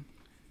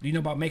do you know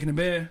about Making a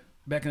Band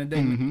back in the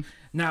day?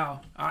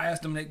 Now I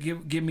asked them to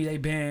give me a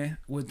band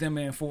with them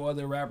and 4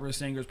 other rappers,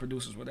 singers,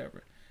 producers,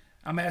 whatever.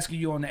 I'm asking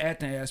you on the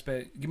acting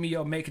aspect. Give me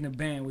your Making a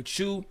Band with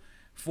you,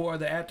 4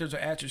 other actors or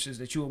actresses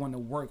that you would want to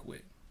work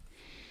with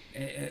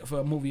and for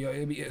a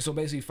movie. So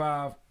basically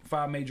 5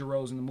 major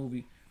roles in the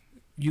movie,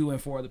 you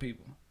and 4 other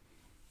people.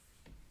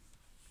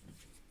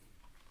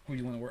 Who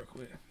you want to work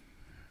with?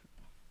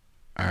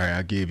 All right,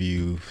 I'll give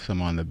you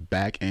some on the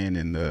back end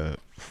and the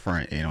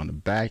front end. On the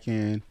back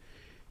end,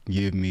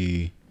 give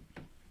me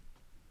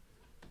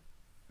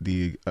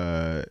the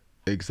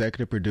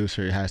executive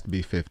producer. It has to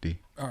be 50.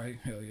 All right,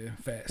 hell yeah,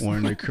 fast. One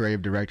of the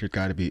creative directors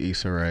got to be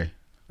Issa Rae,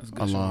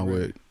 along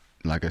with,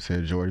 like I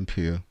said, Jordan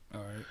Peele.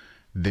 All right.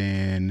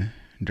 Then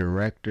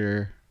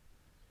director,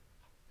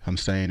 if I'm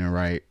saying it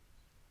right,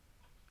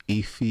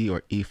 Efi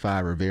or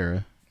Efi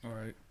Rivera. All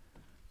right.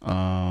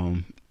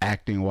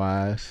 Acting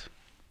wise,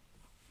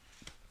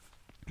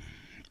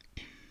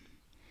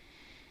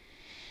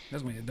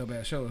 That's gonna be a dope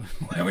ass show.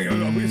 We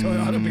talking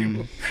other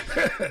people.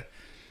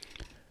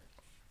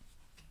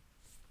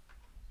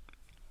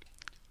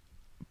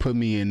 Put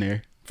me in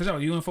there. For sure,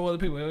 you and 4 other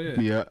people. Hell yeah.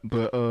 Yeah,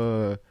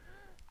 but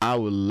I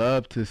would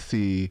love to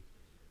see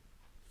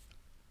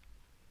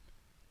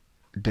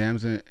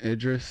Damson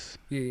Idris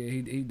Yeah,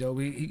 he dope.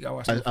 He I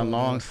watched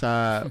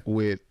alongside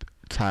with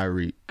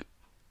Tyreek.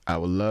 I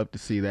would love to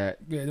see that.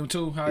 Yeah, them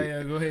two. How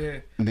yeah, go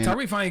ahead. Then,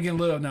 Tyreek finally getting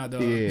love now,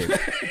 dog. Yeah,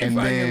 and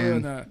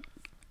then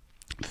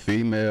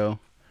female.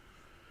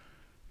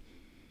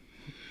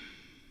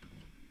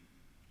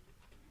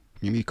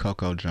 Give me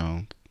Coco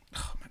Jones.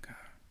 Oh my god,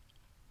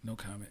 no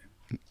comment.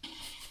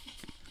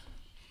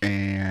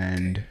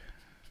 And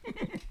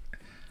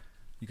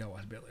you gotta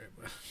watch Bel Air,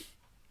 but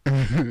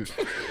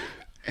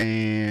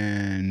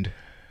and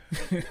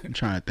I'm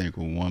trying to think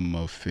of one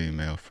more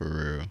female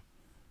for real.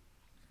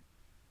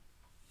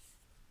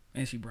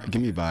 And she brown.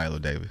 Give me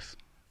Viola Davis.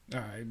 All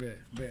right, bet.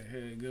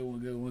 Hey, good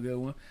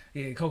one.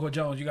 Yeah, Coco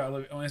Jones, you gotta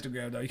look on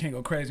Instagram though. You can't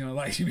go crazy on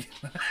likes.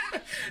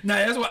 Nah,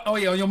 that's what. Oh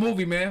yeah, on your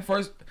movie, man.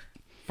 First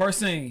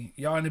scene,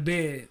 y'all in the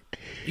bed,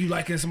 you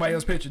liking somebody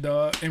else's picture,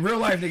 dog. In real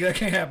life, nigga, that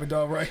can't happen,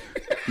 dog. Right?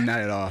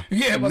 Not at all.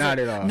 Yeah, but not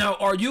at all. Now,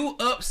 are you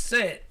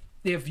upset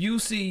if you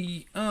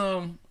see?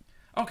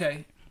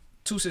 Okay,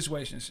 2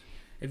 situations.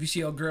 If you see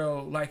a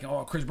girl liking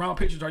all Chris Brown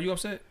pictures, are you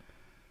upset?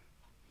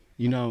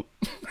 You know,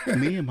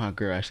 me and my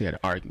girl actually had an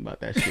argument about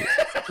that shit.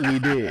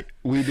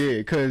 We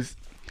did, cause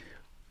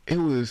it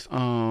was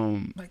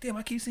like damn,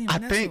 I keep seeing. I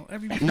think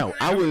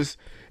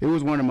it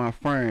was one of my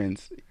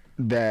friends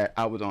that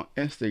I was on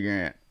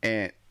Instagram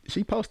and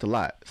she posts a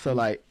lot. So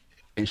like,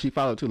 and she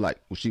followed too. Like,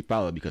 well, she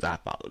followed because I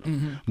followed her.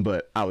 Mm-hmm.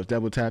 But I was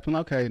double tapping.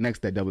 Okay,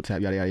 next day double tap,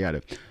 yada yada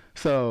yada.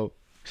 So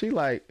she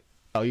like,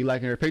 oh, you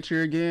liking her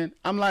picture again?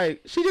 I'm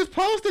like, she just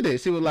posted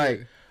it. She was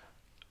like.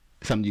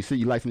 Something you see,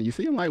 you like something you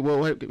see. I'm like, well,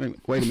 wait a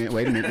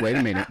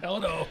minute.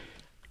 Hold on.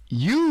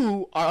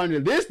 You are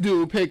under this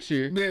dude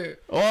picture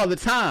all the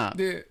time.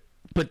 Yeah.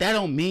 But that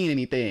don't mean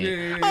anything.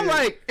 Yeah. I'm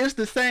like, it's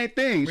the same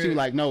thing. She was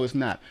like, no, it's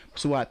not.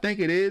 So what I think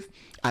it is,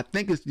 I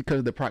think it's because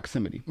of the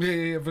proximity.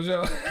 Yeah, for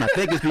sure. I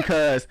think it's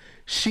because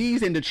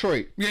she's in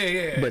Detroit.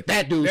 Yeah. But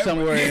that dude's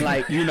somewhere in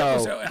like,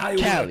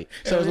 Cali.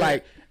 So it's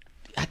like,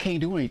 I can't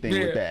do anything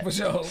with that. For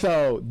sure.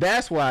 So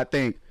that's why I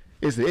think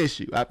it's the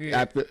issue.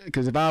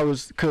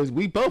 Because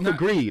we both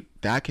agreed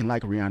that I can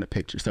like Rihanna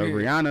pictures. So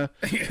Rihanna,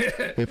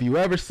 if you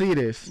ever see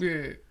this,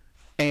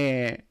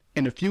 and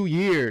in a few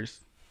years,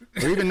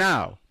 or even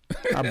now,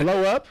 I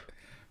blow up,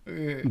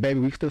 baby,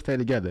 we still stay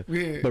together.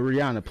 But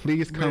Rihanna,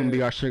 please come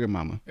be our sugar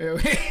mama.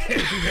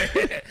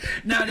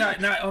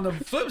 Now, on the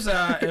flip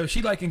side, if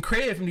she liking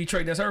Craig from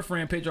Detroit, that's her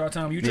friend picture all the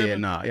time. You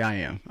tripping? I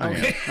am. I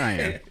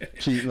am.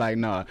 She like,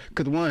 nah.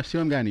 Because one, she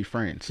don't got any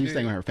friends. She's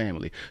staying with her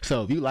family.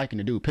 So if you liking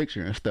the dude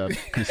picture and stuff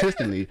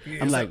consistently,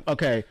 I'm like,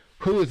 okay,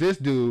 who is this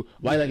dude?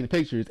 Why you liking the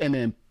pictures? And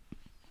then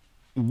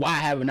why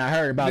haven't I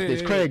heard about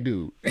this Craig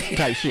dude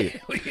type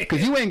shit?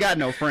 Because you ain't got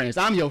no friends.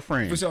 I'm your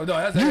friend. For sure,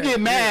 no, you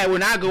get mad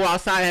when I go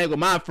outside and hang with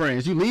my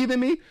friends. You leaving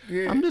me?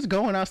 I'm just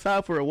going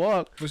outside for a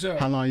walk. For sure.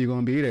 How long you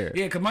gonna be there?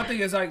 Yeah, because my thing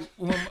is like,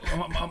 when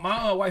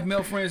my wife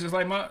male friends is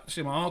like my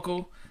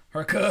uncle,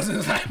 her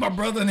cousins, like my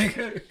brother,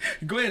 nigga.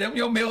 Go ahead, them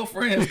your male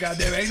friends,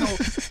 goddamn. Ain't no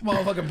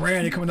motherfucking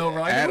Brandy coming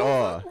over like at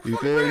all. You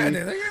feel me?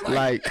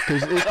 Like,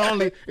 because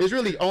it's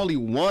really only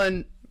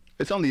one.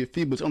 It's only a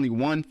few, but it's only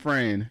one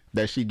friend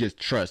that she just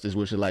trusts,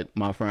 which is like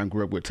my friend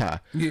grew up with Ty.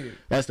 Yeah.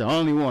 That's the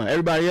only one.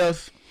 Everybody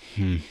else.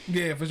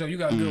 Yeah, for sure. You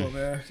got a good one,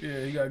 man.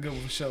 Yeah, you got a good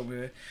one for sure,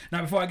 man.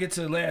 Now, before I get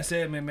to the last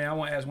segment, man, I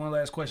want to ask one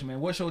last question, man.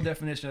 What's your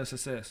definition of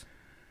success?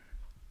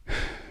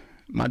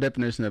 My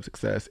definition of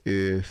success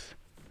is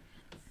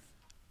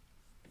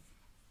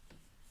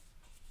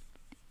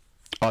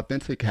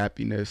authentic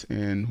happiness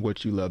in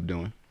what you love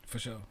doing. For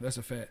sure. That's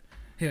a fact.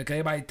 Yeah, cause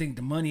everybody think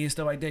the money and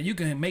stuff like that. You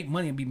can make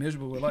money and be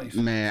miserable with life.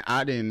 Man,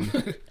 I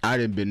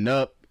didn't been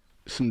up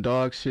some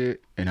dog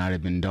shit, and I done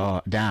been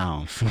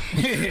down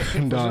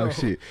some dog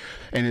shit,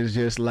 and it's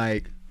just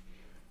like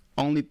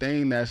only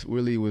thing that's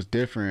really was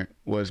different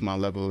was my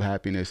level of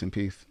happiness and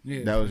peace.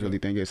 Yeah, that was really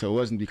thinking. So it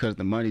wasn't because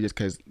the money, just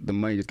because the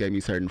money just gave me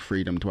certain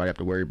freedom to where I have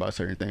to worry about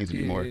certain things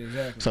anymore. Yeah,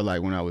 exactly. So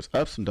like when I was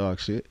up some dog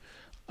shit,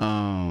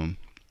 I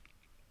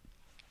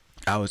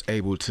was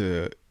able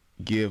to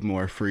give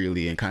more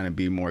freely and kind of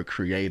be more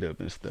creative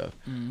and stuff.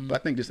 Mm-hmm.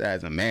 But I think just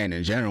as a man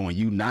in general, when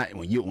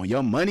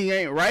your money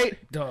ain't right,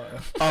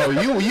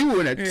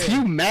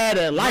 you mad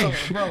at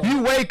life. Bro.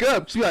 You wake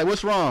up, you like,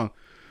 what's wrong?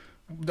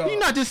 Dog. You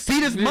not just see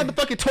this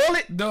motherfucking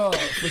toilet? Dog,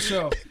 for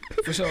sure.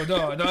 For sure,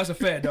 dog. No, that's a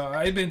fact, dog.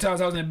 It's been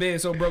times I was in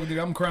bed so broke,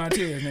 I'm crying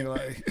tears, nigga.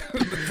 Like,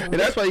 and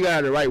that's why you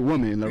got the right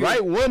woman. The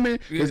right woman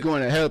is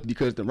going to help,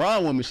 because the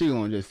wrong woman, she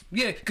going to just...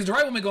 Yeah, because the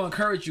right woman going to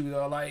encourage you,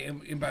 though. Like,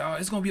 and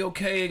it's going to be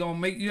okay. They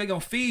going to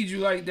feed you,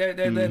 like, that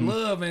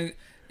love, and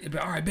be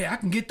all right, man, I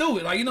can get through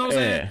it. Like, you know what I'm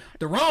saying?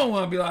 The wrong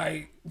one be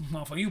like,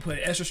 motherfucker, you put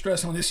extra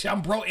stress on this shit.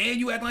 I'm broke, and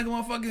you act like a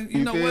motherfucker.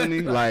 You know what?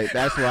 Me? Like,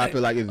 that's why I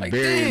feel like it's like,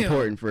 very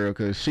important for her,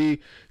 because she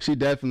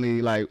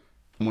definitely, like,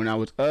 when I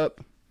was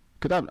up,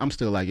 cause I'm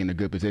still like in a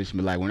good position,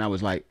 but like when I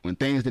was like when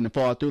things didn't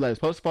fall through like it's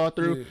supposed to fall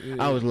through,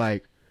 I was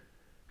like,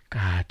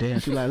 God damn.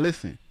 She's like,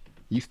 listen,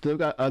 you still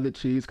got other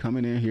cheese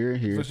coming in here and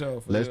here. For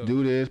sure, Let's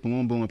do this.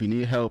 Boom, boom. If you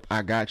need help,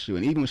 I got you.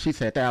 And even when she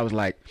said that, I was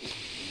like,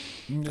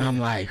 I'm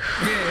like,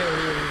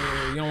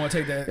 You don't want to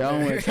take that. I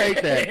don't want to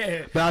take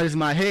that. But I was in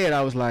my head,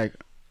 I was like,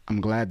 I'm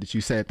glad that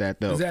you said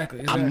that though.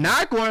 Exactly. I'm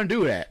not going to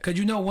do that. Cause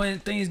you know when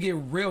things get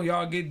real,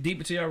 y'all get deep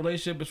into your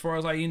relationship as far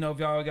as like, you know, if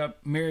y'all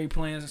got married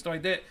plans and stuff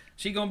like that,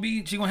 she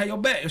gonna have your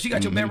back. If she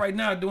got your back right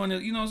now doing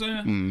it, you know what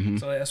I'm saying?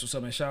 So that's what's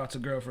up, man. Shout out to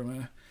girlfriend,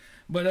 man.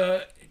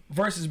 But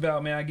versus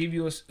battle, man, I give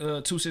you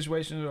two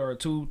situations or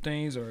two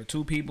things or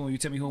two people and you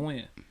tell me who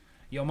win.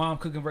 Your mom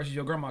cooking versus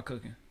your grandma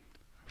cooking.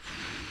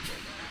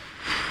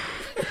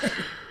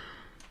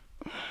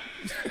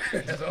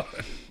 That's all.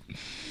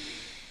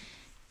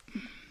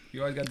 You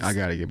always got I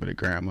gotta give it to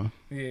grandma.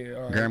 Yeah,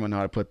 all right. Grandma know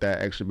how to put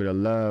that extra bit of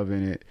love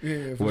in it.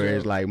 Yeah, for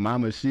whereas sure. like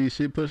mama, she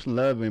put some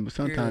love in, but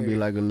sometimes be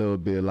like a little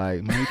bit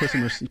like, man, you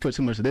put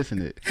too much of this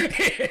in it.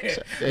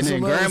 And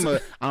then grandma,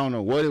 I don't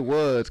know what it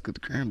was, cause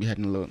grandma be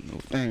having a little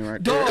thing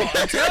right there. Dog,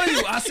 I'm telling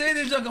you, I said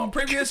this junk on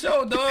previous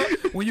show, dog.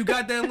 When you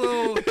got that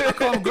little, I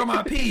call them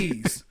grandma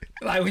peas.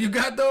 Like when you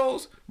got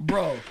those,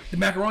 bro, the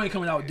macaroni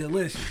coming out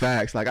delicious.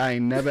 Facts. Like I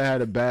ain't never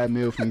had a bad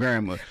meal from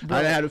grandma. I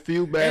done had a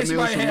few bad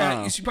meals from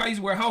mom. She probably used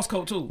to wear a house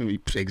coat too.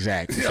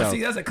 Exactly. So,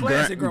 see, that's a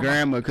classic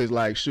grandma. Cause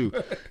like shoot,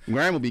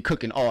 grandma be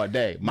cooking all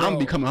day. Mama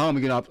be coming home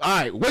and getting off. All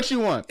right, what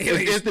you want?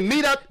 Is the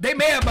meat up? They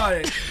mad about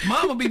it.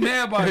 Mama be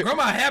mad about it.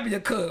 Grandma happy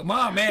to cook.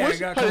 Mom mad.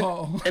 Got to come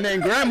home. And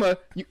then grandma,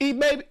 you eat,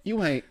 baby.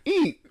 You ain't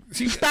eat.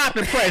 She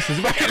stopping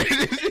prices, right?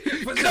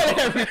 Cut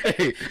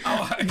everything.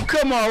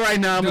 Come on, right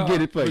now. I'm gonna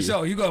get it for you.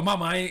 Sure. You go,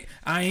 mama. I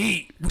ain't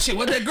eat. Well, shit,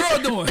 what that girl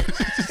doing?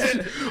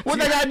 What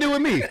they gotta do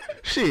with me?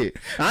 Shit,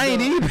 I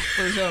ain't eat.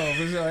 For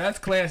sure. That's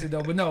classic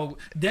though. But no,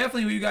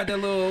 definitely when you got that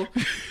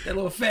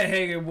little fat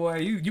hanging boy,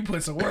 you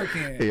put some work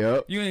in.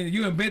 Yep. You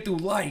ain't been through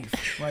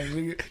life. Like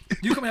you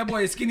come at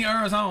boy skinny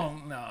arms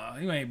on. Nah,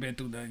 you ain't been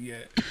through nothing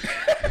yet.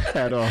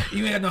 At all.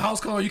 You ain't had no house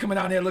call. You coming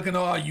out there looking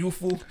all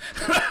youthful.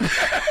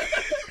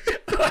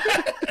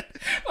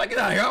 Like, get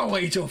out here, I don't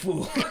want to eat your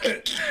food.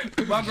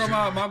 my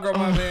grandma,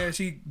 man,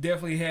 she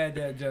definitely had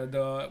that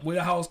dog with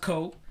a house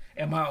coat.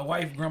 And my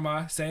wife,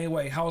 grandma, same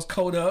way, house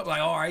coat up.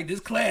 Like, all right, this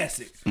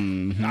classic.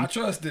 I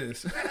trust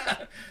this.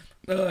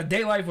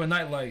 Day life or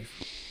night life?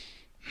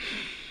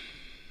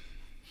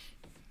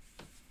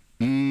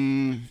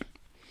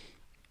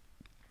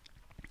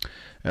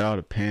 It all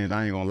depends.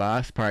 I ain't gonna lie.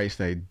 I probably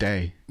say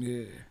day.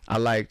 Yeah. I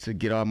like to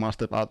get all my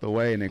stuff out the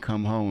way and then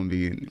come home and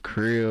be in the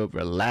crib,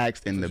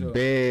 relaxed in the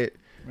bed.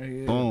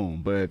 Yeah.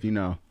 Boom. But if you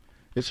know,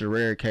 it's a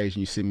rare occasion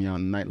you see me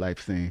on the nightlife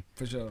scene.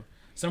 For sure.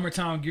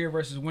 Summertime gear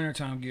versus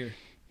wintertime gear.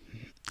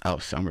 Oh,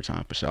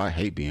 summertime for sure. I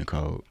hate being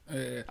cold.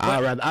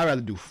 I'd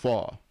rather do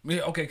fall.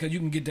 Yeah, okay, because you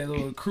can get that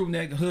little crew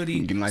neck hoodie.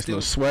 You get a nice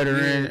little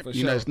sweater in. For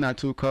You know, it's not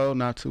too cold,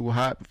 not too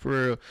hot, but for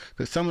real.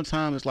 Because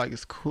summertime it's like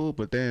it's cool,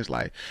 but then it's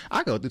like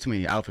I go through too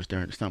many outfits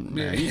during the summer,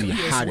 man. You be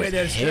hot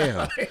as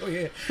hell.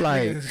 Yeah.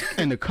 Like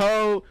in the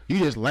cold, you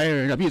just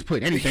layering up. You just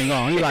put anything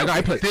on. You're like, all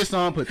right, put this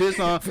on.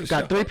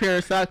 Got 3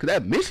 pairs of socks. Cause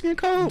that Michigan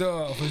cold.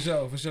 Duh, for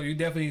sure. You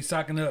definitely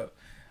socking up.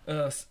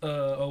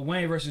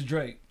 Wayne versus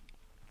Drake.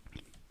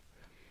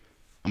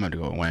 I'm gonna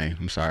go with Wayne.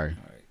 I'm sorry.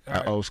 All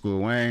right. Old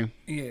school Wayne.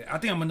 Yeah, I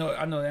think I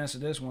know the answer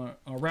to this one.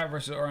 Rap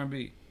versus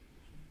R&B.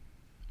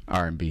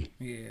 R&B.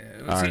 Yeah.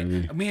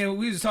 R&B. See, I mean,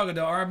 we was talking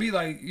to R&B.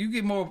 Like you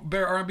get more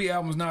better R&B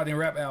albums now than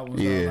rap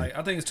albums. Yeah. Like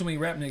I think it's too many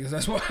rap niggas.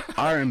 That's why.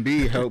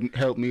 R&B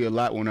helped me a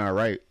lot when I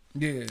write.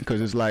 Yeah. Because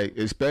it's like,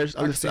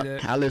 especially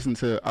I listen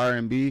to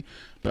R&B,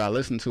 but I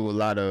listen to a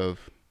lot of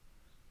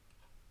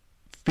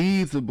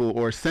feasible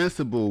or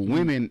sensible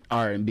women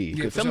R&B.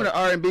 Because some of the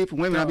R&B for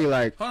women, I'll be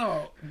like,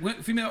 hold on,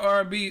 female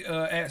R&B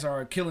acts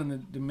are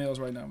killing the males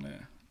right now,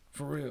 man.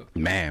 For real,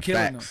 man,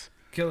 killing facts.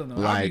 Killing them.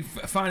 Like, I be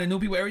finding new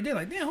people every day.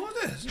 Like, damn, who's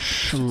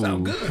this?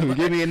 Sound good.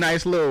 Give me a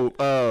nice little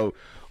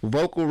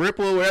vocal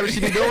ripple, whatever she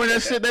be doing.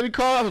 That shit that we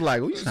call. I was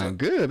like, you sound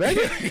good,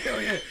 baby.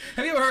 Yeah.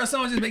 Have you ever heard a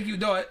song just make you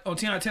do it? On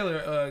Tiana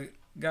Taylor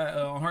got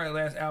on her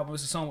last album.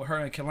 It's a song with her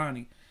and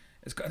Kehlani.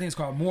 I think it's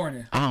called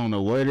Morning. I don't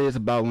know what it is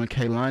about when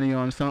Kehlani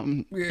on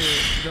something. Yeah,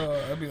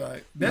 I'd be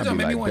like, that just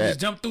made me want to just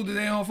jump through the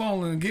damn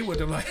phone and get with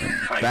them. Like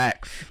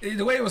facts.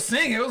 The way it was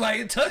singing, it was like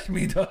it touched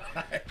me, though.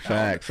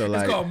 Facts. So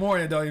it's called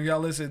Morning, though. If y'all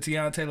listen to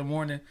Tiana Taylor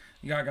Morning,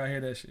 y'all gotta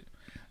hear that shit.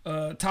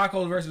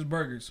 Tacos versus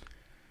burgers.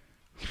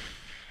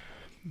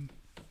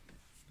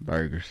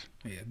 Burgers.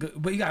 Yeah, good,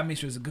 but you gotta make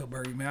sure it's a good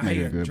burger, man. I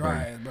hate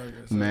dry ass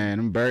burgers. So.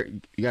 Man,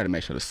 you gotta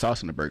make sure the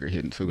sauce in the burger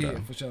hitting too. Yeah,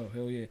 though. for sure.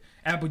 Hell yeah.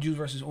 Apple juice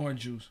versus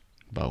orange juice.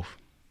 Both.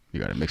 You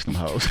gotta mix them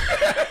hoes.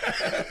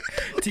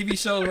 TV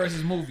shows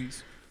versus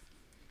movies.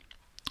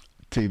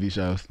 TV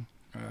shows.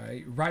 All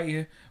right.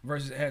 Writing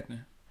versus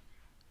acting.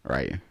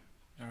 Right.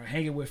 All right.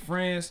 Hanging with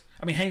friends.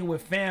 Hanging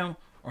with fam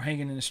or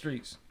hanging in the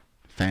streets.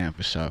 Fam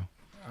for sure.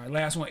 All right.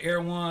 Last one.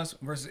 Air Ones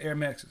versus Air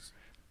Maxes.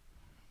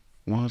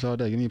 Ones all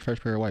day. Give me a fresh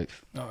pair of whites.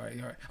 All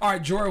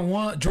right. Jordan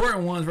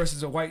 1s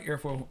versus a white Air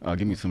Force.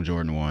 Give me some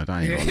Jordan 1s.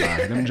 I ain't gonna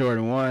lie. Them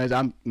Jordan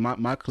 1s,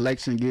 my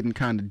collection getting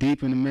kind of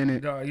deep in a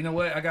minute. Dog, you know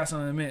what? I got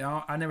something to admit.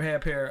 I never had a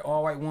pair of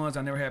all white ones.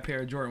 I never had a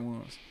pair of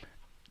Jordan 1s.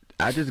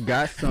 I just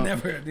got some.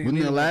 Within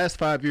the last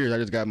 5 years, I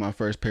just got my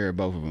first pair of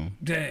both of them.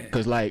 Damn.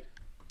 Cause like,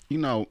 you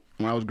know,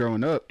 when I was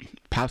growing up,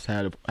 Pops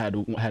had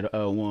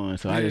a one,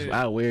 so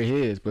I wear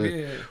his. But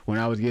when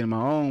I was getting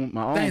my own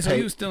Dang, so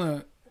you was still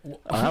in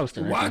I was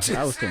still watches.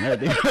 I was still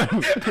everything.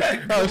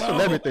 I was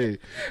still everything.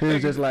 It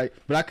was just like,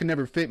 but I could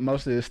never fit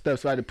most of this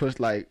stuff, so I had to put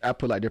like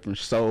different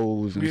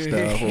soles and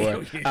stuff,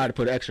 or I had to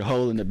put an extra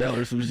hole in the belt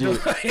or some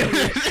shit.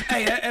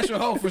 Hey, that extra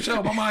hole for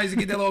sure. My mom used to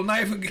get that little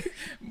knife and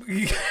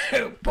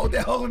poke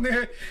that hole in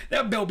there.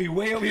 That belt be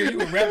way over here. You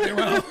would wrap it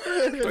around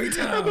 3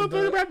 times. I'm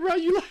gonna wrap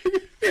around you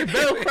like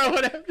Velcro,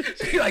 whatever.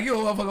 She like you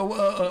a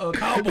motherfucker, a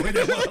cowboy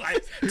that will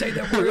like take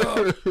that boy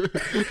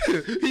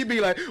off. He'd be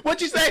like, "What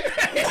you say?"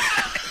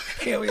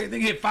 Hell yeah, they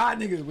hit 5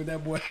 niggas with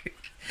that boy.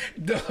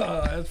 Duh,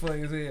 that's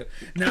funny as hell.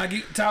 Now,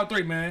 top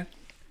 3, man.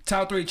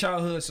 Top 3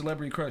 childhood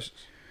celebrity crushes.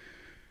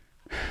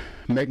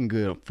 Megan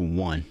Good for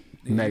 1.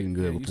 Yeah, Megan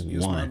Good for 1. You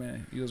a smart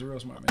man. You was a real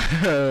smart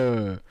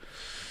man.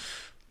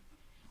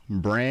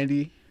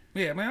 Brandy.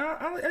 Yeah, man.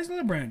 I just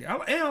love Brandy.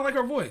 And I like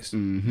her voice.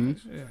 Mm-hmm.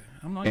 Yeah,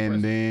 I'm not.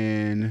 And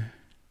then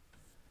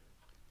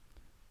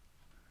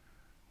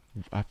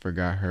I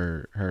forgot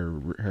her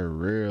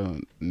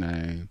real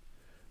name,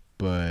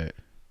 but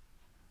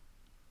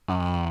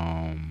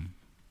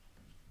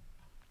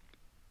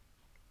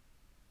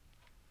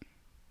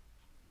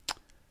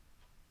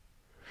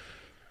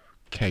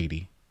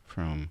Katie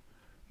from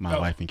My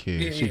Wife and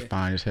Kids. Yeah, She's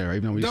fine as hell.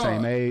 Even though we're the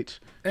same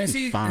age. And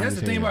see, that's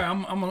the thing about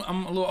it. I'm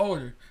a little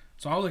older.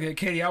 So I look at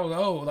Katie, I was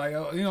old. Like, you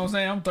know what I'm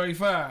saying? I'm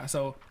 35.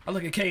 So I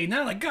look at Katie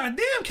now, like, God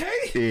damn,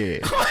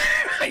 Katie.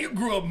 Yeah. You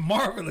grew up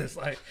marvelous.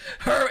 Like,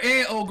 her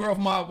and old girl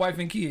from My Wife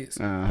and Kids.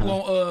 Who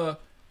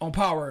on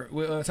Power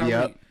with Tyreek.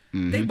 Yep.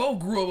 Mm-hmm. They both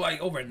grew up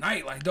like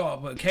overnight, like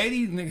dog. But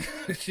Katie,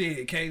 nigga,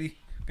 shit, Katie,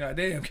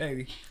 goddamn,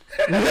 Katie,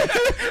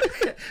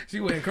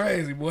 she went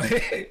crazy,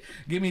 boy.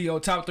 Give me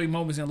your top 3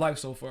 moments in life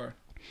so far.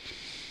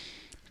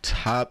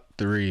 Top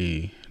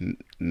 3,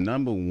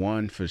 number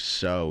 1 for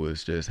sure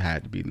is just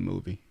had to be the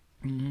movie.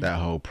 Mm-hmm. That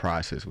whole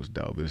process was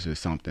dope. It's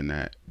just something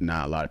that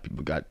not a lot of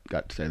people got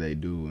to say they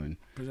do, and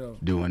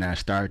doing that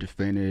start to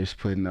finish,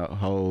 putting the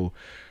whole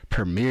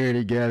premiere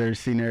together,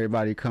 seeing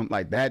everybody come,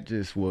 like that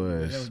just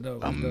was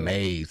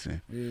amazing.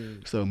 Yeah.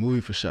 So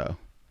movie for sure.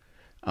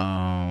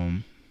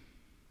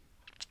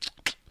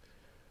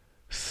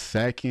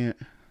 Second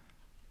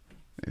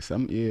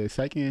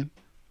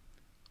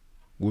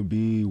would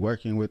be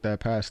working with that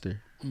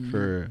pastor.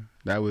 Mm-hmm.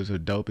 That was a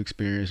dope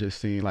experience,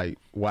 just seeing, like,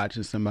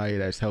 watching somebody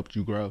that's helped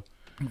you grow.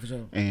 For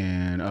sure.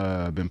 And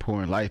been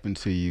pouring life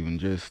into you, and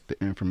just the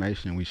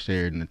information we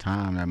shared in the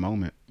time, that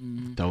moment,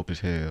 dope as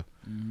hell.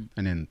 Mm-hmm.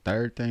 And then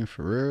third thing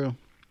for real,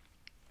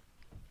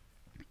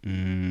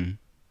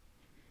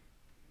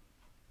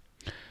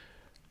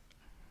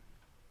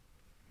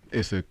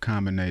 it's a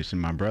combination.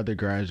 My brother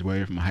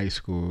graduated from high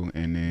school,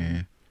 and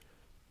then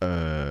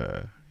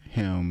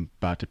him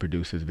about to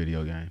produce his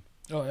video game.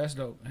 Oh, that's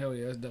dope. Hell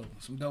yeah, that's dope.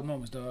 Some dope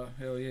moments, dog.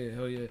 Hell yeah,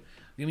 hell yeah.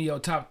 Give me your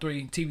top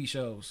 3 TV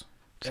shows.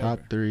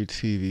 Top 3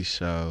 TV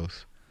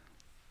shows.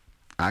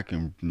 I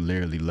can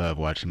literally love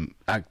watching.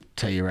 I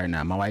tell you right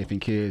now, My Wife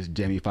and Kids,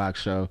 Jamie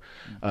Foxx show,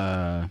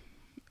 and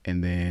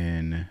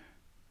then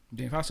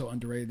Jamie Foxx so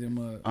underrated in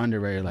mug.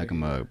 Underrated like a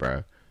mug,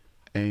 bro.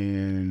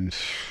 And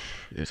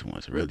this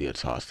one's really a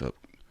toss up.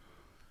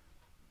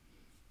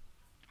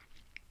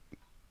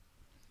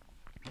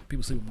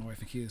 People sleep with My Wife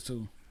and Kids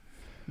too.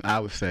 I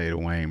would say the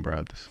Wayne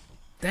brothers.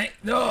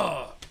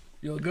 Dog.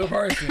 You're a good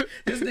person.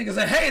 This nigga's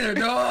a hater,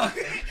 dog.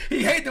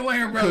 He hate the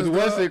Wayne brothers. Cause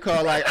what's it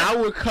called? Like, I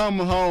would come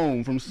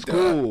home from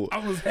school I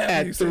was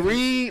happy at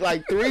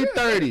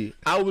 3:30.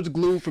 I was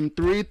glued from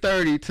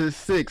 3:30 to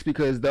 6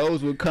 because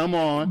those would come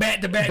on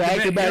back to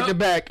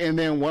back, and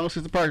then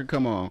 106 Park would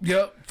come on.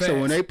 Yep. Fast. So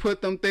when they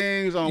put them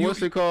things on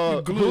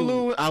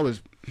Hulu, I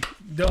was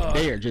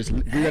there, just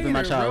reliving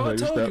my childhood.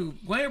 Bro, I told you,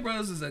 Wayne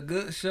Brothers is a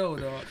good show,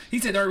 dog. He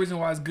said the only reason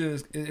why it's good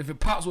is if it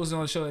Pops wasn't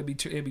on the show, it'd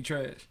be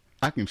trash.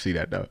 I can see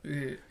that though.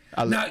 Yeah.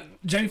 Now,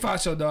 Jamie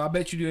Foxx show, dog. I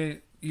bet you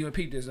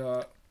repeat this,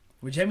 dog.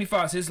 With Jamie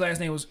Foxx, his last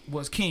name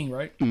was King,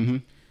 right? Mm-hmm.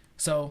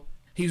 So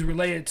he's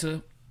related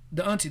to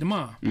the auntie, the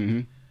mom. Mm-hmm.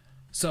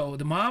 So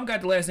the mom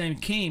got the last name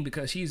King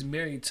because she's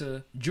married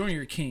to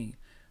Junior King.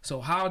 So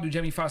how do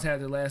Jamie Foxx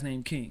have the last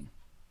name King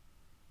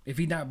if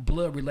he's not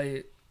blood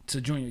related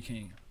to Junior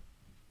King?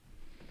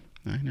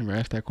 I never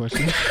asked that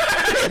question.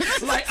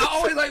 Like, I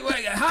always like,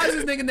 how is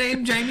this nigga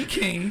named Jamie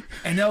King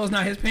and that was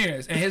not his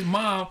parents? And his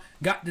mom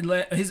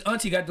his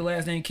auntie got the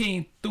last name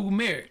King through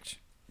marriage.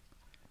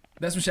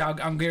 That's what shit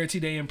I'm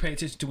guaranteed they didn't pay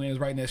attention to when he was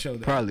writing that show.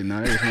 Though. Probably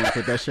not. They just want to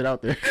put that shit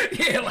out there.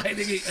 Yeah, like,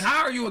 nigga,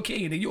 how are you a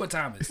King? Nigga, you a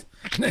Thomas.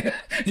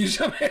 You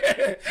should,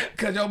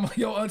 because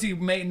your auntie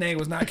maiden name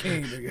was not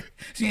King, nigga.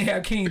 She didn't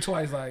have King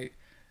twice. Like,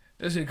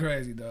 that shit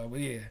crazy, dog.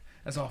 But yeah,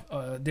 that's all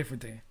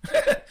different thing.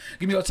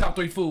 Give me your top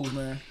 3 foods,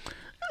 man.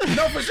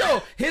 No, for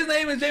sure. His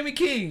name is Jamie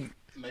King.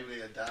 Maybe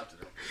they adopted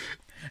him.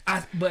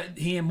 But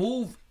he didn't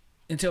move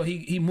until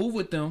he moved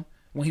with them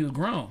when he was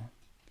grown.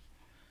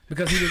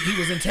 Because he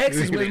was in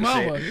Texas with his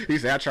mama. He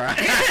said, I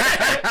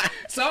tried.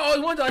 So I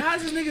always wondered, like,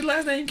 how's this nigga's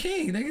last name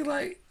King? Nigga,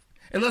 like,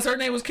 unless her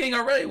name was King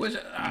already, which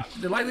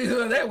the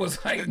likelihood of that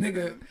was like,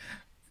 nigga,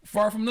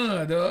 far from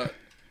none, dog.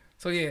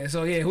 So yeah,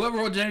 whoever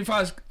wrote Jamie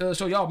Foxx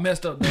show, y'all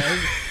messed up, dog.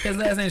 His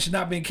last name should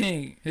not been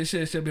King. His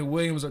shit should have been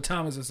Williams or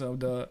Thomas or something,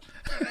 dog.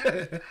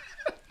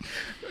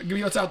 Give me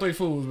your top 3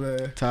 foods,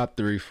 man. Top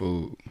 3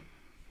 food.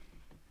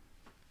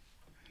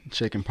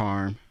 Chicken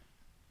parm.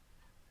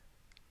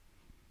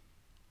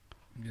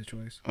 Good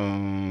choice.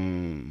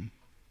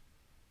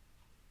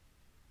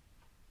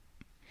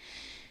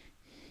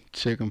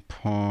 Chicken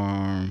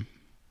parm.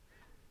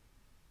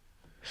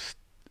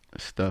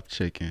 Stuffed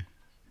chicken.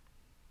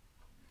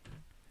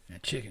 Yeah,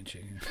 chicken.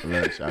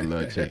 I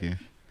love chicken.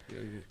 Yeah.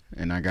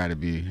 And I got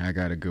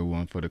a good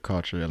one for the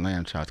culture.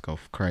 Lamb chops go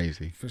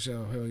crazy. For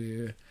sure. Hell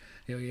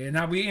yeah.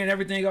 Now we end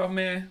everything off,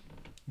 man.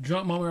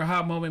 Drunk moment or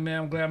hot moment,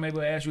 man. I'm glad I'm able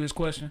to ask you this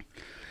question.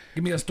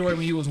 Give me a story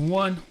when you was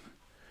one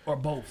or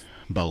both.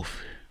 Both.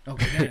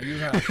 Okay, damn, you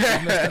messed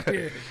up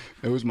here.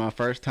 It was my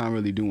first time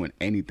really doing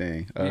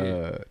anything.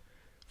 Yeah.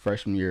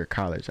 Freshman year of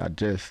college. I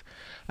just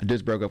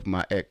broke up with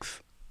my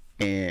ex.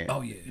 And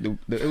oh yeah,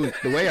 the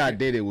way I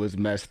did it was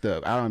messed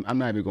up. I'm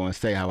not even gonna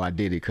say how I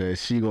did it because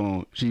she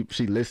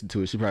listened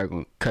to it. She probably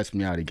gonna cuss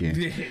me out again.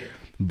 Yeah.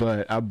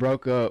 But I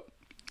broke up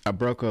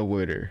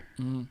with her.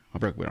 Mm-hmm. I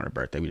broke up with her on her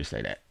birthday. We just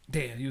say that.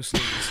 Damn, you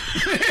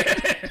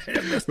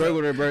serious? Broke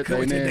with her birthday,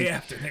 the day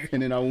after, nigga.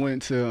 And then I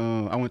went to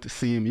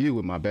CMU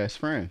with my best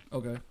friend.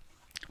 Okay.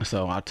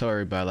 So I told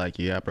her about like,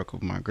 yeah, I broke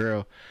up with my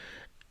girl,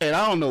 and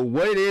I don't know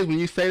what it is when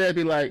you say that.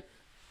 Be like,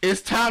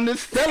 it's time to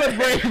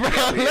celebrate,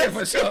 bro. Yeah,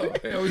 for sure.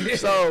 Hell yeah.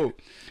 So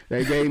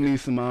they gave me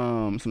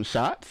some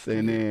shots,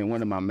 and then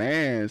one of my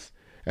mans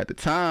at the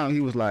time, he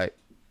was like,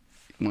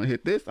 "You want to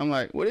hit this?" I'm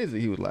like, "What is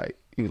it?" He was like,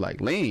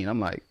 "Lean." I'm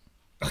like,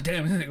 oh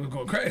damn, this nigga was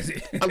going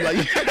crazy. I'm like,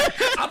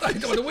 I thought he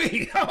was doing the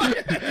weed.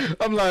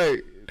 I'm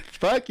like,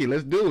 fuck it,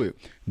 let's do it.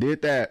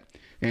 Did that,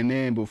 and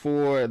then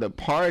before the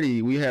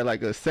party, we had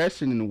like a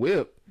session in the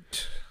whip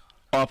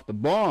off the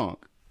bong.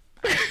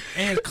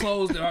 And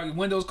closed,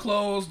 windows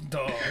closed,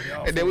 dog.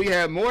 And then we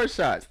had more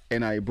shots,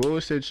 and I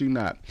bullshit you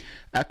not.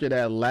 After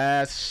that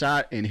last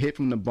shot and hit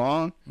from the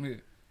bong, yeah.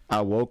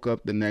 I woke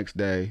up the next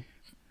day,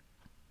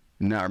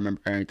 not remember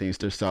anything.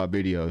 Still saw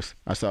videos.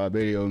 I saw a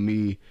video of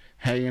me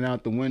hanging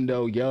out the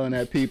window, yelling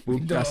at people.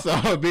 Dog. I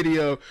saw a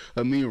video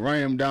of me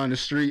running down the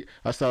street.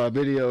 I saw a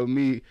video of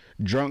me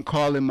drunk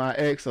calling my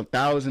ex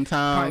 1,000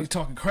 times. Probably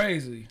talking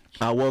crazy.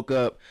 I woke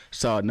up,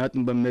 saw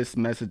nothing but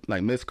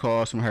missed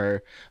calls from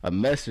her, a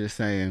message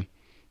saying,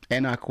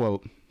 and I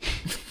quote,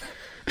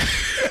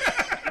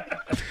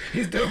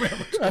 he still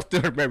remembers. I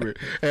still remember it.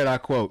 And I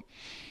quote,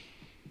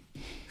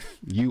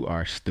 "You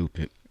are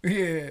stupid.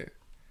 Yeah.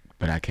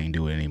 But I can't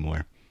do it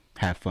anymore.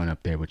 Have fun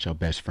up there with your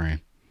best friend."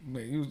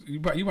 Man,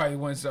 you probably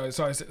went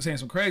started saying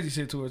some crazy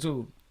shit to her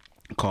too.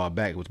 Called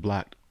back, it was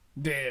blocked.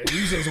 Damn,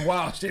 you said some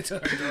wild shit to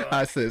her, dog.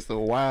 I said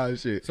some wild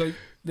shit. So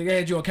they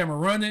had you on camera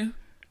running,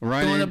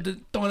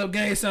 throwing up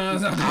gang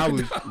signs. I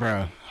was,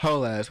 bro,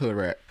 whole ass hood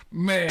rat.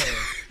 Man,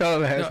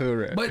 whole ass hood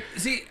rat. But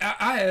see,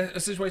 I had a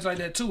situation like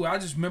that too. I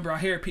just remember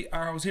I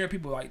was hearing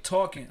people like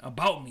talking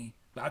about me.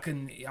 I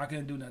couldn't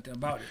do nothing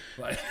about it.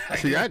 Like,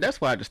 see, that's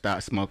why I just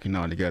stopped smoking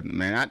altogether,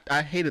 man.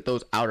 I hated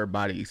those outer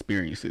body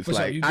experiences.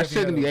 Like, I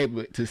shouldn't be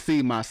able to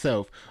see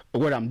myself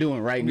what I'm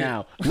doing right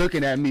now,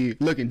 looking at me,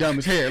 looking dumb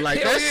as hell.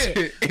 Like, that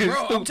shit is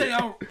bro, stupid. I'm telling you,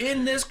 I'm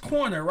in this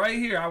corner right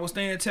here. I was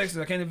staying in Texas.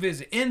 I came to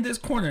visit. In this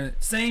corner,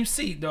 same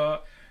seat,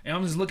 dog. And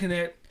I'm just looking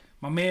at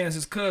my man's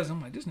his cousin.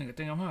 I'm like, this nigga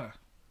think I'm high.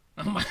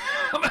 I'm like,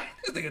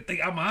 this nigga think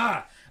I'm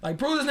high. Like,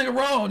 prove this nigga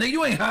wrong. Nigga,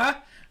 you ain't high.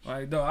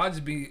 Like, dog, I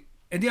just be.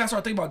 And then I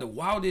started thinking about the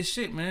wildest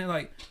shit, man.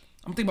 Like,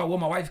 I'm thinking about what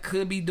my wife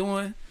could be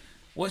doing,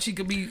 what she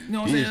could be, you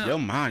know what I'm saying? Your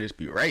mind just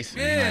be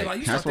racing. Yeah,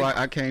 like that's why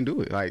I can't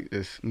do it. Like,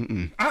 it's,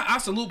 I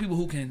salute people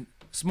who can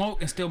smoke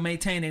and still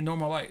maintain their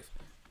normal life.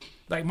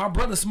 Like, my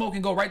brother smoke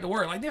and go right to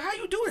work. Like, nigga, how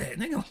you do that,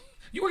 nigga?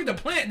 You work at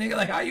the plant, nigga.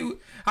 Like, how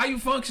you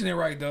functioning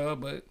right, dog?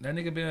 But that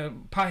nigga been a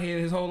pothead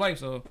his whole life,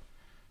 so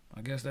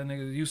I guess that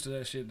nigga used to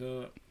that shit,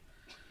 dog.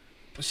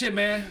 But shit,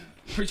 man.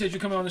 Appreciate you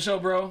coming on the show,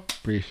 bro.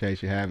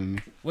 Appreciate you having me.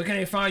 Where can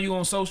they find you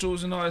on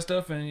socials and all that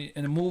stuff, and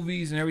the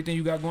movies and everything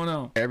you got going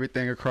on?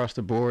 Everything across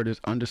the board is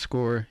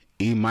 _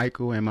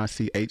 _EMichael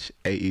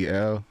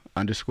MICHAEL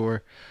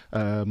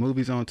 _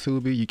 movies on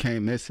Tubi. You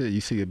can't miss it.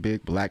 You see a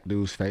big black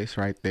dude's face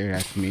right there.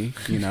 That's me.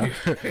 You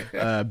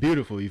know,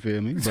 beautiful. You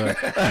feel me? But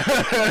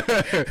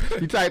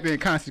you type in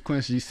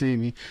Consequences, you see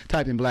me.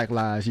 Type in Black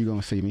Lives, you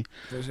gonna see me.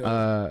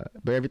 Sure.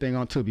 But everything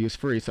on Tubi is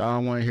free, so I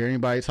don't want to hear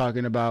anybody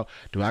talking about,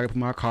 do I gotta put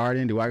my card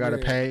in? Do I gotta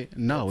pay?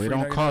 No, it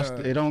don't cost.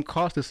 It don't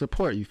cost to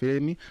support. You feel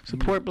me?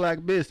 Support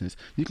black business.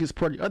 You can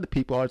support the other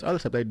people, all this other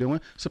stuff they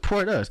doing.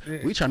 Support us.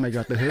 We trying to make it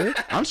out the hood.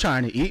 I'm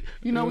trying to eat.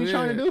 You know what we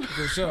trying to do?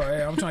 For sure.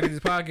 Hey, I'm trying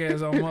trying to get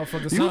this podcast on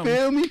motherfucker You something.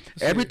 feel me?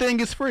 Everything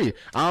is free.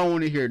 I don't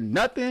want to hear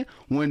nothing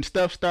when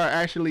stuff start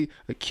actually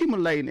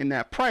accumulating in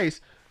that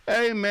price.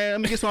 Hey man,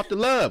 let me get some off the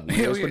love.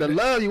 Hell For yeah. the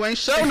love, you ain't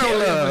show no Hell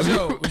yeah, love. for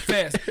sure.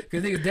 Fast.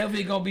 Cause niggas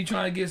definitely gonna be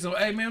trying to get some.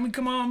 Hey man, let me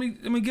come on.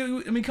 Let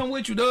me come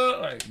with you,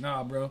 dog. Like,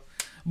 nah, bro.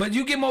 But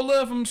you get more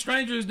love from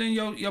strangers than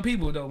your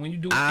people though. When you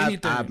do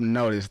anything, I've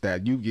noticed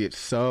that you get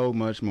so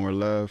much more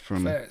love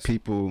from Facts.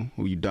 people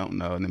who you don't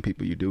know than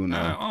people you do know.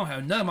 I don't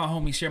have none of my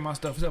homies share my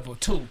stuff except for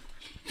 2.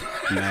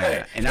 Nah,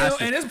 and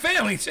And it's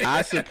family shit.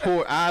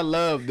 I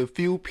love the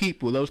few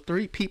people, those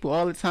 3 people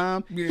all the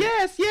time.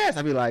 Yeah. Yes.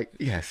 I be like,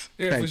 yes.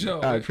 Yeah, thank for you.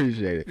 sure. I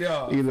appreciate it.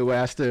 Yeah. Either way,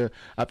 I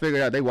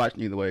figured out they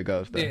watching either way it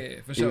goes. Though.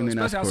 Yeah, for sure. Even then,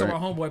 Especially I saw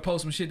support my it. homeboy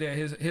post some shit that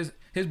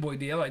his boy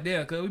did. I'm like,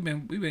 damn, cause we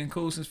been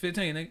cool since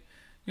 15, nigga.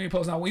 You ain't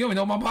posting out. You don't even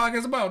know what my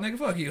podcast about, nigga.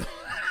 Fuck you.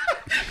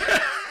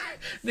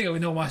 Nigga, we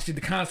know my shit.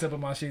 The concept of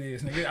my shit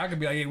is, nigga. I could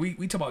be like, yeah,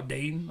 we talk about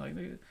dating, like,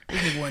 nigga.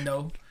 This nigga wouldn't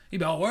know. He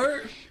be all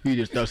word. You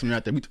just throw something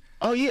out there.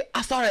 Oh yeah,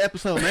 I saw that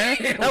episode, man.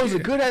 That was a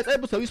good ass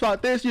episode. You saw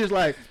this. You just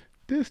like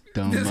this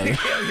dumb mother.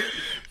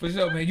 For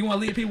sure, man. You want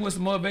to leave people with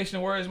some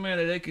motivational words, man,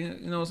 that they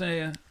can, you know what I'm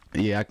saying?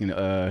 Yeah, I can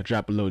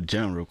drop a little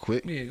gem real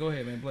quick. Yeah, go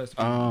ahead, man. Bless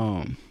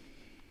you.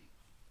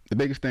 The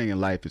biggest thing in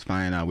life is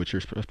finding out what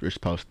you're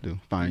supposed to do.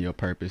 Finding your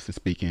purpose and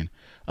speaking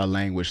a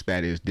language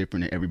that is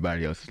different than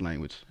everybody else's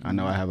language. I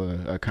know I have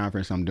a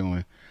conference I'm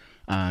doing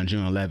on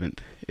June 11th.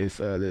 It's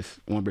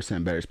this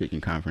 1% Better Speaking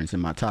Conference,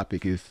 and my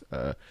topic is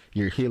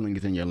your healing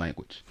is in your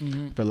language.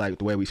 I feel like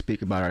the way we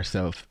speak about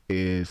ourselves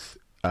is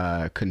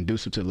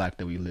conducive to the life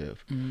that we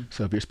live.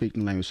 So if you're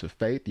speaking the language of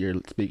faith, you're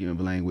speaking a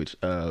language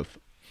of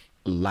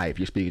life.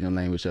 You're speaking the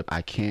language of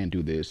I can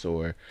do this,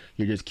 or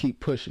you just keep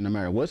pushing. No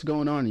matter what's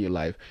going on in your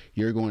life,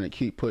 you're going to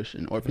keep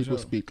pushing. Or people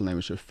speak the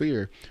language of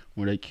fear,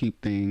 where they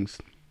keep things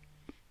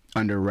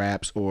under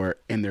wraps or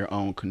in their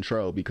own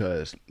control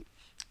because,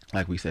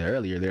 like we said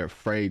earlier, they're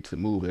afraid to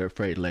move. They're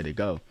afraid to let it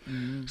go.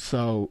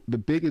 So the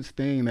biggest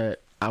thing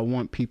that I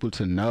want people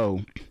to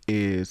know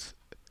is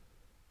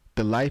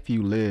the life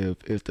you live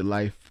is the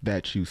life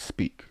that you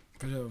speak.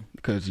 For sure.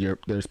 Because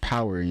there's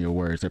power in your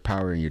words, there's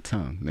power in your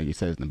tongue. Like it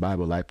says in the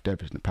Bible, life,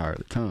 death is in the power of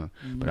the tongue.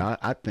 But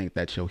I think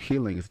that your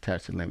healing is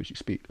attached to the language you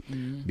speak.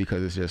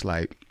 Because it's just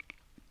like,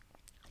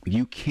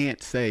 you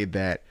can't say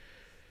that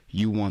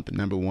you want the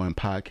 #1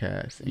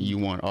 podcast and you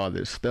want all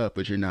this stuff,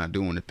 but you're not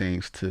doing the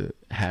things to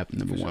have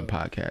the #1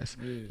 podcast.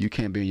 You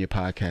can't be in your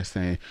podcast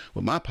saying,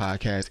 well, my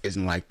podcast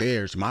isn't like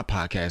theirs, my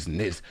podcast and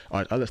this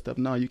or other stuff.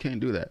 No, you can't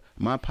do that.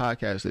 My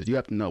podcast is, you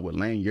have to know what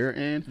lane you're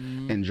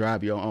in and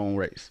drive your own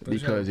race.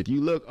 Because if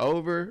you look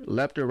over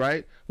left or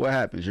right, what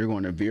happens? You're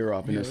going to veer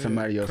off into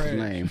somebody else's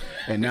lane,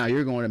 and now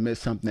you're going to miss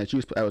something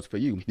that was for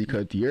you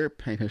because you're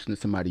paying attention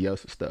to somebody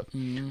else's stuff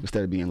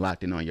instead of being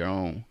locked in on your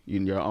own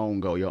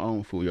goal, your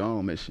own food, your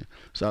own mission.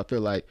 So I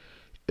feel like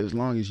as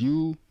long as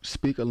you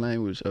speak a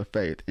language of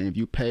faith, and if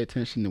you pay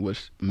attention to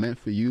what's meant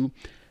for you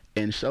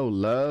and show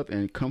love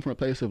and come from a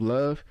place of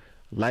love,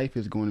 life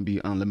is going to be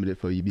unlimited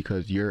for you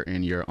because you're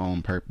in your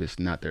own purpose,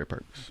 not their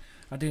purpose.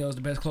 I think that was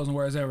the best closing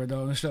words ever,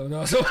 though, on the show,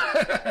 though. So,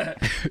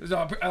 like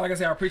I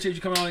said, I appreciate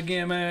you coming on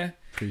again, man.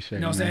 Appreciate it.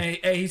 You know what I'm saying?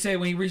 Hey, he said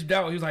when he reached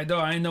out, he was like,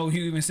 dog, I didn't know he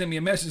even sent me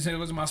a message saying it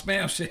was my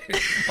spam shit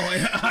on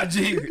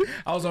IG.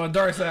 I was on the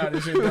dark side of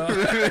this shit, dog.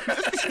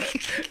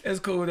 It's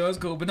cool, though. It's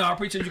cool. But no, I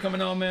appreciate you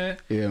coming on, man.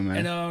 Yeah,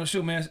 man. And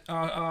shoot, man,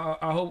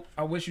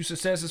 I wish you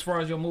success as far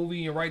as your movie,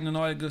 your writing, and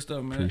all that good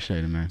stuff, man.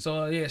 Appreciate it, man.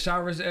 So, yeah,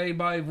 shout out to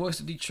everybody. Voice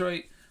of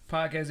Detroit,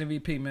 Podcast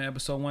MVP, man.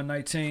 Episode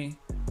 119.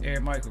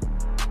 Eric Michael.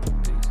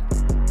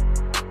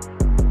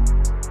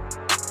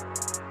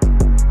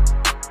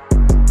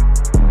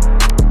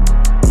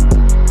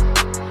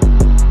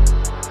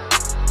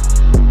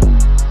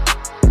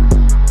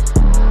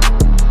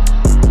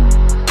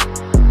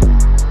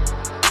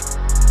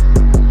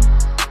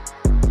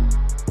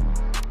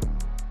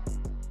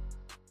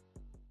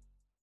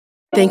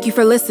 Thank you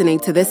for listening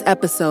to this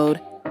episode.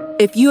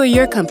 If you or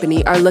your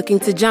company are looking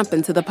to jump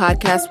into the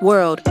podcast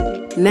world,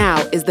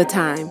 now is the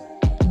time.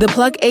 The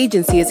Plug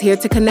Agency is here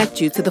to connect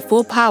you to the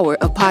full power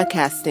of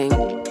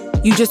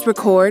podcasting. You just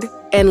record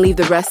and leave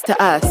the rest to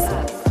us.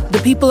 The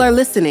people are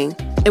listening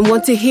and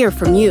want to hear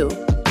from you.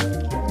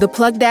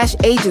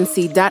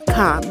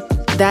 theplug-agency.com.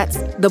 That's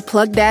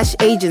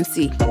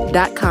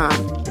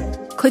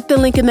theplug-agency.com. Click the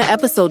link in the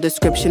episode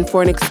description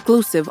for an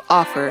exclusive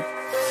offer.